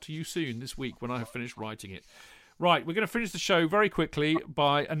 coming out to you soon this week when I have finished writing it. Right, we're going to finish the show very quickly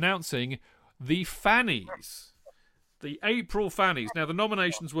by announcing the Fannies. The April Fannies. Now, the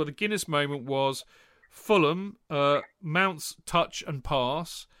nominations were, the Guinness moment was Fulham, Mount's touch and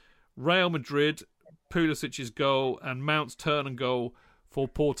pass, Real Madrid, Pulisic's goal, and Mount's turn and goal for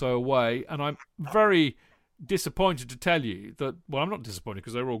Porto away. And I'm very disappointed to tell you that, well, I'm not disappointed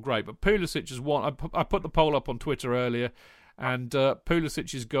because they're all great, but Pulisic has won. I put the poll up on Twitter earlier, and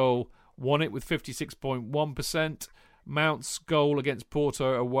Pulisic's goal won it with 56.1%. Mount's goal against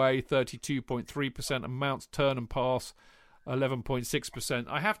Porto away, 32.3%, and Mount's turn and pass, 11.6%.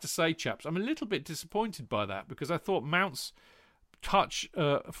 I have to say, chaps, I'm a little bit disappointed by that, because I thought Mount's touch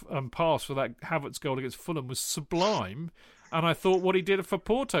and pass for that Havertz goal against Fulham was sublime, and I thought what he did for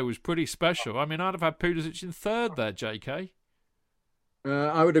Porto was pretty special. I mean, I'd have had Pulisic in third there, JK.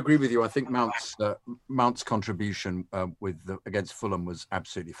 I would agree with you. I think Mount's contribution against Fulham was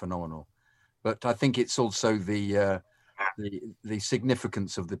absolutely phenomenal, but I think it's also the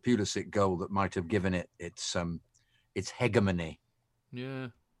significance of the Pulisic goal that might have given it its hegemony. Yeah,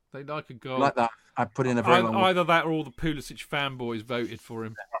 they like a goal like that. I put in a very either that or all the Pulisic fanboys voted for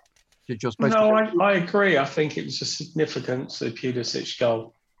him. No, I agree. I think it was the significance of the Pulisic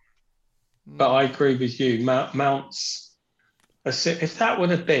goal, but I agree with you. Mount's, if that would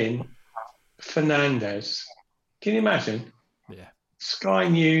have been Fernandes, can you imagine? Yeah. Sky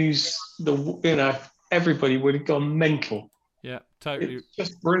News, everybody would have gone mental. Yeah, totally. It's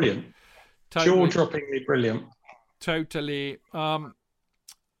just brilliant. Totally. Jaw-droppingly brilliant. Totally.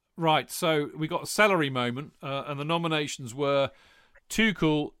 Right, so we got a celery moment, and the nominations were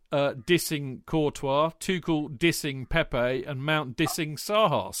Tuchel dissing Courtois, Tuchel dissing Pepe, and Mount dissing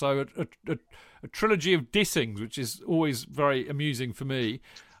Zaha. So a trilogy of dissings, which is always very amusing for me.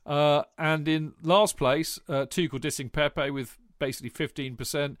 And in last place, Tuchel dissing Pepe with basically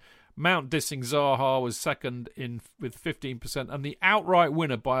 15%. Mount dissing Zaha was second with 15%. And the outright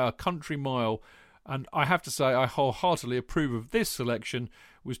winner by a country mile, and I have to say I wholeheartedly approve of this selection,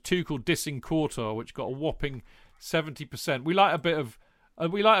 was Tuchel dissing Courtois, which got a whopping 70%. We like a bit of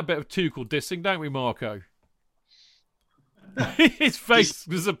Tuchel dissing, don't we, Marco? His face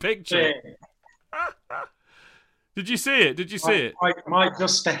was a picture. Did you see it? Am I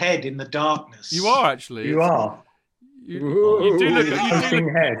just ahead in the darkness? You are, actually. You are. You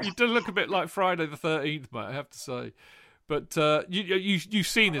do look a bit like Friday the 13th, mate, I have to say. But you've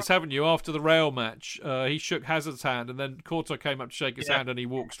seen this, haven't you? After the Real match, he shook Hazard's hand, and then Courtois came up to shake his hand, and he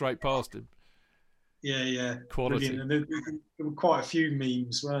walked straight past him. Yeah. Quality. Brilliant. And there were quite a few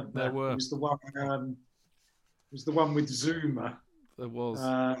memes, weren't there? There were. It was the one with Zuma. There was.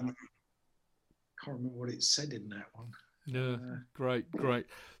 Can't remember what it said in that one. Yeah, great.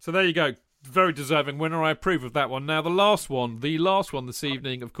 So there you go. Very deserving winner. I approve of that one. Now the last one this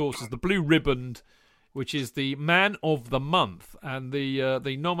evening, of course, is the Blue Ribbon, which is the Man of the Month, and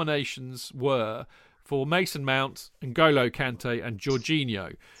the nominations were for Mason Mount, N'Golo Kante, and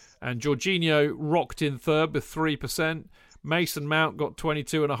Jorginho. And Jorginho rocked in third with 3%. Mason Mount got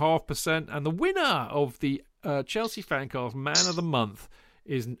 22.5%, and the winner of the Chelsea Fancast Man of the Month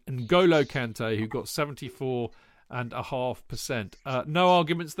is N'Golo Kante, who got 74.5%. No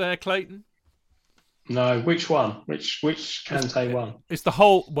arguments there, Clayton? No, which one? Which Kante won? It's the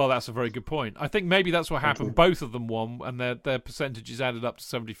whole. Well, that's a very good point. I think maybe that's what happened. Both of them won, and their percentages added up to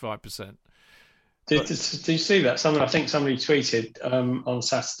 75%. Did you see that? I think somebody tweeted on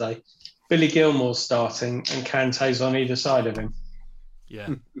Saturday, Billy Gilmore's starting and Kante's on either side of him.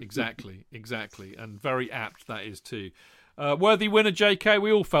 Yeah, exactly, and very apt that is too. Worthy winner, JK.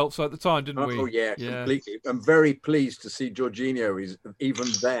 We all felt so at the time, didn't we? Oh yeah, completely. I'm very pleased to see Jorginho is even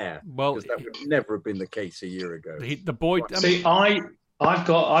there. Well, because that would never have been the case a year ago. The boy. I've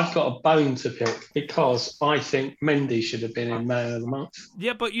got a bone to pick because I think Mendy should have been in Man of the Month.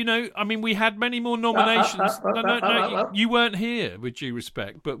 Yeah, but we had many more nominations. No, you weren't here, with due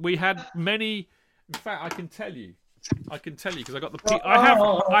respect, but we had many. In fact, I can tell you because I got the.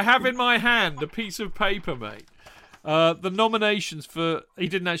 I have in my hand a piece of paper, mate. The nominations for he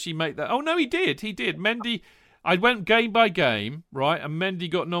didn't actually make that. Oh no, he did. Mendy. I went game by game, right, and Mendy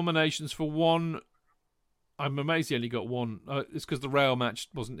got nominations for one. I'm amazed he only got one. It's because the Real match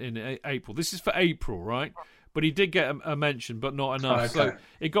wasn't in April. This is for April, right? But he did get a mention, but not enough. Okay. So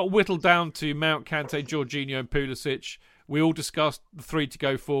it got whittled down to Mount, Kante, Jorginho, and Pulisic. We all discussed the three to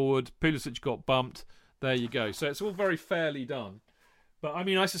go forward. Pulisic got bumped. There you go. So it's all very fairly done. But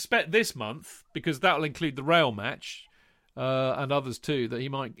I suspect this month, because that'll include the Real match and others too, that he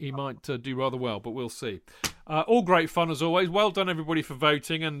might do rather well. But we'll see. All great fun as always. Well done everybody for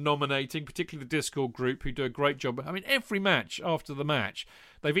voting and nominating, particularly the Discord group who do a great job. Every match after the match,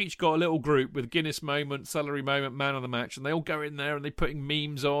 they've each got a little group with Guinness moment, celery moment, man of the match, and they all go in there and they're putting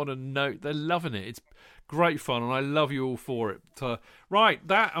memes on and they're loving it. It's great fun, and I love you all for it. Right,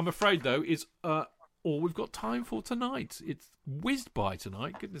 that I'm afraid though is all we've got time for tonight. It's whizzed by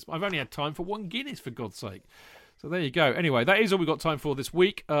tonight. Goodness, I've only had time for one Guinness, for God's sake. So there you go. Anyway, that is all we've got time for this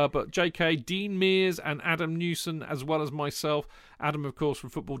week. But JK, Dean Mears and Adam Newson, as well as myself, Adam, of course,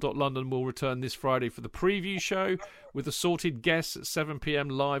 from Football.London, will return this Friday for the preview show with assorted guests at 7 p.m.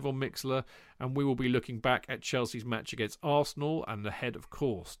 live on Mixlr. And we will be looking back at Chelsea's match against Arsenal and ahead, of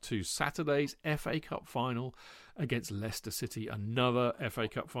course, to Saturday's FA Cup final against Leicester City. Another FA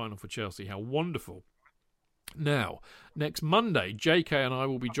Cup final for Chelsea. How wonderful. Now, next Monday, JK and I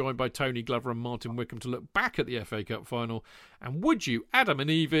will be joined by Tony Glover and Martin Wickham to look back at the FA Cup final. And would you, Adam and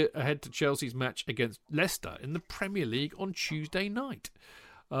Eve, ahead to Chelsea's match against Leicester in the Premier League on Tuesday night?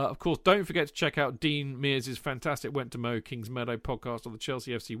 Of course, don't forget to check out Dean Mears' fantastic Went to Mow Kings Meadow podcast on the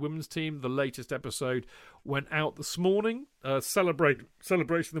Chelsea FC women's team. The latest episode went out this morning, celebrating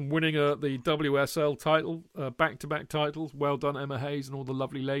them winning the WSL title, back-to-back titles. Well done, Emma Hayes and all the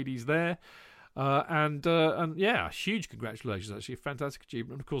lovely ladies there. And huge congratulations, actually. A fantastic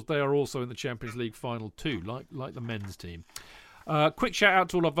achievement. Of course, they are also in the Champions League final too, like the men's team. Quick shout out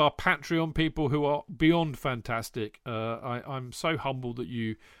to all of our Patreon people who are beyond fantastic. I'm so humbled that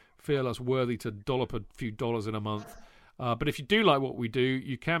you feel us worthy to dollop a few dollars in a month. But if you do like what we do,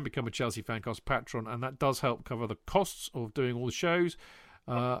 you can become a Chelsea Fancast patron, and that does help cover the costs of doing all the shows.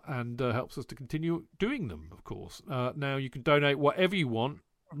 And helps us to continue doing them, of course. Now, you can donate whatever you want.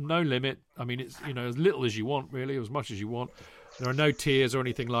 No limit. It's as little as you want, really, or as much as you want. There are no tiers or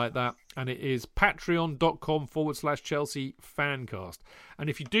anything like that. And it is patreon.com/Chelsea Fancast. And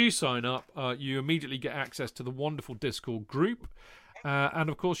if you do sign up, you immediately get access to the wonderful Discord group. And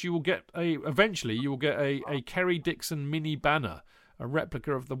of course, you will get eventually a Kerry Dixon mini banner, a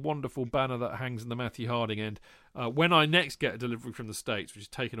replica of the wonderful banner that hangs in the Matthew Harding end. When I next get a delivery from the States, which has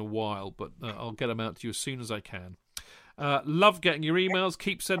taken a while, but I'll get them out to you as soon as I can. Love getting your emails.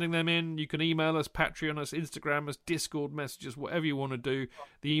 Keep sending them in. You can email us, Patreon us, Instagram us, Discord messages, whatever you want to do.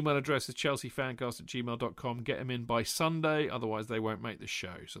 The email address is chelseafancast@gmail.com. Get them in by Sunday, otherwise they won't make the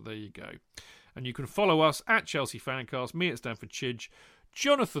show. So there you go. And you can follow us at Chelsea Fancast, me at Stanford Chidge,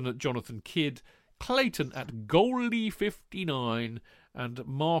 Jonathan at Jonathan Kidd, Clayton at Goalie59, and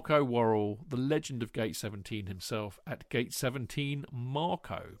Marco Worrell, the legend of Gate 17 himself, at Gate 17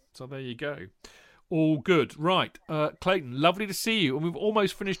 Marco. So there you go. All good. Right, Clayton, lovely to see you. And we've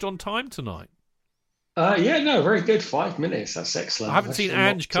almost finished on time tonight. Very good. 5 minutes. That's excellent. I haven't seen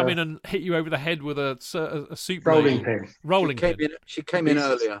Ange come in and hit you over the head with a soup rolling pin. Rolling pin. She came in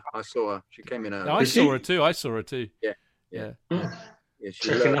earlier. I saw her. She came in earlier. I saw her too. Yeah.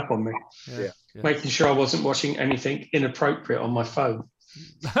 Checking up on me. Yeah. Making sure I wasn't watching anything inappropriate on my phone.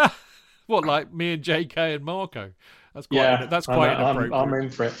 What, like me and JK and Marco? That's quite inappropriate. I'm in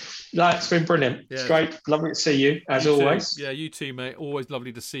for it. It's been brilliant. It's great. Lovely to see you, as always. Yeah, you too, mate. Always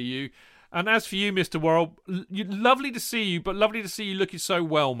lovely to see you. And as for you, Mr. Worrell, lovely to see you, but lovely to see you looking so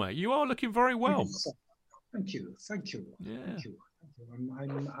well, mate. You are looking very well. Thank you. Yeah. Thank you.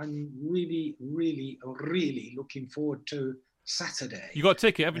 I'm really, really, really looking forward to Saturday. You got a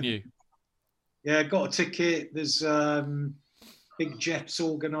ticket, haven't you? Yeah, got a ticket. There's Big Jeff's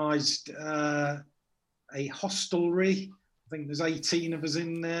organised a hostelry. I think there's 18 of us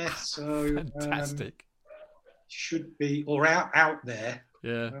in there. So fantastic. Should be, or out there.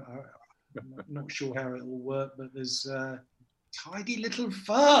 Yeah. I'm not sure how it will work, but there's a tidy little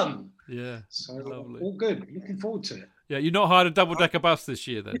firm. Yeah. So lovely. All good. Looking forward to it. Yeah, you're not hired a double-decker bus this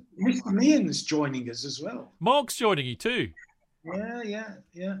year then? Mr. Ian's joining us as well. Mark's joining you too. Yeah.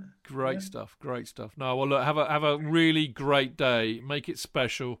 Great stuff. No, well, look, have a really great day. Make it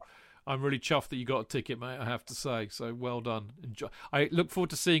special. I'm really chuffed that you got a ticket, mate, I have to say. So well done. Enjoy. I look forward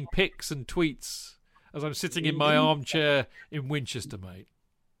to seeing pics and tweets as I'm sitting in my armchair in Winchester, mate.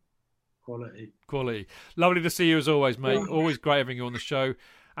 Quality. Lovely to see you as always, mate. Always great having you on the show.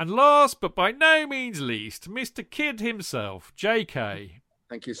 And last but by no means least, Mr. Kidd himself, JK.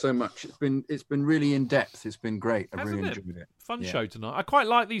 Thank you so much. It's been really in depth. It's been great. I really enjoyed it. Fun show tonight. I quite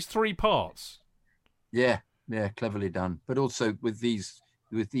like these 3 parts. Yeah, cleverly done. But also with these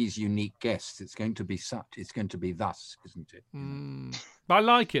unique guests, it's going to be thus, isn't it? I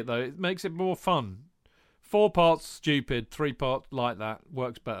like it though. It makes it more fun. 4 parts stupid, 3 parts like that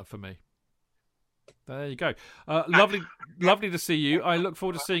works better for me. There you go. Lovely to see you. I look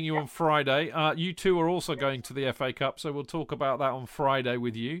forward to seeing you on Friday. You two are also going to the FA Cup, so we'll talk about that on Friday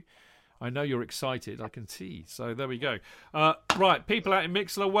with you. I know you're excited. I can see. So there we go. Right, people out in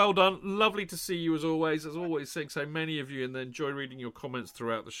Mixler, well done. Lovely to see you as always. As always, seeing so many of you and then enjoy reading your comments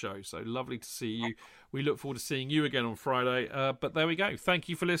throughout the show. So lovely to see you. We look forward to seeing you again on Friday. But there we go. Thank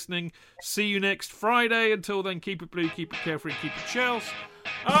you for listening. See you next Friday. Until then, keep it blue, keep it carefree, keep it Chels.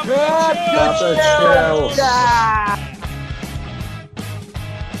 Up the Chels!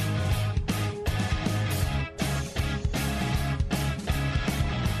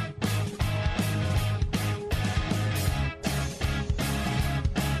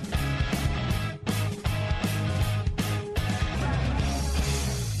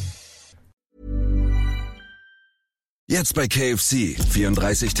 Jetzt bei KFC.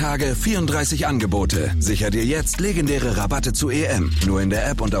 34 Tage, 34 Angebote. Sicher dir jetzt legendäre Rabatte zu EM. Nur in der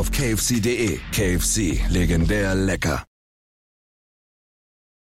App und auf kfc.de. KFC, legendär lecker.